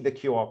can see the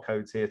QR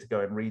codes here to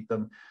go and read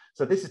them.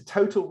 So this is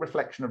total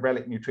reflection of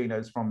relic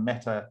neutrinos from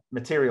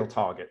material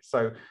targets.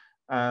 So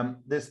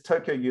this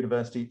Tokyo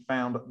University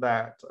found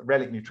that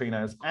relic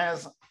neutrinos,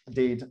 as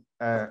did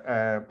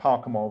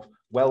Parkhomov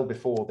well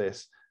before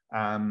this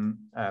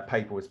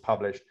paper was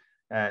published,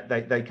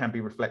 they can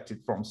be reflected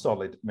from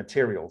solid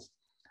materials.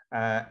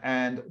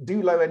 And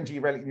do low energy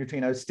relic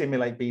neutrinos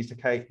stimulate bees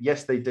decay?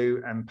 Yes, they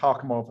do. And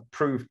Parkhomov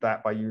proved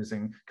that by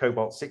using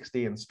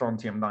cobalt-60 and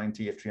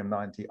strontium-90,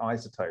 yttrium-90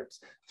 isotopes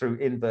through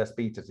inverse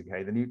beta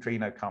decay. The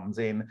neutrino comes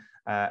in,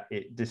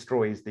 it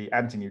destroys the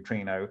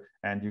antineutrino,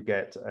 and you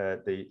get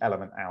the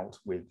element out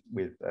with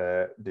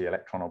the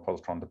electron or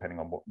positron, depending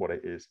on what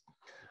it is.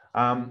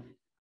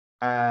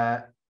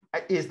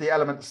 Is the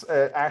element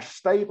ash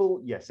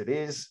stable? Yes, it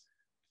is.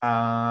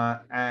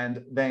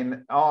 And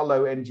then are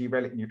low energy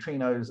relic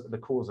neutrinos the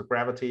cause of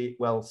gravity?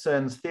 Well,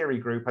 CERN's theory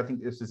group, I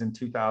think this was in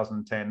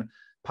 2010,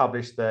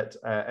 published that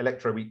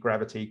electroweak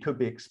gravity could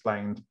be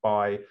explained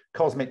by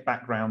cosmic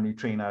background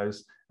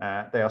neutrinos.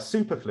 They are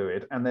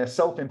superfluid, and their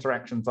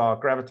self-interactions are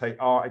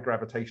a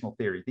gravitational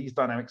theory. These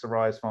dynamics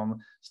arise from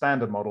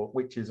standard model,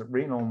 which is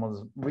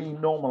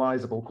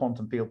renormalizable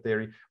quantum field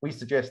theory. We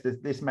suggest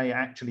that this may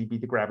actually be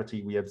the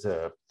gravity we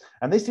observe.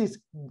 And this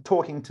is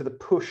talking to the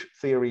push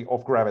theory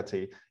of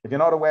gravity. If you're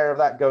not aware of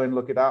that, go and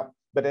look it up.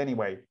 But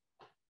anyway,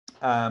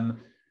 can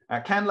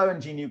low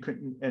energy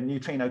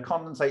neutrino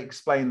condensate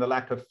explain the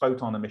lack of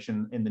photon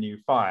emission in the new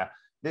fire?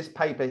 This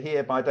paper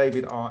here by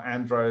David R.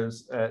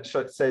 Andros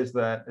says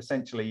that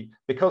essentially,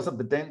 because of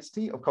the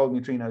density of cold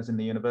neutrinos in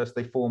the universe,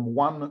 they form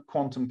one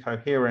quantum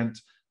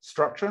coherent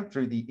structure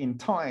through the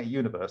entire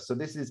universe. So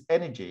this is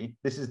energy.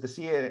 This is the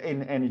sphere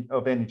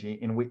of energy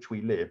in which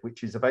we live,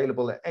 which is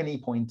available at any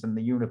point in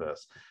the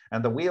universe.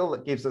 And the wheel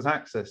that gives us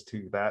access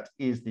to that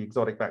is the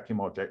exotic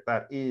vacuum object.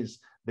 That is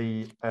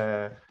the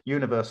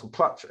universal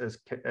clutch, as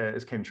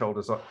Ken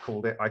Shoulders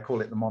called it. I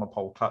call it the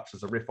monopole clutch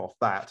as a riff off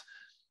that.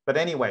 But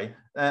anyway,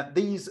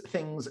 these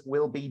things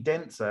will be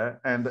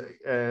denser, and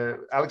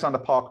Alexander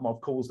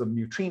Parkhomov calls them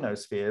neutrino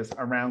spheres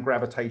around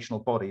gravitational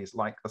bodies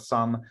like the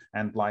sun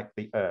and like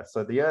the Earth.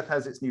 So the Earth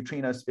has its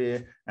neutrino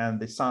sphere and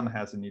the sun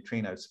has a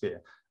neutrino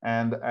sphere,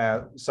 and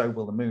so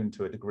will the moon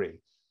to a degree.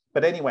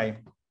 But anyway,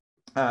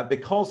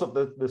 because of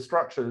the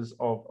structures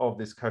of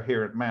this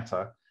coherent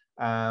matter,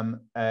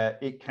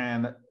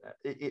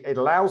 it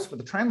allows for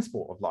the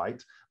transport of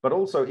light, but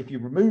also if you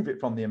remove it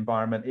from the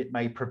environment, it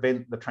may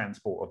prevent the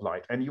transport of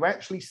light. And you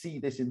actually see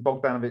this in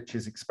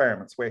Bogdanovich's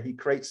experiments, where he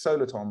creates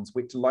solitons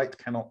which light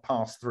cannot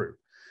pass through,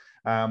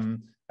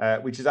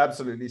 which is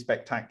absolutely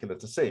spectacular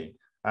to see.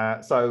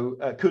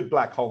 Could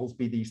black holes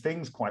be these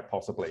things? Quite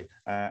possibly.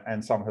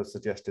 And some have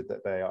suggested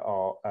that they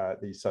are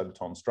these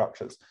soliton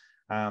structures.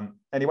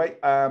 Anyway,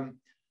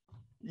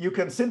 you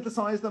can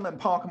synthesize them, and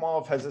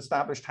Parkhomov has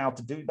established how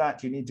to do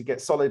that. You need to get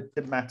solid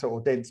matter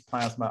or dense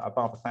plasma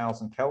above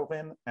 1000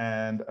 Kelvin.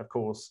 And of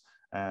course,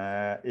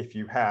 if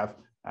you have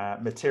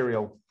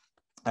material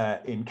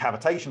in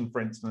cavitation,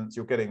 for instance,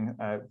 you're getting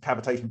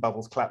cavitation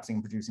bubbles collapsing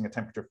and producing a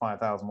temperature of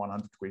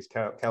 5100 degrees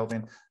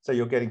Kelvin. So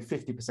you're getting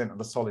 50% of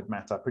the solid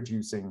matter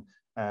producing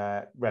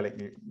relic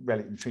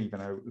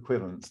neutrino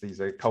equivalents. These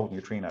are cold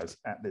neutrinos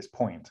at this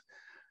point.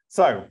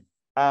 So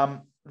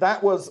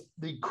that was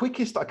the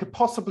quickest I could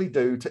possibly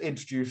do to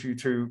introduce you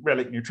to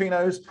relic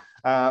neutrinos.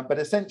 But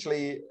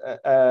essentially,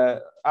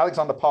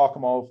 Alexander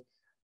Parkhomov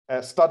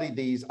studied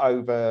these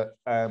over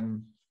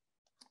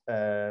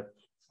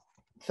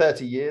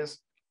 30 years.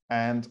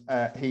 And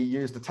he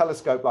used a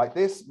telescope like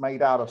this,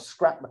 made out of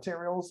scrap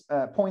materials,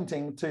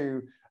 pointing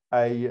to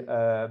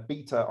a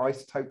beta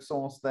isotope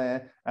source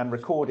there, and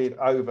recorded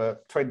over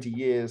 20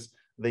 years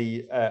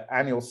the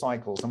annual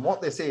cycles. And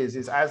what this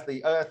is as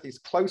the Earth is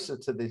closer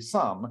to the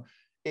sun,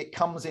 it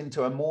comes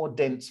into a more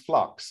dense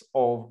flux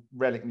of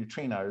relic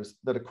neutrinos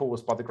that are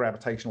caused by the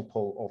gravitational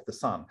pull of the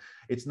sun.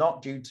 It's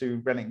not due to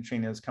relic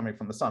neutrinos coming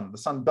from the sun. The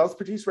sun does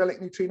produce relic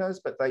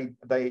neutrinos, but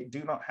they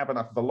do not have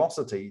enough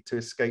velocity to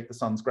escape the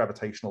sun's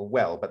gravitational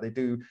well, but they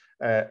do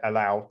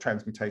allow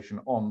transmutation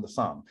on the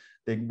sun.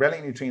 The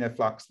relic neutrino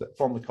flux that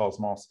from the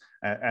cosmos,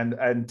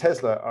 and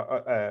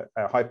Tesla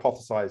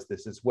hypothesized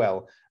this as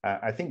well,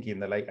 I think in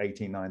the late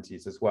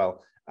 1890s as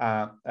well,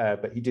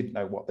 but he didn't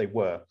know what they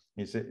were.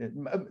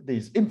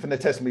 These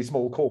infinitesimally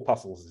small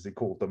corpuscles, as he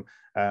called them,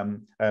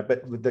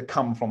 but that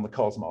come from the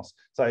cosmos.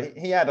 So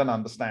he had an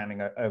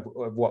understanding of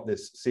what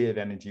this sea of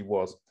energy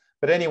was.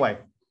 But anyway,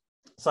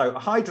 so a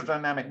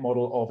hydrodynamic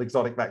model of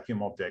exotic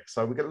vacuum objects.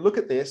 So we're going to look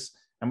at this,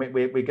 and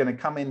we're going to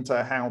come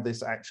into how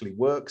this actually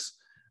works.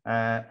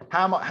 How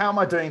am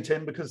I doing,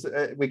 Tim? Because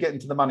we're getting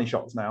to the money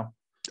shots now.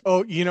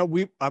 Oh, you know,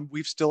 we've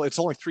still, it's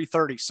only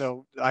 3:30,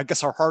 so I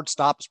guess our hard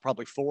stop is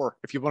probably 4.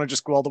 If you want to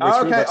just go all the way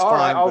through, that's all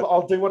fine. Right.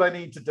 I'll do what I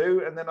need to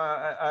do, and then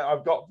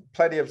I've got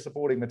plenty of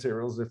supporting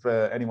materials if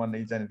anyone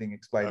needs anything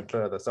explained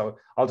further. So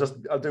I'll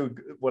do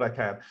what I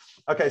can.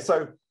 Okay,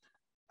 so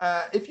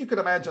if you could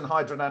imagine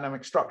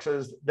hydrodynamic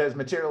structures, there's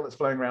material that's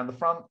flowing around the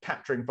front,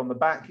 capturing from the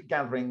back,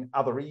 gathering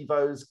other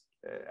EVOs,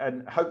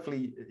 and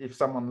hopefully, if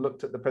someone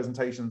looked at the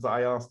presentations that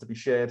I asked to be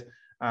shared,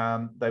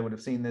 they would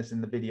have seen this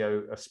in the video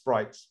of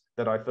sprites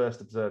that I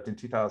first observed in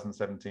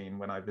 2017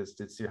 when I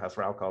visited Suhas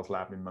Raukar's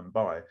lab in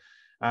Mumbai.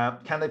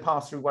 Can they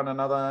pass through one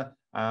another?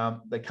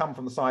 They come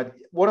from the side.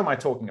 What am I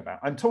talking about?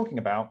 I'm talking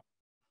about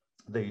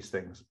these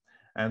things.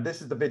 And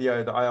this is the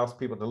video that I asked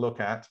people to look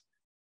at.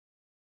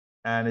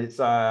 And it's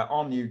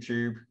on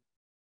YouTube.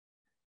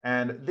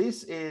 And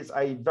this is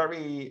a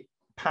very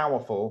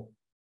powerful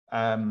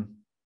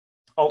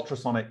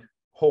ultrasonic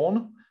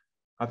horn.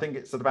 I think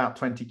it's at about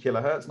 20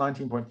 kilohertz,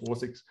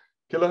 19.46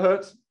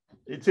 kilohertz.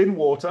 It's in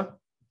water.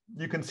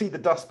 You can see the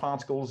dust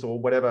particles or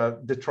whatever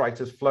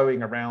detritus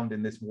flowing around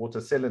in this water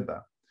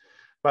cylinder.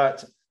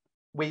 But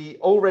we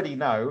already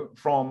know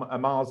from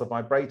AMASA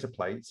vibrator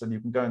plates, and you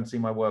can go and see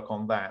my work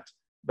on that,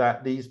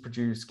 that these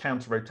produce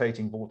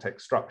counter-rotating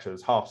vortex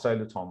structures, half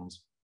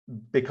solitons,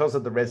 because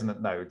of the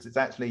resonant nodes. It's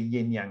actually a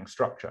yin-yang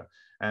structure.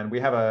 And we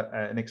have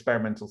an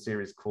experimental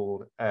series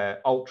called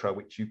Ultra,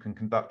 which you can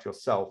conduct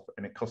yourself,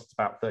 and it costs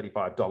about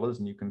 $35,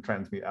 and you can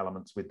transmute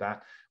elements with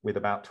that with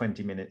about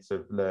 20 minutes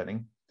of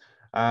learning.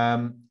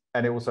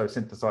 And it also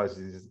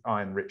synthesizes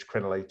iron-rich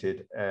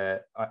crenellated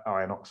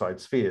iron oxide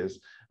spheres,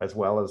 as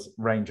well as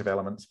range of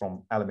elements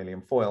from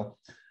aluminium foil.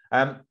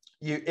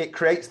 It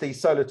creates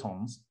these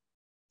solitons,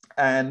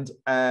 and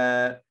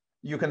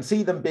you can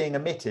see them being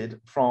emitted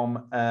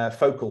from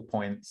focal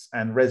points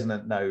and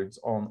resonant nodes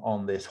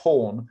on this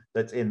horn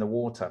that's in the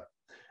water.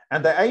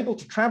 And they're able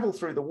to travel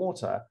through the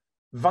water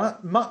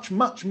much,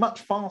 much,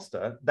 much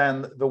faster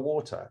than the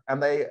water,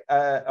 and they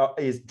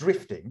is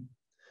drifting.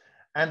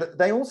 And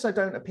they also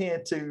don't appear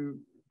to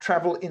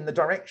travel in the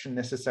direction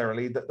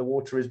necessarily that the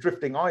water is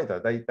drifting either.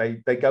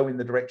 They go in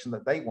the direction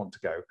that they want to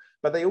go,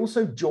 but they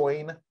also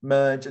join,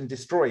 merge, and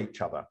destroy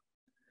each other.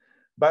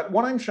 But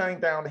what I'm showing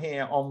down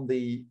here on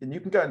the, and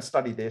you can go and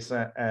study this,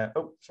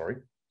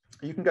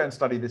 you can go and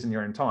study this in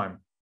your own time.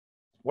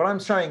 What I'm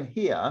showing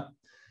here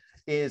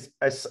is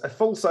a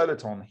full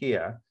soliton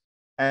here.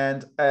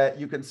 And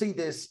you can see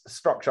this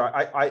structure.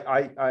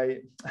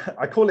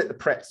 I call it the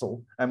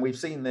pretzel, and we've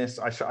seen this.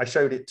 I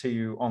showed it to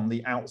you on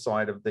the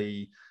outside of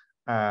the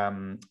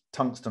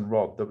tungsten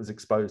rod that was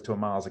exposed to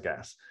AMASA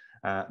gas.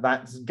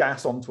 That's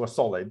gas onto a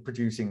solid,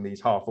 producing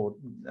these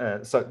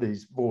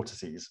these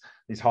vortices,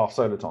 these half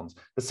solitons.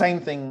 The same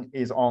thing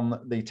is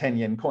on the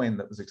 10-yen coin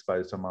that was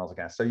exposed to AMASA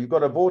gas. So you've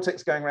got a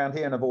vortex going around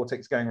here and a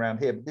vortex going around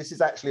here, but this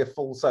is actually a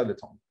full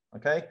soliton,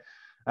 okay?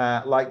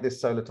 Like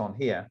this soliton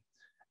here.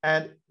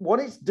 And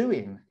what it's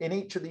doing in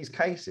each of these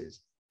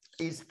cases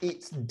is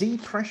it's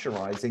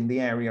depressurizing the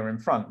area in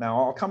front.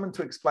 Now, I'll come in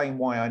to explain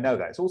why I know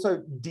that. It's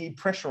also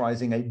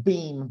depressurizing a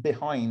beam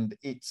behind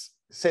its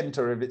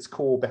center of its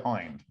core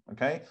behind,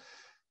 okay?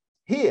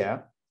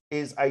 Here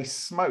is a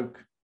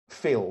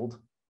smoke-filled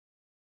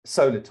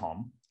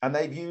soliton, and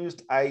they've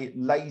used a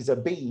laser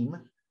beam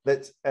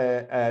that's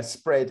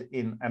spread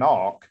in an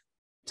arc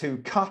to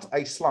cut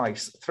a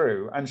slice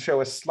through and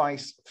show a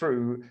slice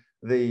through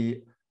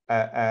the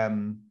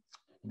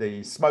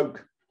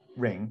smoke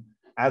ring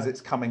as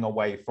it's coming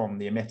away from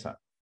the emitter.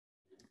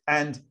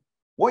 And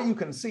what you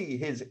can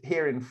see is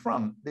here in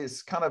front,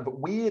 this kind of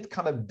weird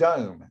kind of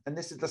dome. And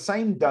this is the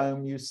same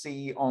dome you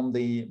see on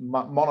the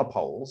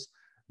monopoles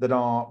that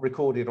are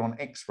recorded on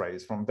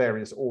X-rays from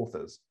various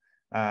authors,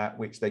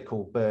 which they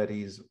call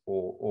birdies,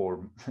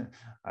 or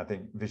I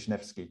think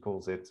Wisniewski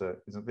calls it,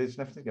 is it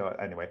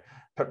Wisniewski? Anyway,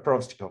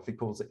 Perovstikov,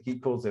 he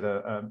calls it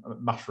a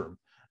mushroom.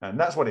 And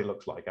that's what it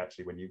looks like,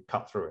 actually, when you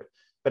cut through it.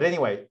 But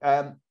anyway,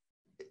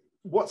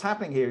 what's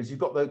happening here is you've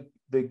got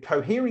the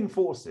cohering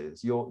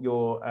forces,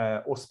 your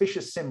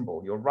auspicious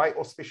symbol, your right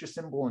auspicious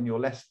symbol and your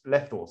left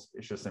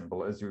auspicious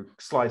symbol as you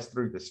slice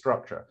through this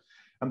structure.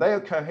 And they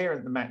are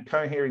cohering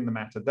the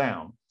matter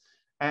down.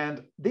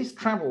 And this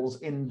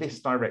travels in this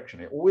direction.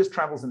 It always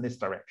travels in this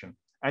direction.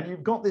 And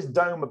you've got this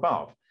dome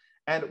above.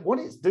 And what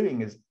it's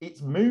doing is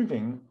it's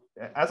moving,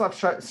 as I've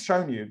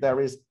shown you, there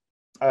is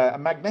a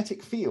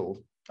magnetic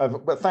field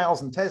of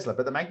 1,000 Tesla,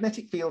 but the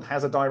magnetic field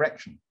has a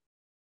direction.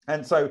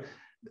 And so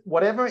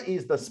whatever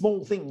is the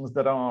small things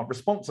that are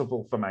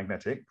responsible for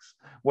magnetics,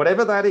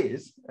 whatever that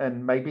is,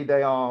 and maybe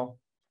they are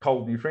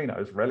cold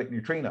neutrinos, relic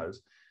neutrinos,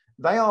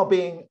 they are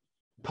being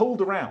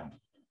pulled around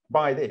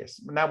by this.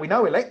 Now we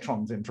know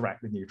electrons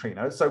interact with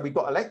neutrinos, so we've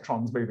got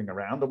electrons moving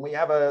around, and we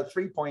have a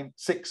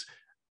 3.6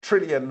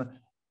 trillion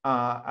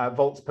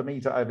volts per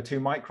meter over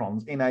 2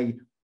 microns in a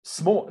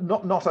small,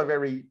 not a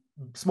very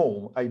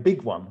small, a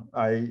big one,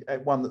 a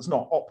one that's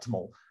not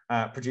optimal,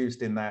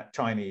 produced in that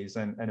Chinese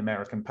and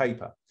American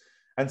paper.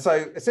 And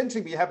so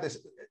essentially we have this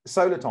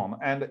soliton,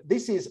 and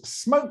this is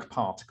smoke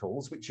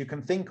particles, which you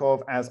can think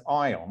of as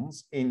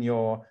ions in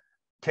your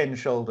Ken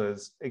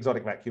Shoulders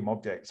exotic vacuum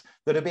objects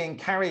that are being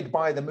carried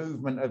by the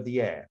movement of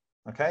the air.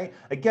 Okay,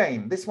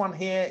 again, this one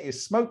here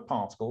is smoke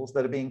particles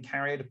that are being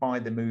carried by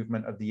the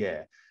movement of the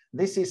air.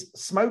 This is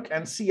smoke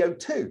and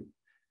CO2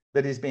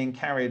 that is being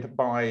carried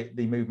by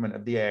the movement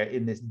of the air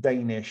in this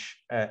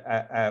Danish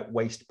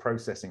waste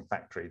processing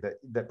factory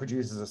that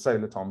produces a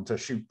soliton to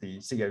shoot the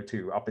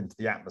CO2 up into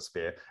the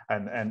atmosphere.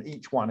 And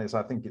each one is,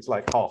 I think it's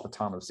like half a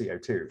ton of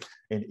CO2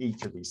 in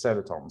each of these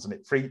solitons. And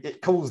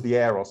it cools the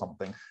air or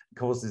something, it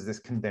causes this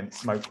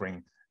condensed smoke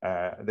ring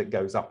that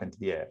goes up into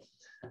the air.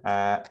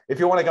 If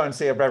you want to go and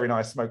see a very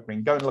nice smoke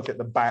ring, go and look at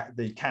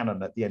the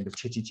cannon at the end of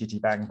Chitty Chitty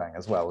Bang Bang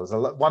as well. There's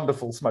a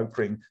wonderful smoke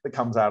ring that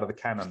comes out of the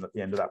cannon at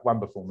the end of that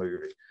wonderful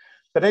movie.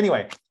 But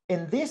anyway,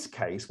 in this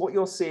case, what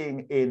you're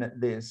seeing in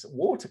this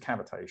water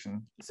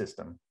cavitation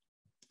system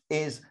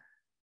is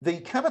the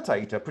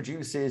cavitator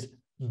produces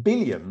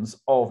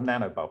billions of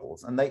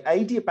nanobubbles, and they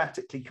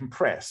adiabatically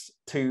compress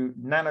to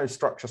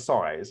nanostructure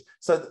size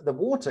so that the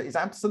water is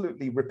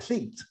absolutely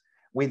replete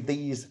with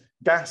these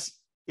gas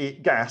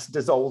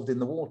dissolved in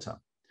the water.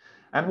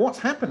 And what's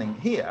happening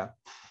here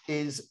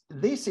is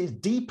this is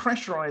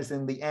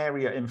depressurizing the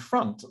area in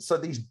front, so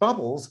these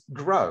bubbles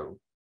grow.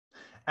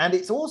 And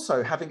it's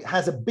also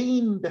has a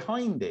beam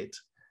behind it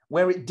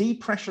where it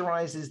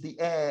depressurizes the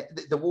air,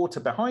 the water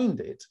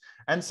behind it.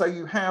 And so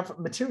you have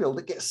material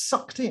that gets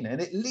sucked in,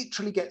 and it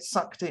literally gets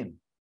sucked in,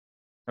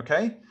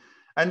 okay?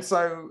 And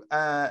so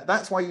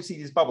that's why you see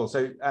these bubbles.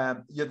 So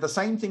the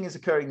same thing is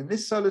occurring in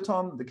this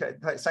soliton,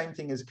 the same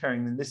thing is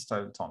occurring in this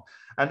soliton.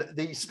 And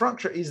the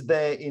structure is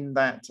there in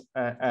that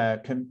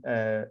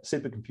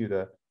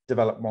supercomputer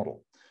developed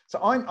model. So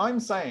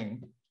I'm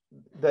saying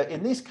that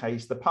in this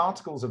case, the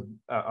particles of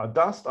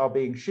dust are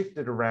being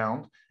shifted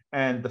around,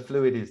 and the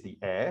fluid is the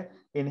air.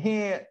 In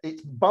here,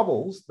 it's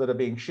bubbles that are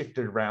being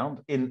shifted around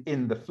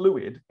in the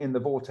fluid, in the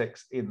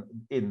vortex in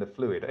the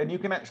fluid. And you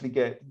can actually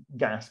get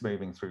gas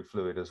moving through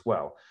fluid as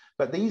well.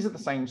 But these are the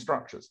same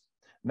structures.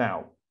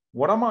 Now,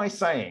 what am I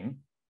saying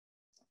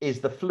is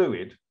the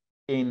fluid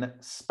in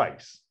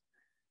space?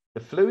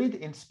 The fluid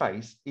in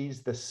space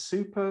is the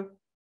super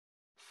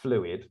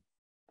fluid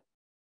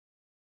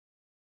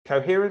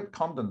coherent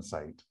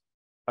condensate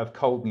of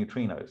cold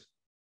neutrinos,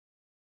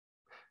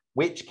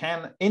 which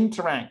can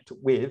interact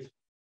with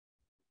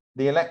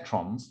the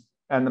electrons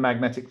and the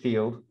magnetic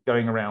field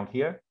going around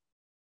here,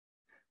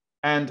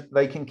 and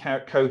they can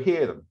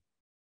cohere them.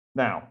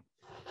 Now,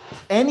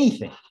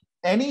 anything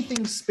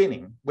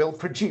spinning will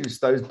produce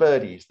those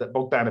birdies that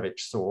Bogdanovich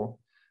saw,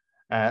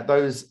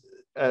 those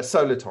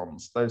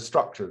solitons, those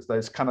structures,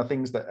 those kind of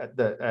things that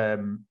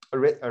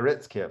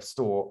Aretsky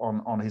saw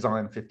on his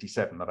Iron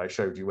 57 that I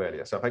showed you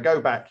earlier. So if I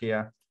go back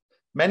here,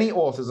 many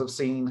authors have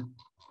seen,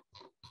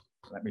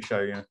 let me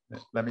show you.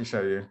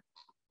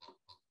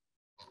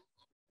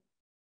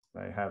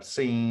 They have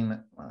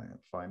seen, I'll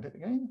find it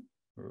again.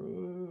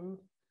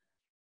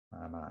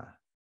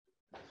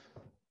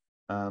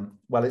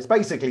 Well, it's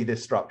basically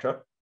this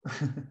structure.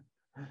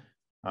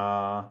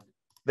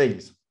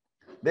 This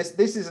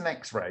is an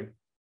X-ray,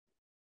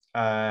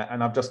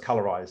 and I've just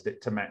colorized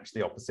it to match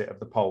the opposite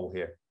of the pole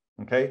here,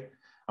 okay?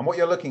 And what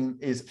you're looking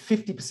is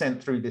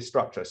 50% through this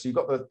structure. So you've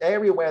got the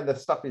area where the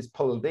stuff is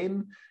pulled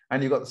in,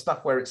 and you've got the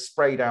stuff where it's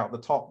sprayed out the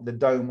top, the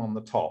dome on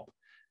the top.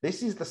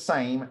 This is the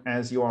same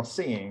as you are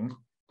seeing,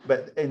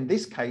 but in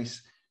this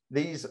case,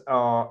 these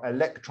are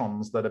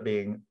electrons that are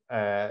being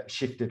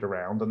shifted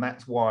around, and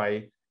that's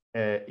why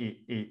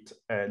it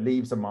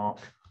leaves a mark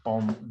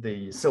on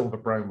the silver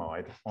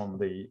bromide on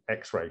the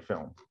X-ray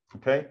film,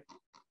 okay?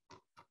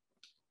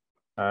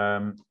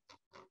 Where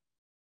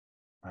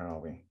are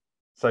we?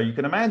 So you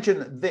can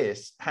imagine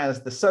this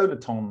has the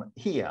soliton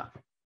here.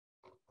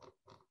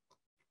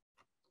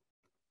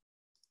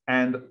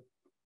 And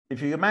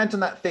if you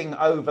imagine that thing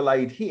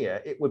overlaid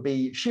here, it would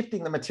be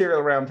shifting the material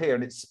around here,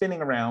 and it's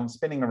spinning around,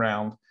 spinning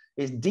around.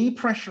 It's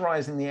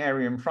depressurizing the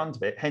area in front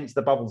of it, hence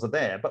the bubbles are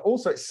there, but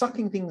also it's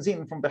sucking things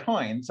in from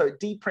behind, so it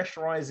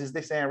depressurizes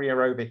this area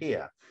over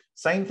here.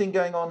 Same thing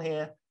going on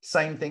here,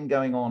 same thing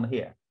going on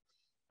here.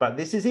 But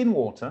this is in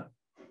water,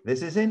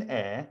 this is in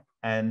air,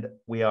 and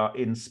we are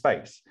in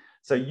space.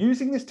 So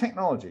using this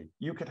technology,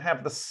 you could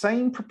have the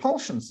same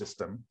propulsion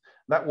system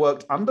that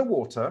worked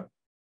underwater,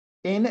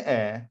 in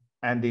air,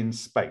 and in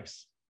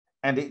space.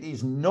 And it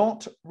is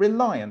not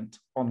reliant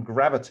on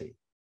gravity.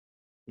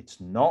 It's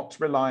not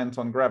reliant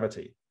on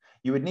gravity.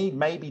 You would need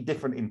maybe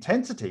different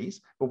intensities,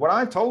 but what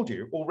I've told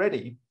you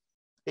already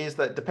is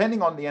that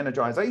depending on the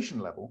energization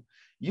level,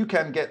 you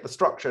can get the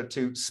structure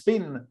to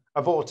spin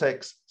a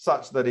vortex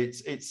such that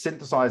it's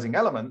synthesizing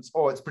elements,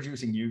 or it's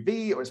producing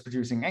UV, or it's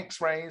producing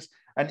X-rays,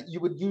 and you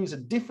would use a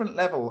different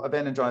level of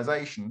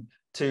energization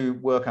to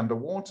work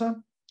underwater,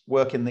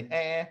 work in the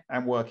air,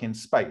 and work in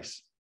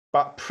space.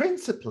 But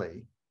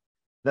principally,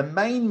 the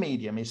main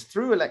medium is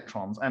through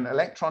electrons and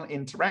electron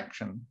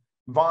interaction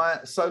via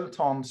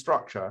soliton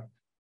structure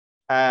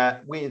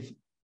with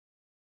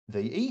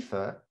the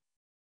ether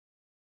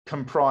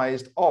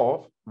comprised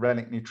of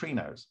relic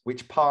neutrinos,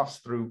 which pass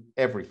through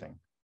everything.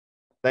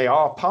 They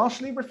are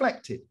partially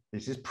reflected.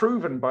 This is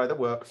proven by the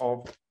work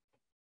of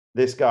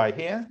this guy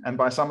here and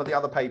by some of the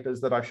other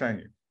papers that I've shown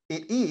you.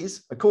 It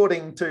is,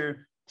 according to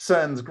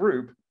CERN's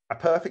group, a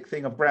perfect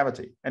thing of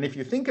gravity. And if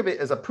you think of it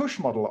as a push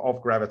model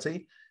of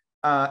gravity,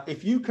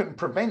 if you can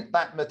prevent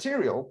that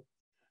material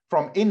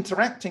from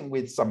interacting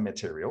with some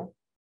material,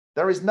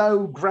 there is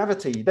no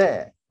gravity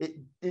there.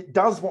 It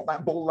does what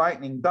that ball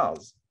lightning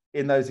does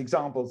in those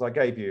examples I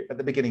gave you at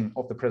the beginning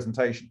of the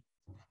presentation.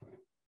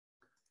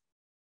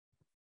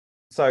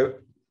 So,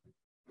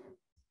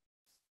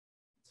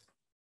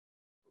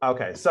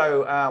 okay,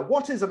 so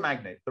what is a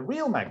magnet? The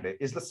real magnet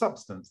is the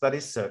substance that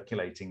is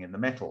circulating in the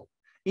metal.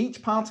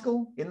 Each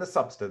particle in the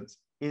substance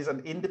is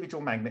an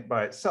individual magnet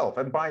by itself,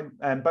 and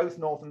both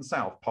north and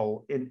south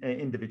pole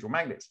individual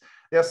magnets.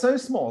 They are so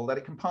small that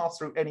it can pass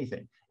through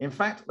anything. In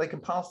fact, they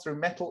can pass through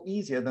metal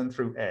easier than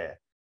through air.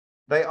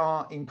 They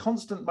are in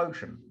constant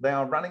motion. They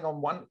are running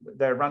on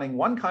they're running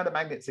one kind of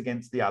magnets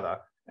against the other.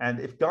 And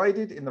if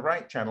guided in the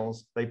right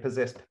channels, they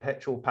possess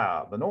perpetual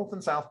power. The North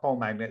and South Pole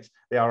magnets,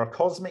 they are a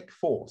cosmic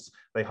force.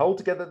 They hold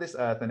together this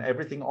Earth and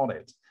everything on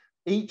it.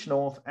 Each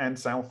North and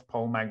South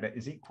Pole magnet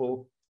is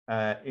equal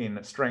in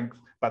strength,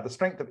 but the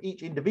strength of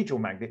each individual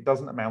magnet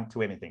doesn't amount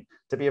to anything.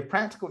 To be of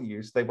practical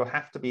use, they will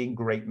have to be in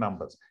great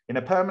numbers. In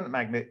a permanent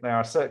magnet, they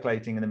are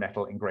circulating in the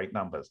metal in great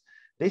numbers.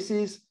 This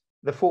is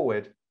the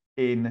foreword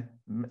in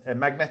a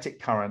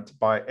Magnetic Current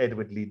by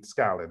Edward Leeds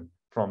Scallon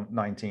from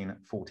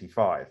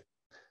 1945.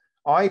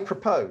 I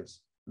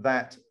propose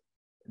that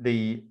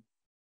the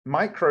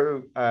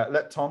micro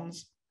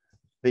leptons,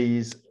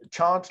 these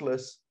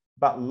chargeless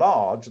but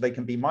large, they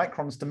can be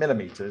microns to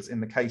millimeters in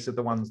the case of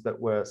the ones that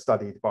were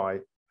studied by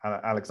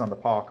Alexander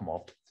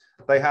Parkhomov.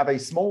 They have a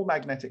small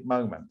magnetic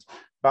moment,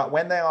 but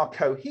when they are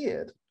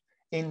cohered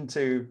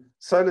into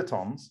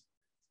solitons,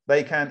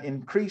 they can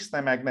increase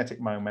their magnetic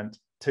moment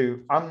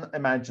to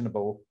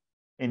unimaginable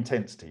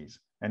intensities.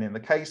 And in the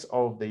case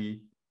of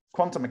the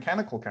quantum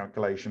mechanical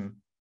calculation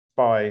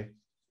by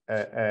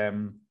that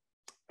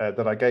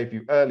I gave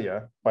you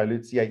earlier by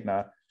Lutz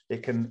Jätner,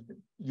 it can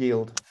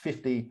yield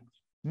 50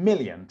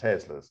 million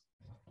Teslas.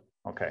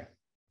 Okay,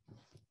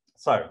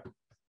 so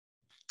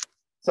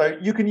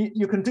you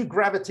can do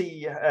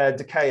gravity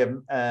decay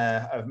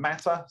of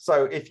matter.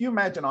 So if you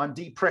imagine I'm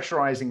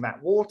depressurizing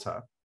that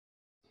water,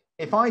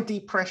 if I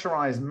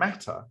depressurize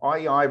matter,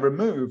 i.e. I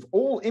remove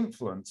all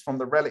influence from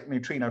the relic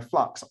neutrino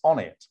flux on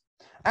it,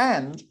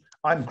 and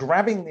I'm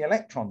grabbing the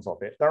electrons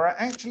of it, there are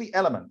actually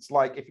elements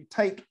like if you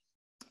take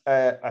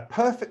a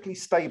perfectly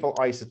stable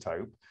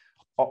isotope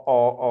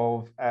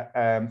of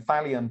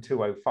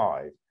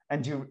thallium-205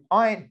 and you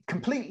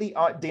completely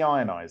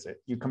deionize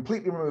it, you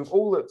completely remove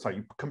all the, sorry,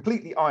 you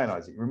completely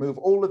ionize it, you remove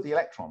all of the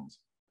electrons,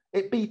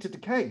 it beta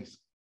decays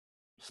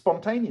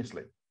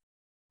spontaneously.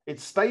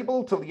 It's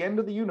stable till the end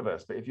of the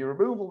universe, but if you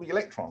remove all the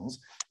electrons,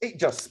 it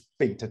just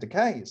beta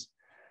decays.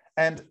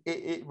 And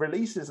it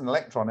releases an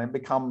electron and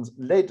becomes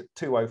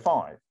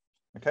lead-205,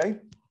 okay?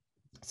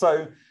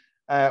 So,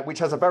 which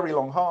has a very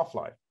long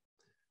half-life.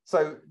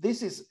 So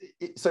this is,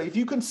 so if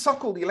you can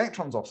suck all the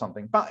electrons off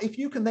something, but if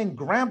you can then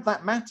grab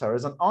that matter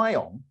as an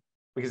ion,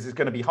 because it's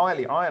going to be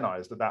highly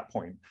ionized at that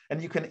point,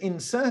 and you can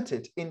insert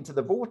it into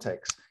the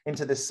vortex,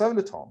 into this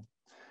soliton,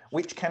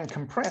 which can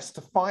compress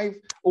to 5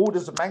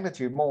 orders of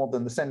magnitude more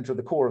than the center of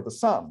the core of the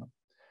sun,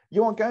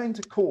 you are going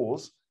to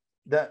cause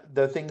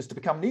the things to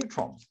become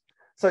neutrons.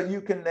 So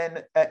you can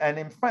then, and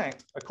in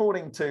fact,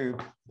 according to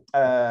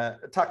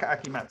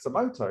Takaaki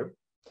Matsumoto,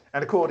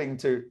 and according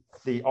to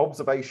the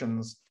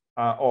observations,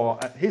 or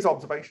his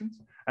observations,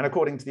 and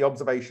according to the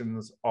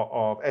observations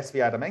of S.V.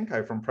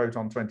 Adamenko from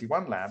Proton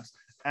 21 Labs,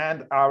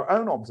 and our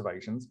own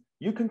observations,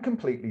 you can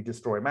completely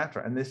destroy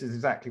matter. And this is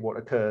exactly what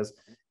occurs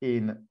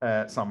in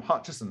some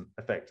Hutchison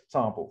effect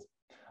samples.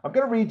 I'm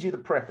going to read you the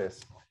preface.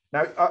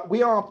 Now,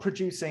 we are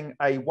producing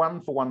a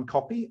 1-for-1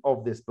 copy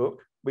of this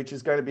book, which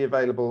is going to be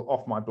available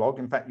off my blog.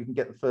 In fact, you can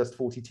get the first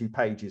 42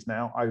 pages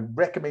now. I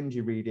recommend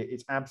you read it.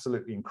 It's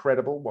absolutely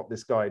incredible what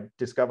this guy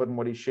discovered and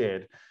what he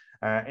shared.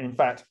 And in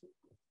fact,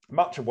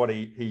 much of what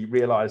he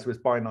realized was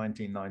by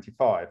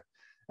 1995.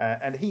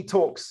 And he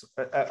talks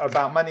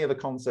about many of the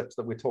concepts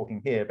that we're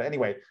talking here. But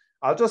anyway,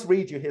 I'll just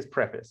read you his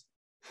preface.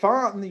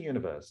 Far out in the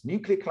universe,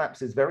 nuclear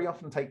collapses very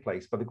often take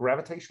place by the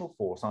gravitational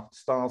force after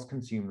stars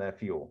consume their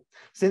fuel.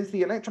 Since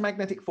the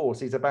electromagnetic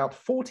force is about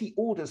 40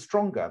 orders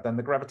stronger than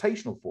the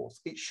gravitational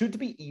force, it should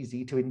be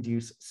easy to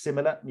induce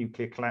similar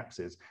nuclear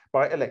collapses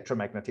by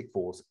electromagnetic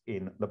force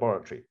in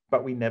laboratory.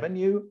 But we never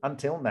knew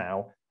until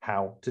now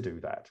how to do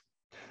that.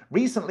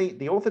 Recently,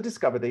 the author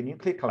discovered a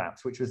nuclear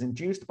collapse which was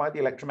induced by the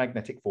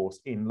electromagnetic force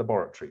in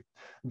laboratory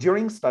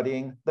during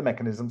studying the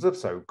mechanisms of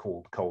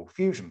so-called cold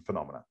fusion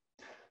phenomena.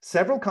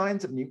 Several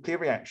kinds of nuclear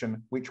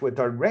reaction which were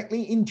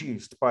directly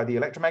induced by the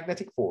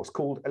electromagnetic force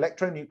called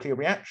electronuclear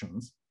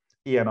reactions,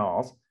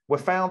 ENRs, were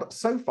found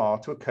so far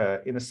to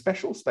occur in a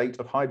special state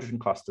of hydrogen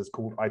clusters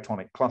called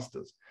itonic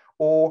clusters,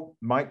 or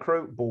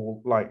micro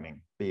ball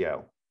lightning,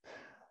 BL.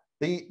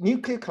 The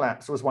nuclear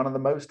collapse was one of the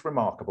most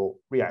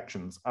remarkable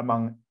reactions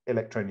among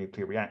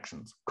electronuclear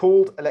reactions,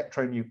 called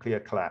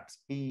electronuclear collapse,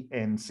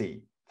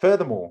 ENC.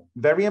 Furthermore,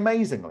 very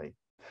amazingly,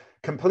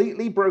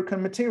 completely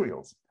broken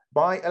materials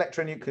by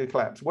electronuclear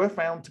collapse were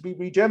found to be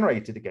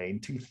regenerated again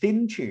to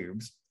thin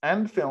tubes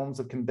and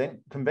films of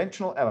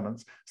conventional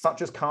elements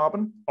such as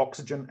carbon,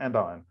 oxygen, and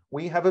iron.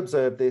 We have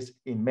observed this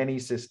in many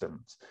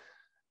systems.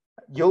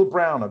 Yul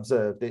Brown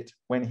observed it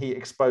when he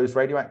exposed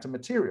radioactive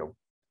material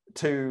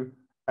to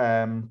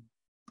HHO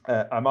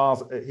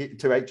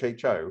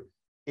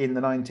in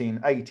the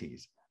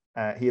 1980s.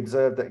 He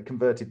observed that it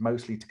converted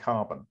mostly to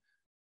carbon.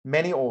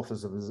 Many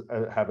authors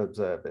have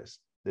observed this.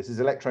 This is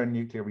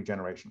electronuclear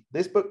regeneration.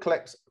 This book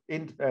collects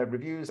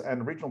reviews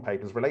and original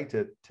papers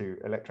related to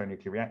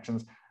electronuclear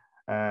reactions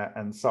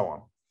and so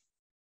on.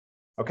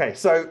 Okay,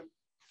 so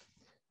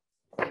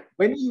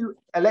when you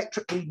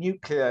electrically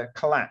nuclear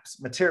collapse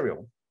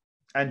material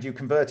and you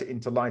convert it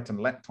into light and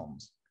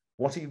leptons,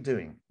 What are you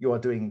doing? You are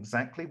doing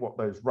exactly what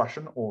those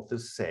Russian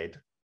authors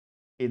said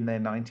in their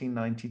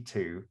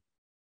 1992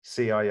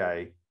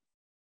 CIA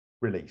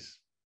release.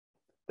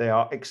 They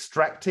are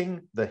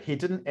extracting the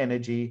hidden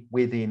energy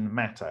within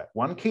matter.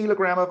 1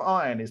 kilogram of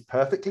iron is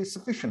perfectly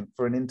sufficient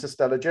for an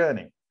interstellar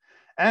journey.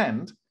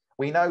 And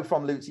we know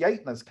from Lutz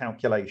Jaitner's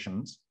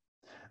calculations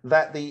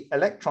that the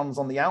electrons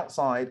on the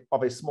outside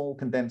of a small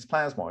condensed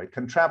plasmoid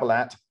can travel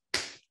at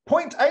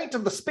 0.8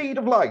 of the speed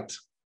of light,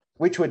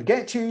 which would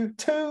get you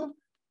to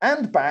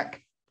and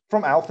back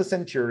from Alpha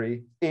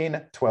Centauri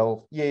in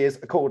 12 years,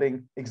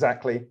 according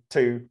exactly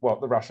to what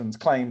the Russians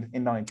claimed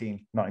in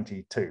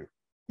 1992,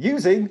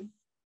 using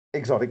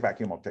exotic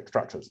vacuum optic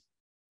structures.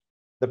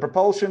 The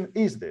propulsion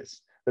is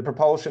this. The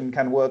propulsion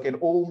can work in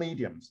all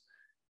mediums,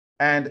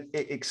 and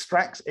it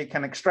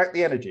can extract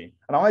the energy.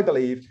 And I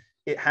believe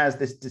it has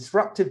this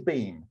disruptive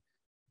beam.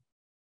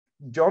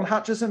 John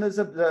Hutchison has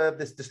observed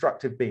this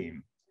destructive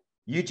beam.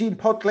 Eugene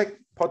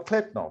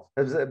Podkletnov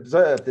has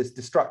observed this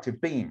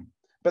destructive beam,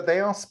 but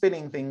they are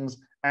spinning things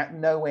at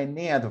nowhere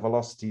near the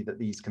velocity that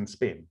these can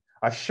spin.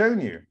 I've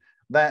shown you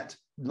that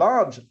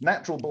large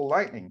natural ball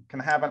lightning can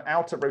have an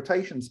outer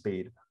rotation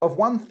speed of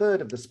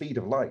 1/3 of the speed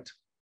of light.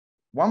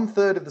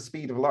 1/3 of the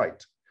speed of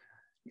light.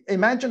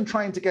 Imagine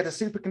trying to get a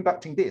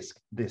superconducting disk.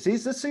 This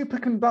is a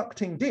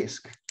superconducting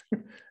disk,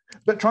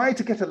 but trying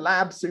to get a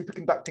lab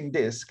superconducting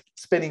disk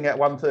spinning at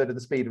 1/3 of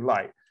the speed of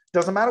light.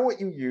 Doesn't matter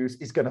what you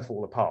use, it's going to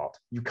fall apart.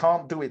 You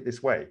can't do it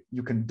this way.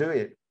 You can do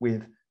it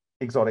with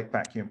exotic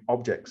vacuum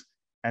objects.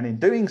 And in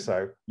doing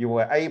so, you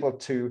were able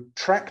to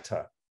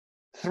tractor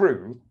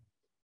through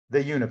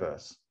the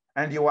universe.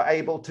 And you are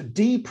able to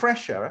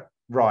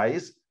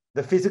depressurize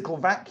the physical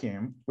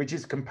vacuum, which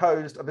is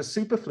composed of a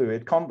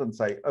superfluid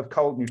condensate of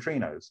cold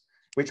neutrinos,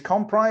 which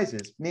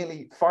comprises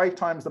nearly 5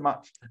 times the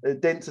much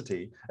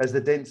density as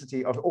the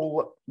density of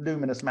all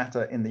luminous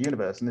matter in the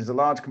universe, and is a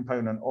large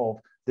component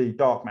of the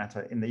dark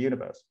matter in the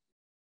universe.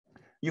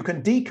 You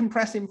can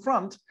decompress in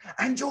front,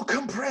 and you're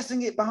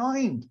compressing it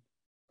behind.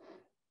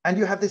 And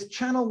you have this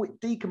channel which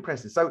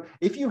decompresses. So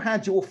if you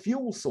had your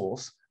fuel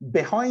source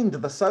behind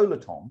the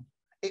soliton,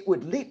 it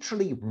would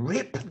literally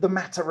rip the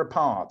matter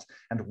apart.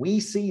 And we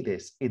see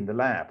this in the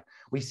lab.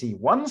 We see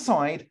one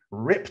side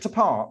ripped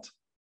apart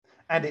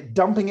and it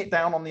dumping it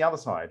down on the other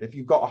side if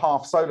you've got a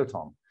half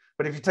soliton.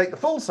 But if you take the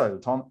full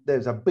soliton,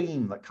 there's a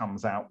beam that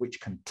comes out which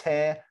can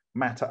tear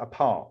matter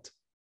apart,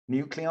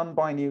 nucleon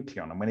by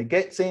nucleon. And when it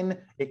gets in,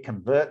 it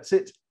converts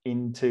it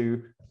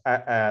into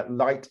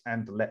light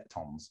and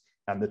leptons.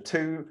 And the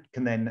two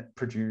can then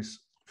produce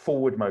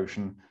forward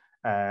motion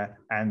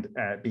and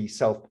be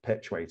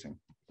self-perpetuating.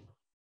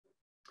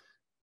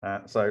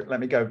 So let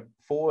me go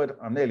forward.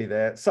 I'm nearly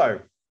there.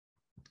 So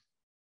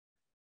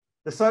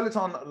the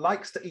soliton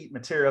likes to eat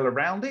material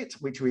around it,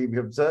 which we've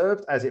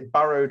observed as it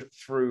burrowed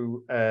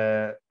through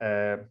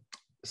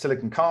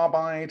silicon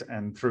carbide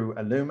and through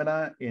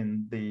alumina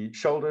in the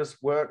shoulders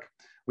work.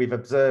 We've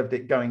observed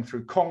it going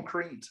through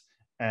concrete,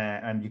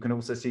 and you can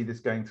also see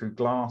this going through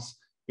glass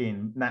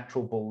in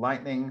natural ball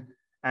lightning.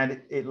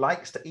 And it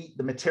likes to eat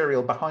the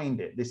material behind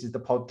it. This is the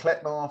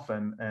Podkletnov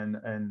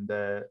and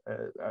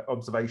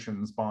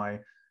observations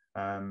by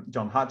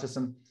John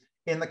Hutchison.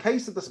 In the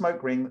case of the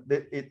smoke ring,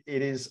 it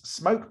is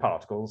smoke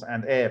particles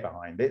and air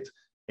behind it.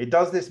 It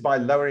does this by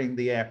lowering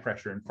the air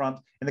pressure in front.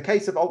 In the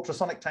case of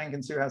ultrasonic tank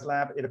in Suha's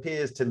lab, it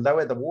appears to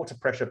lower the water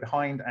pressure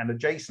behind and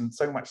adjacent,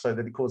 so much so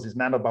that it causes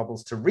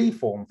nanobubbles to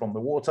reform from the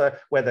water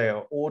where they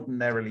are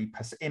ordinarily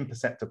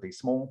imperceptibly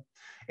small.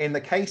 In the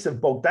case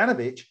of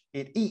Bogdanovich,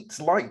 it eats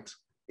light.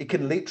 It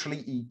can literally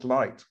eat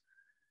light.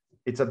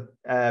 It's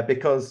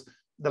because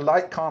the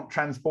light can't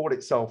transport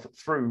itself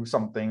through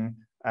something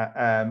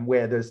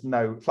where there's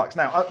no flux.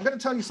 Now, I'm going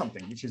to tell you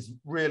something, which is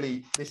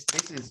really, this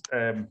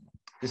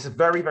is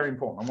very, very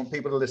important. I want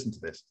people to listen to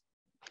this.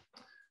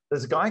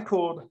 There's a guy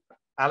called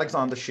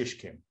Alexander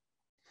Shishkin.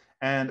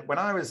 And when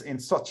I was in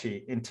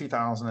Sochi in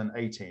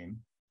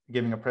 2018,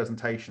 giving a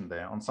presentation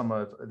there on some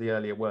of the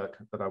earlier work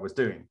that I was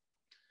doing,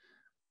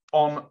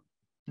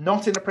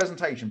 not in a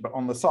presentation, but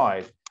on the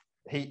side,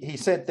 he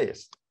said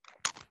this.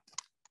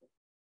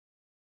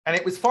 And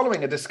it was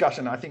following a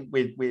discussion, I think,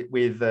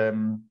 with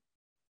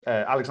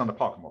Alexander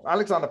Parkhomov.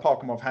 Alexander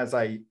Parkhomov has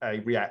a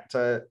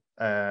reactor,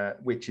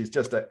 which is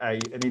just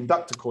an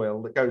inductor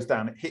coil that goes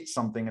down, it hits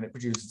something and it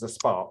produces a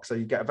spark. So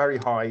you get a very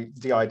high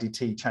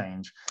dIdt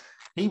change.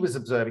 He was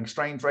observing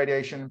strange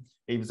radiation.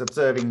 He was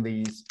observing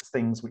these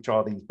things, which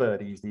are these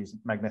birdies, these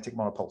magnetic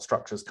monopole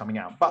structures coming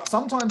out. But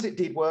sometimes it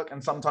did work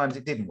and sometimes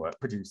it didn't work,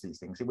 produce these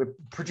things. It would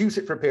produce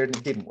it for a period and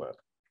it didn't work,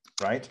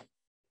 right?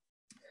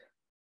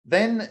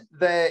 Then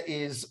there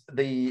is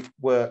the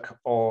work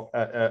of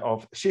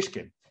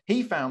Shishkin.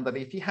 He found that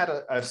if he had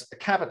a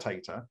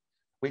cavitator,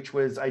 which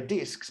was a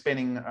disk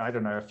spinning, I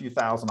don't know, a few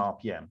thousand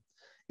RPM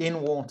in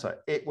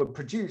water, it would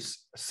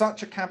produce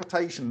such a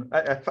cavitation,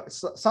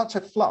 such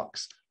a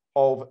flux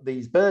of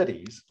these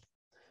birdies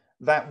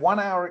that 1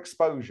 hour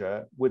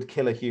exposure would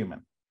kill a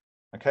human,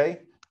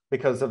 okay?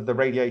 Because of the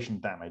radiation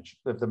damage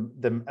of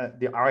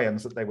the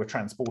ions that they were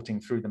transporting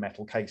through the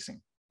metal casing.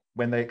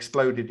 when they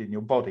exploded in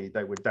your body,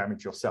 they would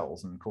damage your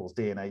cells and cause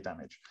DNA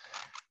damage.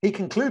 He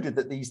concluded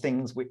that these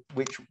things,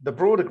 which the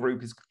broader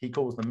group is, he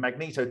calls them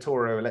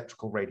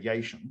magnetotoroelectrical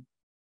radiation,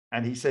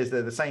 and he says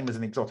they're the same as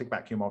an exotic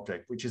vacuum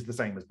object, which is the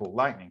same as ball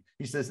lightning.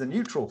 He says the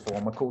neutral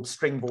form are called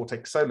string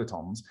vortex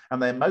solitons,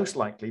 and they're most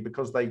likely,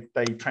 because they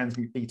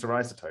transmute beta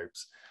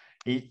isotopes,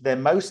 they're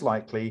most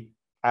likely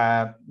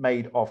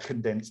made of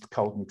condensed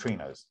cold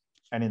neutrinos.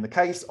 And in the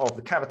case of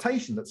the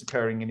cavitation that's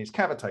occurring in his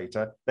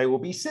cavitator, they will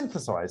be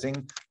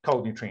synthesizing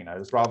cold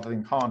neutrinos rather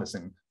than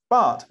harnessing.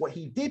 But what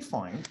he did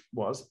find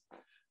was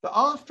that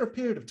after a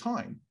period of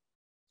time,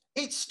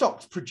 it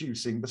stopped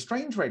producing the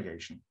strange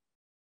radiation.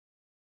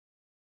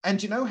 And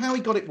do you know how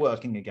he got it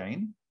working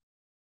again?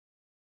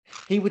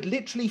 He would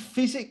literally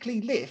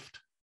physically lift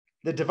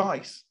the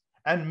device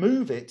and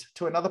move it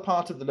to another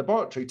part of the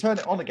laboratory, turn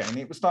it on again, and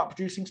it would start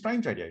producing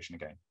strange radiation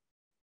again.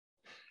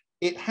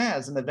 It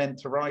has an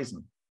event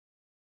horizon.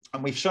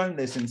 And we've shown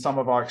this in some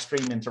of our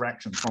extreme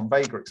interactions from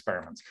Vega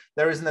experiments.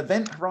 There is an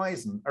event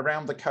horizon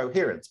around the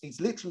coherence. It's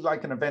literally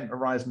like an event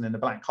horizon in a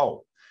black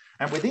hole.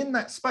 And within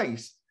that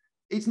space,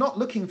 it's not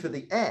looking for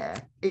the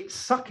air, it's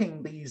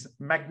sucking these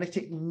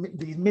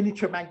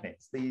miniature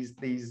magnets, these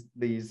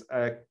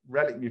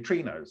relic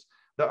neutrinos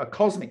that are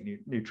cosmic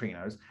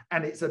neutrinos,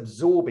 and it's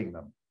absorbing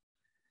them.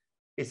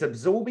 It's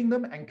absorbing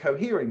them and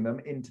cohering them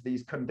into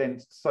these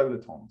condensed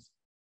solitons.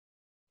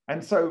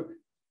 And so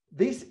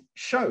this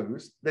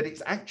shows that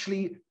it's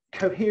actually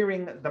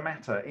cohering the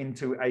matter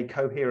into a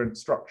coherent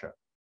structure.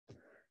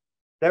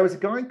 There was a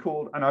guy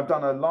called, and I've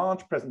done a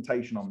large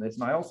presentation on this,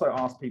 and I also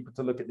asked people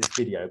to look at this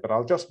video, but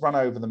I'll just run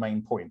over the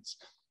main points.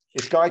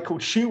 This guy called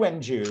Xu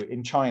Wenju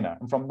in China,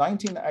 and from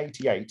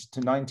 1988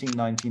 to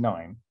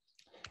 1999,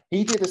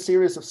 he did a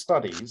series of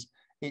studies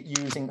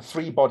using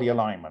three-body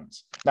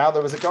alignments. Now,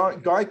 there was a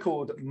guy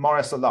called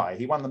Maurice Allais.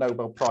 He won the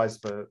Nobel Prize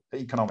for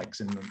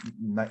economics in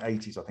the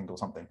 80s, I think, or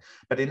something.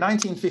 But in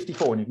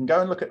 1954, and you can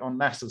go and look at on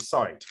NASA's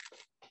site,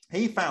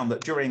 he found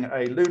that during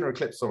a lunar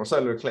eclipse or a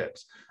solar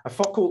eclipse, a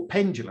Foucault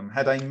pendulum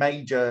had a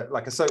major,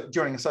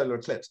 during a solar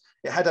eclipse,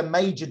 it had a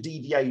major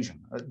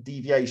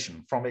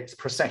deviation from its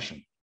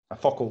precession, a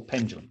Foucault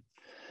pendulum.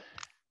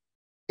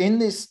 In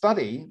this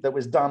study that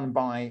was done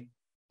by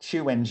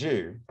Xu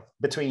Wenju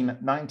between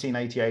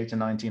 1988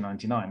 and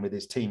 1999 with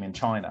his team in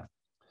China,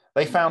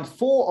 they found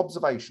 4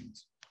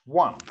 observations.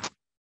 1,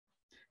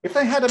 if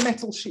they had a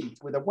metal sheet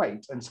with a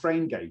weight and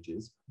strain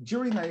gauges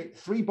during a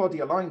three-body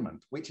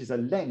alignment, which is a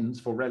lens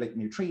for relic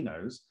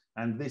neutrinos,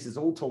 and this is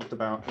all talked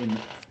about in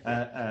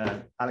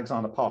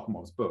Alexander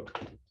Parkhomov's book,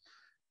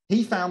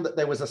 he found that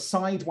there was a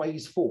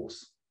sideways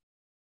force,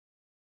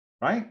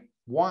 right?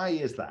 Why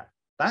is that?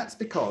 That's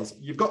because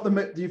you've got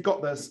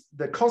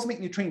the cosmic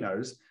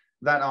neutrinos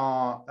that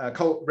are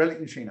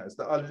relic neutrinos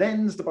that are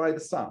lensed by the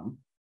sun,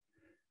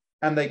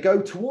 and they go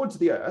towards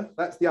the Earth.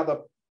 That's the other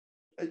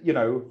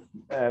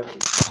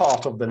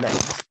part of the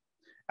lens,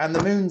 and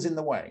the moon's in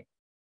the way.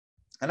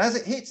 And as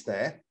it hits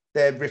there,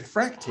 they're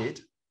refracted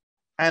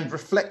and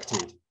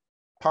reflected,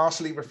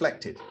 partially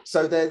reflected.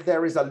 So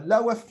there is a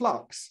lower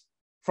flux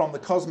from the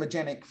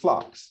cosmogenic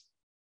flux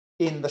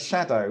in the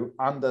shadow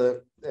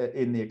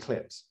in the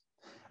eclipse.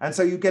 And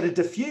so you get a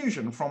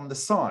diffusion from the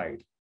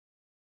side.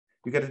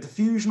 You get a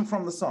diffusion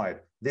from the side.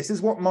 This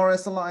is what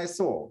Maurice Allais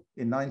saw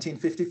in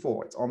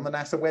 1954. It's on the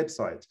NASA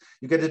website.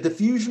 You get a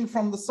diffusion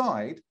from the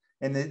side.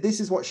 And this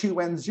is what Xu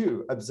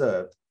Wenju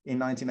observed in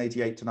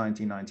 1988 to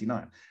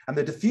 1999. And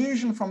the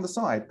diffusion from the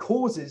side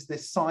causes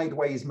this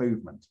sideways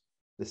movement,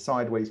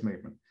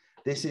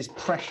 This is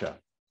pressure.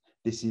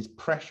 This is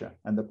pressure.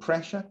 And the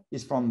pressure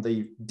is from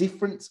the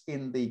difference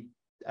in the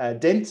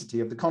density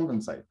of the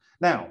condensate.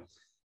 Now,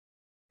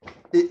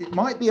 it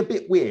might be a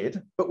bit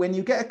weird, but when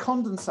you get a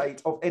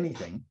condensate of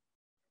anything,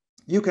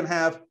 you can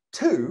have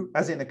 2,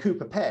 as in a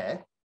Cooper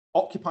pair,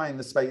 occupying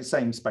the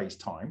same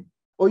space-time,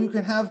 or you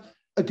can have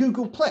a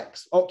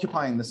googolplex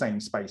occupying the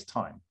same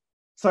space-time.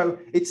 So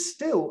it's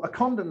still a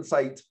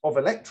condensate of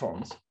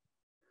electrons,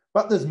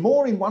 but there's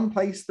more in one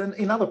place than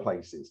in other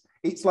places.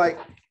 It's like,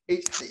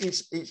 it's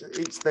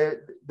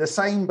the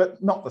same,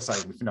 but not the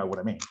same, if you know what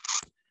I mean.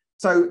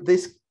 So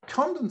this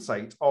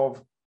condensate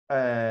of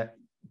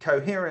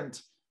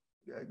coherent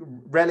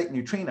relic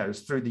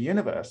neutrinos through the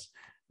universe,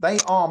 they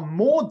are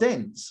more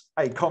dense,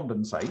 a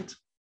condensate,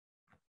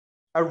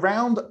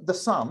 around the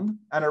sun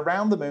and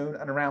around the moon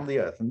and around the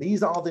Earth. And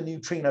these are the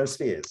neutrino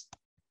spheres,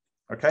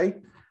 okay?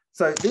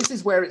 So this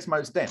is where it's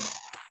most dense.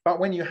 But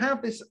when you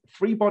have this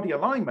three-body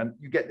alignment,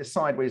 you get this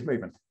sideways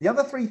movement. The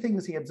other 3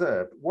 things he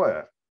observed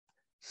were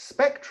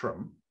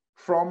spectrum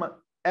from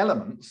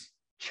elements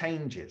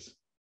changes.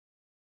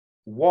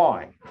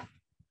 Why?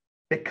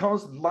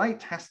 Because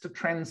light has to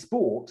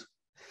transport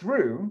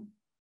through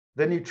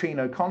the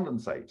neutrino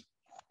condensate.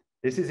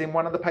 This is in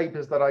one of the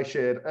papers that I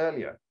shared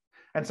earlier.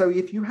 And so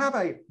if you have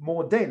a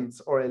more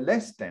dense or a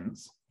less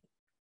dense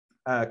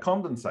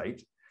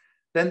condensate,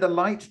 then the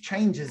light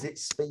changes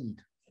its speed.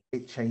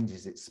 It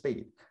changes its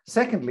speed.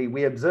 Secondly,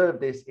 we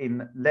observed this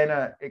in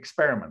Lena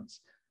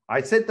experiments.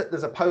 I said that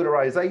there's a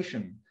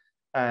polarization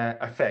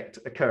effect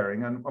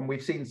occurring, and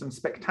we've seen some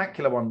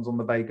spectacular ones on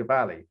the Vega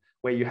Valley,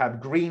 where you have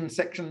green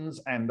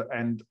sections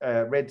and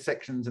red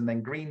sections and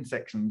then green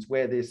sections,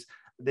 where this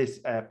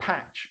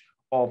patch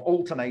of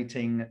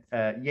alternating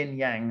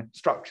yin-yang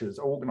structures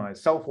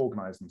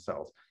self-organize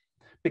themselves.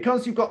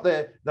 Because you've got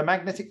the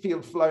magnetic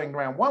field flowing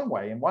around one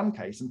way in one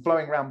case and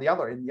flowing around the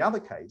other in the other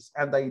case,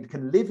 and they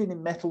can live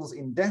in metals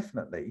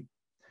indefinitely,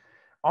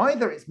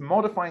 either it's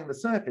modifying the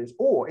surface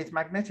or it's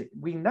magnetic.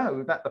 We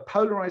know that the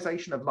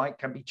polarization of light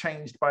can be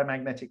changed by a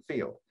magnetic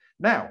field.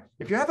 Now,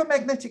 if you have a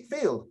magnetic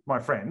field, my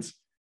friends,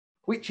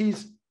 which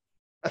is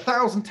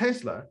 1,000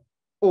 Tesla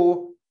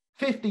or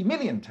 50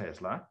 million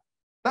Tesla,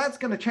 that's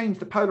going to change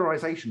the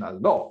polarization a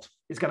lot.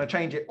 It's going to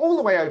change it all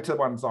the way over to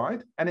one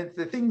side, and if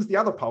the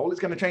other pole, it's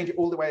going to change it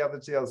all the way over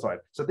to the other side.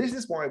 So this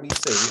is why we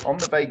see on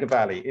the Vega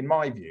Valley, in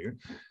my view,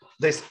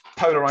 this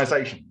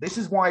polarization. This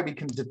is why we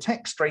can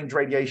detect strange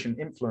radiation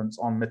influence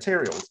on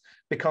materials,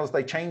 because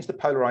they change the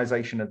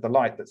polarization of the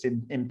light that's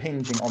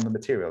impinging on the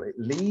material. It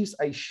leaves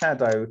a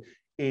shadow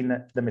in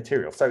the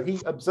material. So he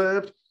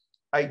observed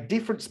a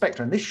different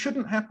spectrum. This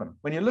shouldn't happen.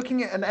 When you're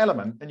looking at an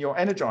element and you're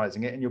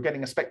energizing it and you're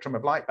getting a spectrum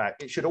of light back,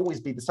 it should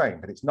always be the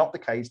same, but it's not the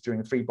case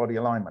during three-body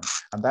alignment.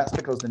 And that's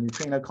because the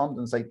neutrino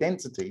condensate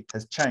density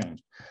has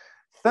changed.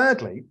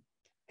 Thirdly,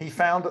 he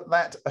found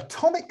that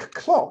atomic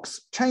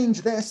clocks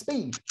change their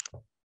speed.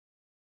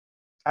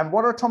 And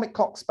what are atomic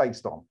clocks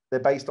based on?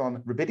 They're based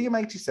on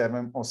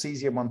rubidium-87 or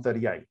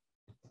cesium-138.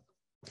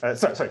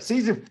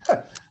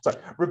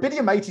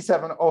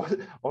 Rubidium-87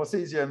 or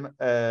cesium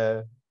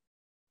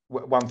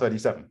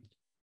 137.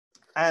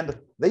 And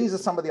these are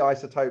some of the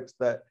isotopes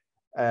that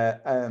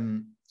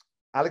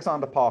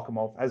Alexander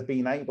Parkhomov has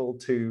been able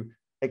to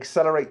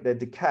accelerate their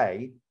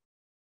decay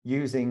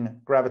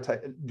using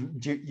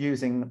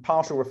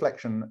partial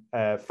reflection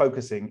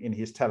focusing in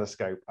his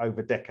telescope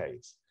over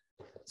decades.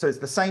 So it's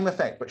the same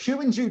effect, but Xu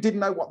and Zhu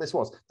didn't know what this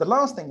was. The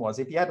last thing was,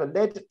 if you had a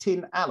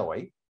lead-tin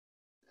alloy,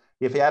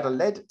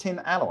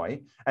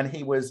 and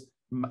it was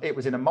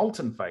in a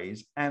molten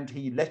phase and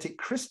he let it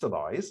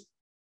crystallize,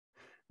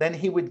 then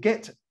he would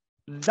get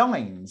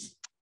lines.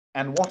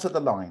 And what are the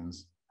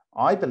lines?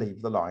 I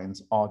believe the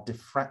lines are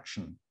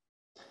diffraction.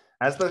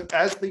 As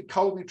the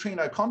cold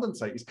neutrino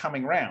condensate is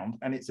coming round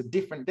and it's a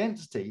different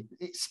density,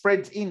 it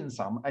spreads in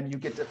some and you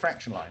get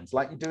diffraction lines,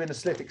 like you do in a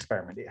slit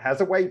experiment. It has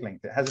a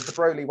wavelength, it has a de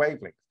Broglie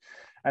wavelength.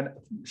 And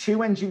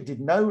Xu and Zhu did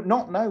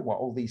not know what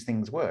all these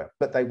things were,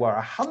 but they were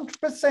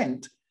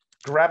 100%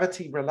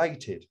 gravity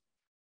related.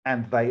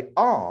 And they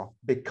are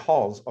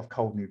because of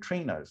cold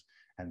neutrinos.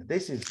 And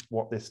this is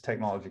what this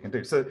technology can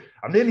do. So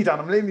I'm nearly done.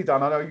 I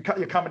know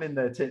you're coming in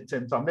there,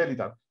 Tim, so I'm nearly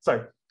done.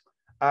 So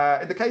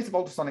in the case of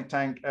ultrasonic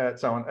tank,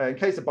 so on, in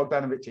case of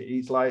Bogdanovich, it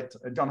eats light.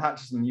 John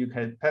Hutchison,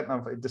 UK,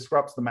 it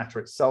disrupts the matter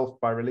itself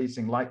by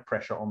releasing light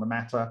pressure on the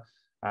matter.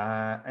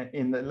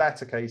 In the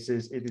latter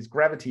cases, it is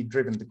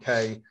gravity-driven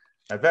decay,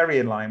 very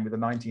in line with the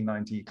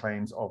 1990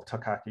 claims of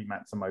Takaaki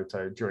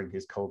Matsumoto during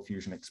his cold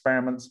fusion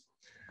experiments.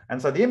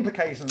 And so the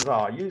implications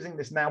are, using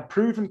this now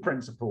proven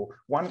principle,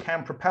 one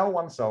can propel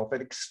oneself at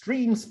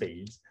extreme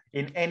speeds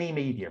in any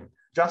medium,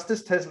 just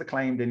as Tesla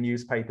claimed in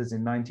newspapers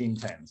in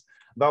 1910s,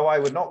 though I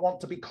would not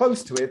want to be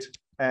close to it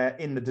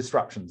in the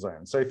disruption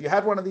zone. So if you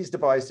had one of these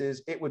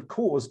devices, it would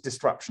cause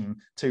disruption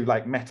to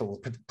like metals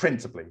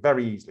principally,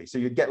 very easily. So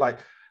you'd get like,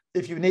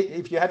 if you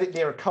had it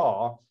near a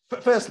car,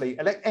 firstly,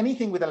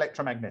 anything with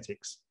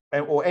electromagnetics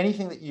or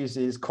anything that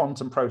uses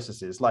quantum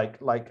processes like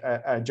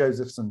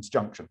Josephson's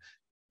junction,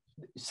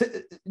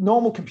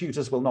 normal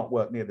computers will not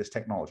work near this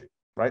technology,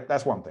 right?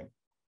 That's one thing.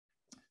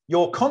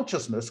 Your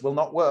consciousness will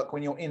not work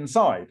when you're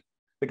inside,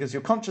 because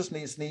your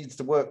consciousness needs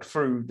to work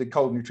through the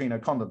cold neutrino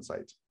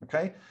condensate,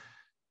 okay?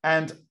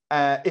 And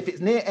if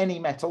it's near any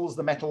metals,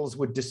 the metals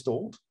would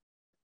distort,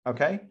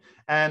 okay?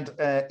 And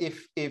and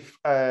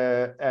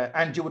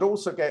you would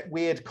also get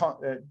weird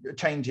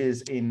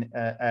changes in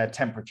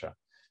temperature.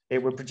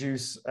 It would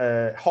produce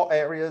hot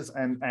areas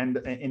and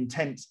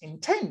intense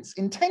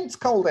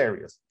cold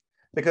areas,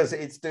 because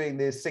it's doing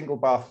this single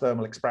bath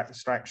thermal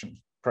extraction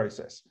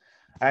process.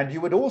 And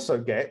you would also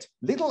get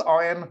little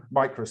iron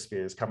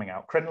microspheres coming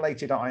out,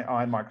 crenellated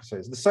iron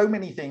microspheres. There's so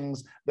many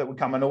things that would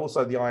come, and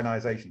also the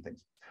ionization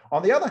things.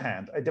 On the other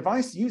hand, a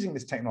device using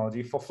this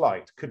technology for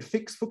flight could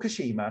fix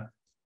Fukushima,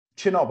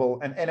 Chernobyl,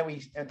 and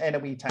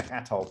Enewetak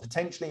Atoll,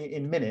 potentially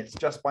in minutes,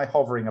 just by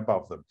hovering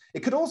above them.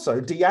 It could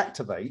also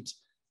deactivate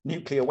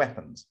nuclear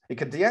weapons. It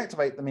could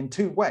deactivate them in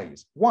two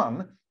ways.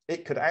 One,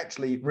 it could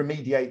actually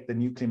remediate the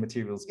nuclear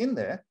materials in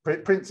there,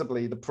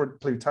 principally the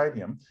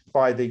plutonium,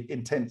 by the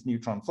intense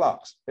neutron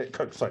flux,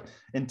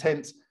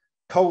 intense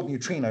cold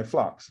neutrino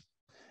flux.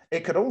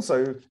 It could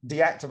also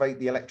deactivate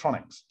the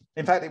electronics.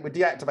 In fact, it would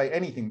deactivate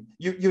anything.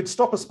 You'd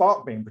stop a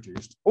spark being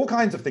produced. All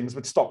kinds of things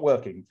would stop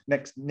working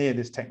near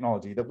this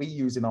technology that we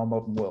use in our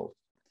modern world.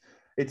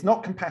 It's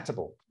not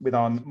compatible with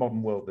our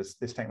modern world,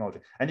 this technology.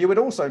 And you would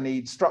also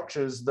need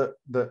structures that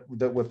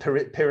were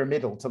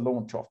pyramidal to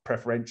launch off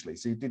preferentially,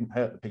 so you didn't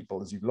hurt the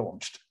people as you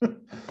launched.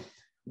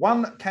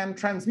 One can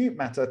transmute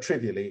matter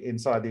trivially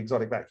inside the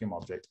exotic vacuum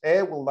object.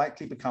 Air will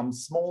likely become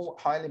small,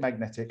 highly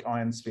magnetic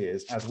iron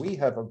spheres, as we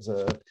have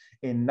observed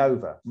in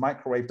NOVA,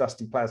 microwave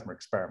dusty plasma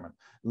experiment,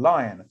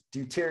 LION,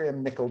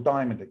 deuterium nickel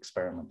diamond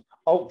experiment,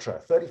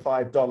 ULTRA,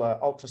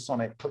 $35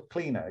 ultrasonic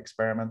cleaner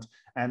experiment,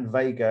 and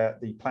VEGA,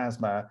 the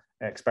plasma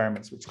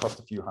experiments, which cost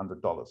a few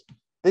 $100s.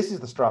 This is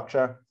the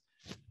structure.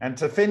 And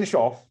to finish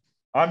off,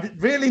 I'm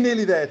really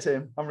nearly there,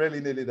 Tim. I'm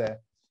really nearly there.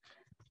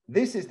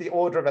 This is the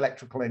Order of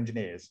Electrical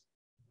Engineers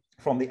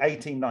from the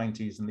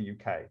 1890s in the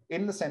UK.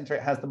 In the center,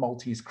 it has the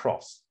Maltese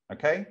cross,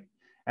 okay?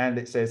 And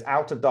it says,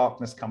 out of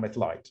darkness cometh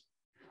light.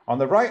 On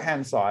the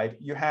right-hand side,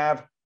 you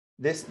have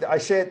this. I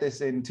shared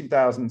this in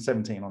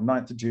 2017 on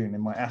 9th of June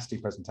in my ASTI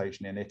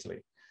presentation in Italy.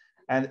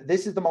 And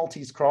this is the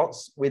Maltese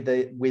cross with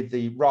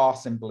the Ra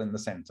symbol in the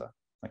center,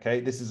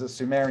 okay? This is a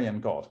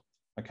Sumerian god,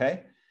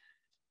 okay?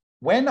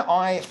 When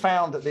I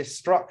found this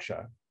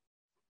structure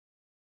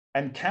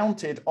and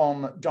counted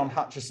on John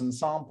Hutchison's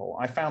sample,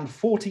 I found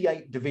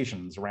 48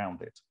 divisions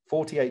around it,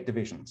 48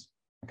 divisions,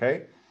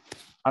 okay?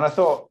 And I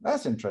thought,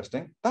 that's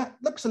interesting. That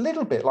looks a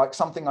little bit like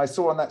something I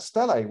saw on that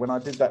stele when I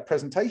did that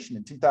presentation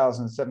in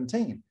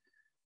 2017.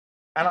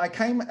 And I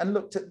came and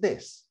looked at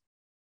this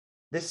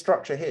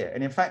structure here.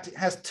 And in fact, it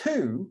has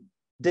two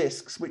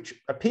discs which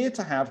appear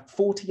to have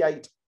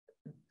 48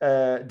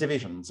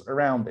 divisions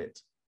around it.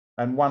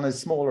 And one is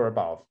smaller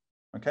above,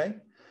 okay?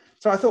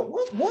 So I thought,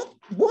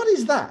 what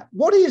is that?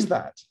 What is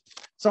that?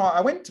 So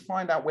I went to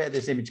find out where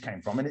this image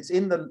came from, and it's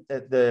in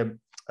the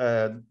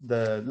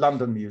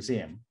London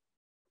Museum.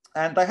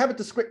 And they have a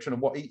description of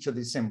what each of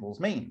these symbols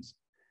means.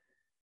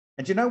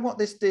 And do you know what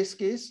this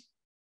disc is?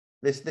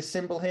 This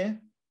symbol here?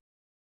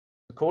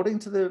 According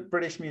to the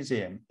British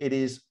Museum, it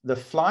is the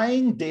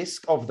flying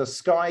disc of the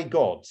sky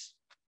gods.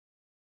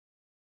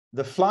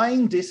 The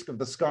flying disc of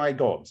the sky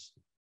gods,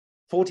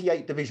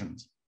 48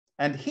 divisions.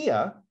 And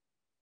here,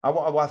 I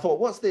thought,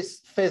 what's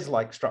this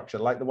fez-like structure,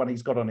 like the one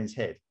he's got on his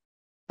head?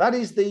 That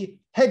is the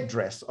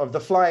headdress of the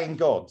flying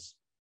gods.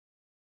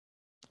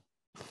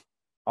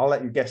 I'll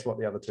let you guess what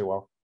the other two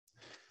are.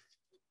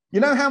 You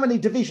know how many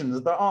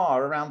divisions there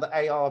are around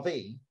the ARV?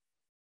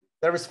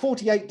 There is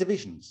 48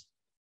 divisions.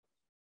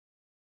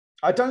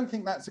 I don't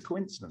think that's a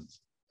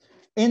coincidence.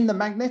 In the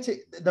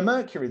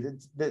mercury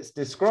that's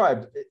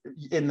described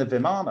in the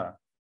Vimana,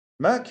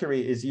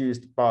 mercury is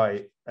used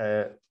by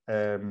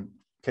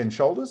Ken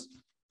Shoulders,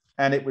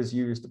 and it was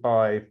used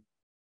by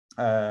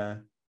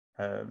the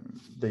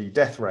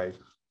death ray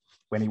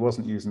when he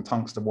wasn't using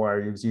tungsten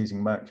wire, he was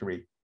using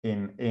mercury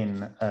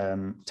in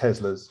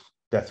Tesla's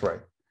death ray.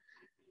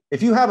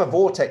 If you have a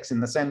vortex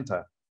in the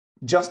center,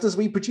 just as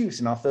we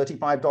produce in our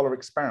 $35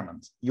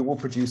 experiments, you will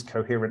produce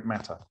coherent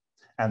matter,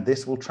 and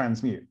this will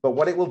transmute. But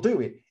what it will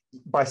do,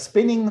 by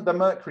spinning the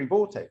mercury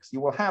vortex,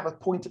 you will have a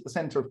point at the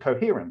center of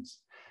coherence,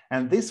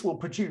 and this will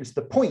produce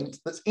the point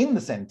that's in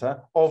the center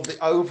of the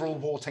overall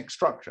vortex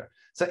structure.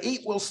 So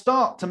it will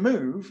start to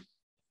move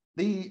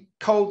the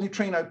cold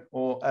neutrino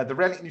or the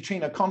relic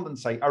neutrino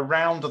condensate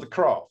around the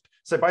craft.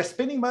 So by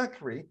spinning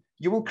mercury,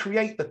 you will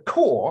create the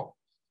core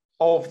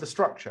of the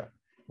structure.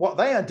 What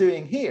they are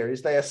doing here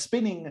is they are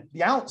spinning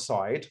the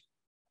outside,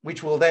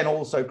 which will then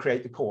also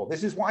create the core.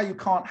 This is why you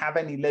can't have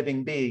any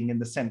living being in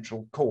the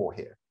central core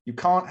here. You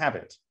can't have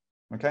it,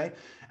 okay?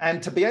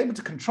 And to be able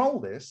to control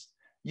this,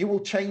 you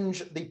will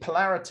change the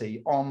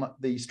polarity on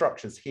the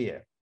structures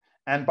here.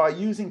 And by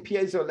using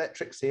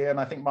piezoelectrics here, and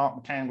I think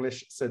Mark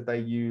McCandlish said they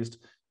used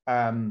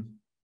what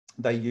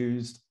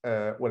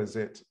is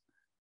it?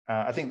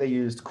 I think they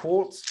used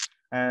quartz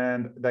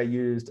and they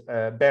used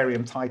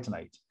barium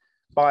titanate.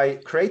 By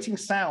creating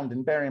sound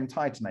in barium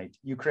titanate,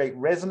 you create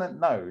resonant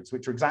nodes,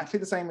 which are exactly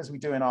the same as we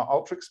do in our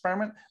ultra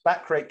experiment,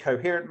 that create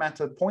coherent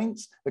matter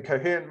points. The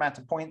coherent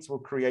matter points will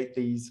create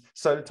these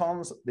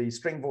solitons, the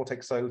string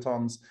vortex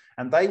solitons,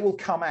 and they will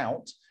come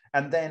out.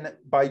 And then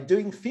by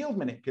doing field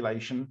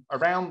manipulation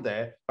around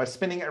there, by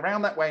spinning it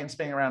around that way and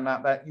spinning around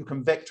that, you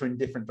can vector in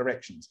different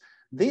directions.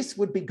 This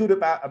would be good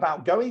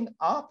about going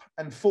up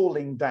and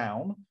falling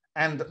down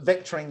and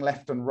vectoring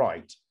left and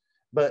right.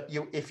 But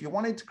if you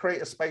wanted to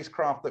create a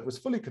spacecraft that was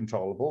fully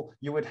controllable,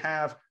 you would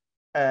have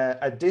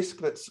a disk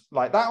that's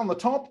like that on the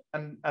top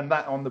and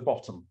that on the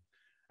bottom.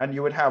 And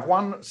you would have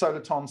one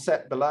soliton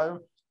set below,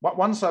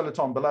 one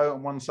soliton below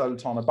and one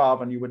soliton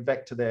above, and you would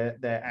vector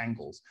their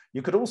angles.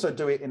 You could also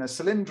do it in a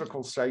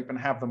cylindrical shape and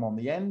have them on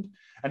the end.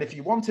 And if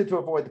you wanted to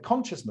avoid the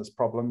consciousness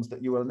problems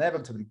that you will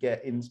inevitably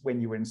get when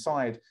you're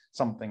inside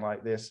something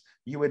like this,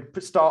 you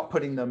would start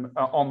putting them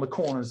on the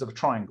corners of a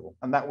triangle.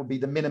 And that would be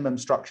the minimum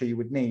structure you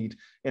would need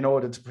in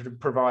order to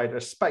provide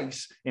a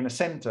space in a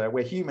center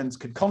where humans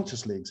could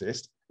consciously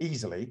exist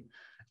easily,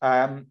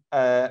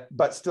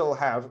 but still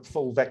have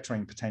full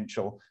vectoring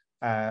potential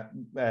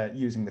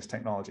using this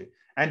technology.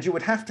 And you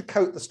would have to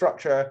coat the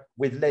structure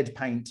with lead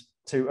paint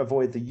to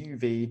avoid the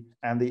UV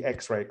and the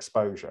X-ray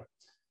exposure.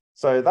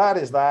 So that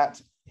is that.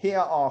 here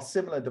are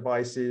similar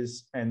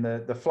devices, and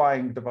the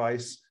flying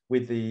device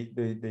with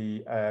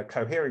the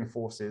cohering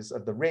forces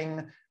of the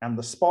ring and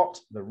the spot,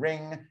 the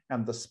ring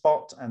and the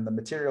spot, and the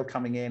material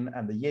coming in,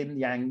 and the yin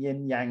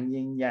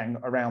yang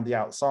around the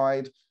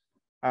outside.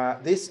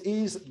 This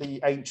is the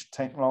ancient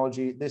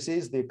technology. This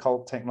is the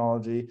occult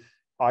technology.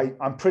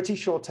 I'm pretty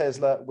sure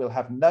Tesla will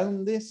have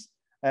known this.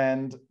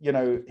 And, you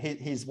know,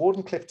 his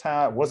Wardenclyffe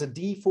Tower was a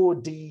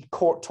D4D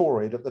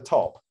toroid at the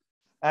top,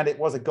 and it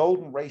was a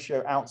golden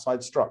ratio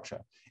outside structure.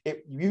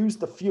 It used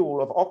the fuel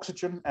of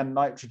oxygen and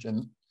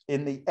nitrogen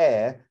in the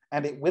air,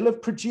 and it will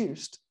have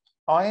produced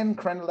iron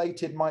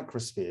crenellated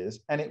microspheres,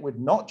 and it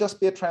would not just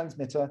be a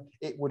transmitter,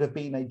 it would have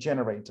been a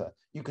generator.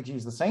 You could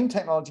use the same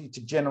technology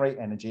to generate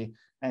energy,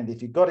 and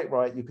if you got it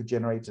right, you could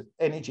generate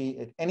energy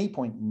at any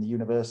point in the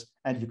universe,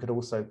 and you could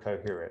also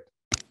cohere it.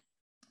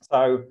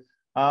 So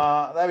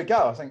there we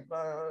go. I think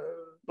blah,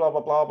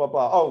 blah, blah, blah,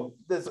 blah. Oh,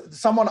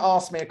 someone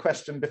asked me a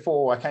question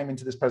before I came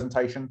into this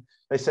presentation.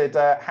 They said,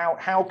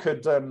 how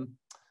could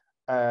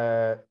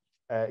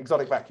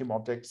exotic vacuum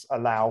objects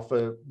allow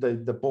for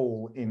the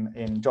ball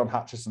in John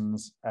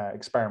Hutchison's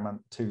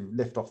experiment to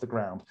lift off the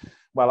ground?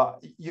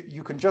 Well,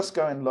 you can just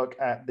go and look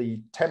at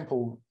the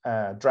temple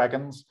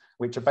dragons,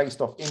 which are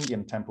based off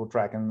Indian temple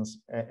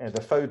dragons,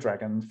 the faux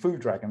dragon, Fu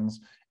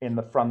dragons in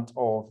the front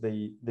of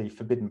the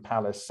Forbidden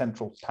Palace,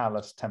 Central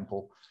Palace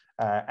Temple.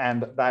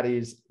 And that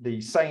is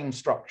the same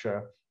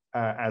structure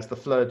as the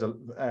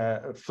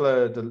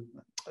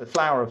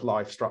Flower of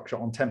Life structure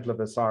on Temple of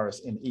Osiris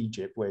in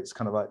Egypt, where it's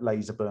kind of like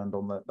laser burned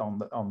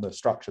on the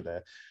structure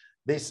there.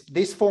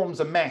 This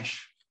forms a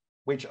mesh,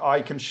 which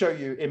I can show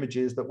you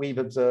images that we've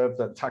observed,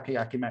 that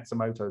Takeaki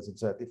Matsumoto has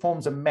observed. It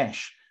forms a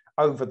mesh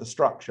over the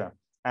structure,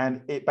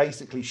 and it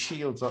basically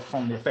shields up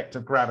from the effect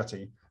of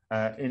gravity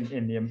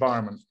in the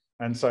environment.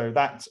 And so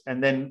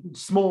and then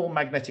small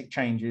magnetic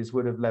changes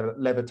would have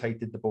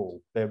levitated the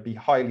ball. They would be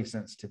highly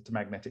sensitive to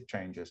magnetic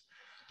changes.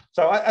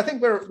 So I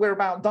think we're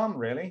about done,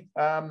 really.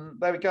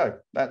 There we go.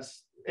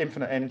 That's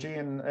infinite energy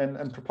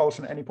and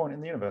propulsion at any point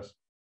in the universe.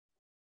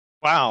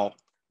 Wow.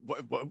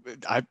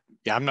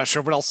 I'm not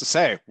sure what else to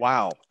say.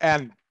 Wow.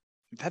 And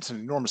that's an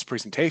enormous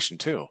presentation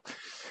too.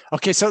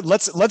 Okay, so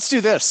let's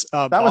do this.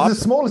 That Bob, was as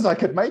small as I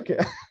could make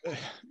it.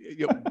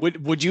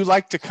 would you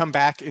like to come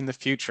back in the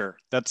future?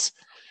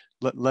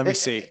 Let me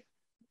see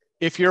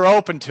if you're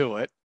open to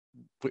it.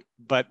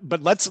 But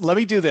let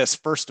me do this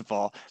first of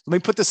all. Let me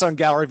put this on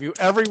gallery view.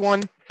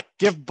 Everyone,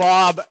 give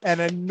Bob an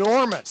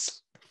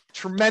enormous,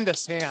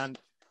 tremendous hand.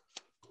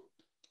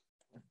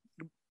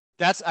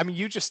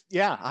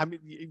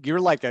 You're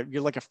like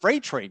a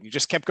freight train. You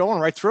just kept going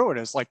right through it.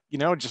 It's like,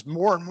 just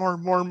more and more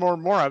and more and more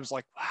and more. I was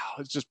like, wow,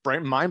 it's just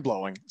mind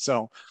blowing.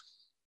 So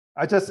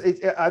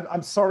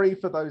I'm sorry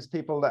for those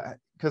people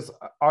because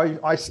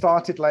I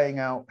started laying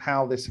out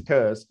how this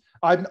occurs.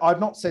 I've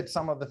not said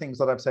some of the things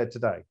that I've said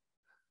today.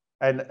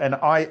 And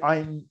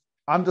I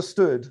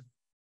understood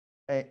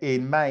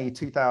in May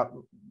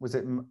 2000,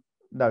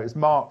 it's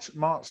March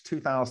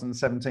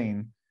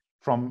 2017,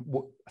 from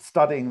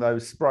studying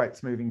those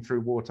sprites moving through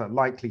water,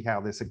 likely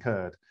how this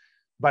occurred.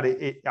 But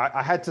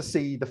I had to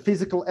see the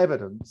physical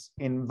evidence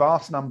in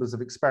vast numbers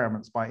of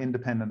experiments by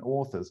independent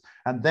authors.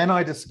 And then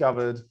I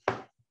discovered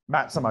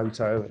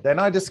Matsumoto, then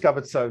I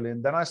discovered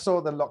Solin, then I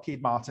saw the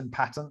Lockheed Martin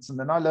patents, and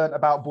then I learned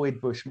about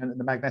Boyd-Bushman and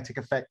the magnetic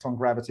effect on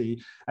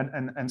gravity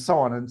and so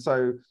on. And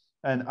so,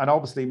 and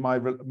obviously my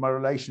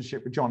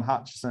relationship with John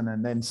Hutchison,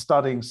 and then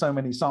studying so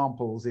many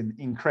samples in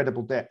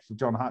incredible depth of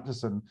John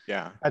Hutchison.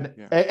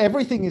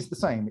 Everything is the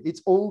same.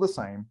 It's all the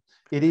same.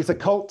 It is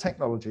occult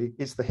technology.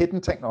 It's the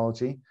hidden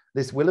technology.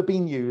 This will have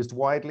been used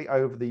widely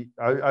over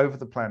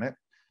the planet,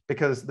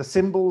 because the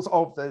symbols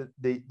of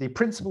the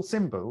principal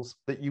symbols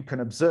that you can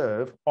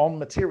observe on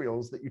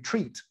materials that you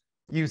treat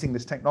using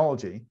this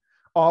technology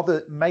are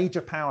the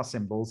major power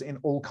symbols in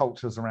all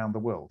cultures around the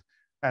world.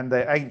 And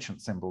they're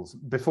ancient symbols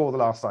before the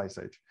last ice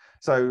age.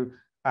 So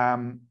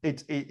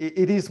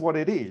it is what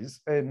it is.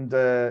 And,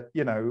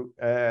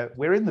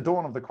 we're in the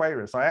dawn of the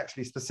Aquarius. I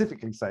actually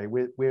specifically say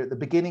we're at the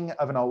beginning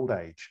of an old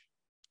age.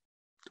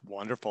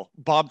 Wonderful.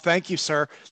 Bob, thank you, sir.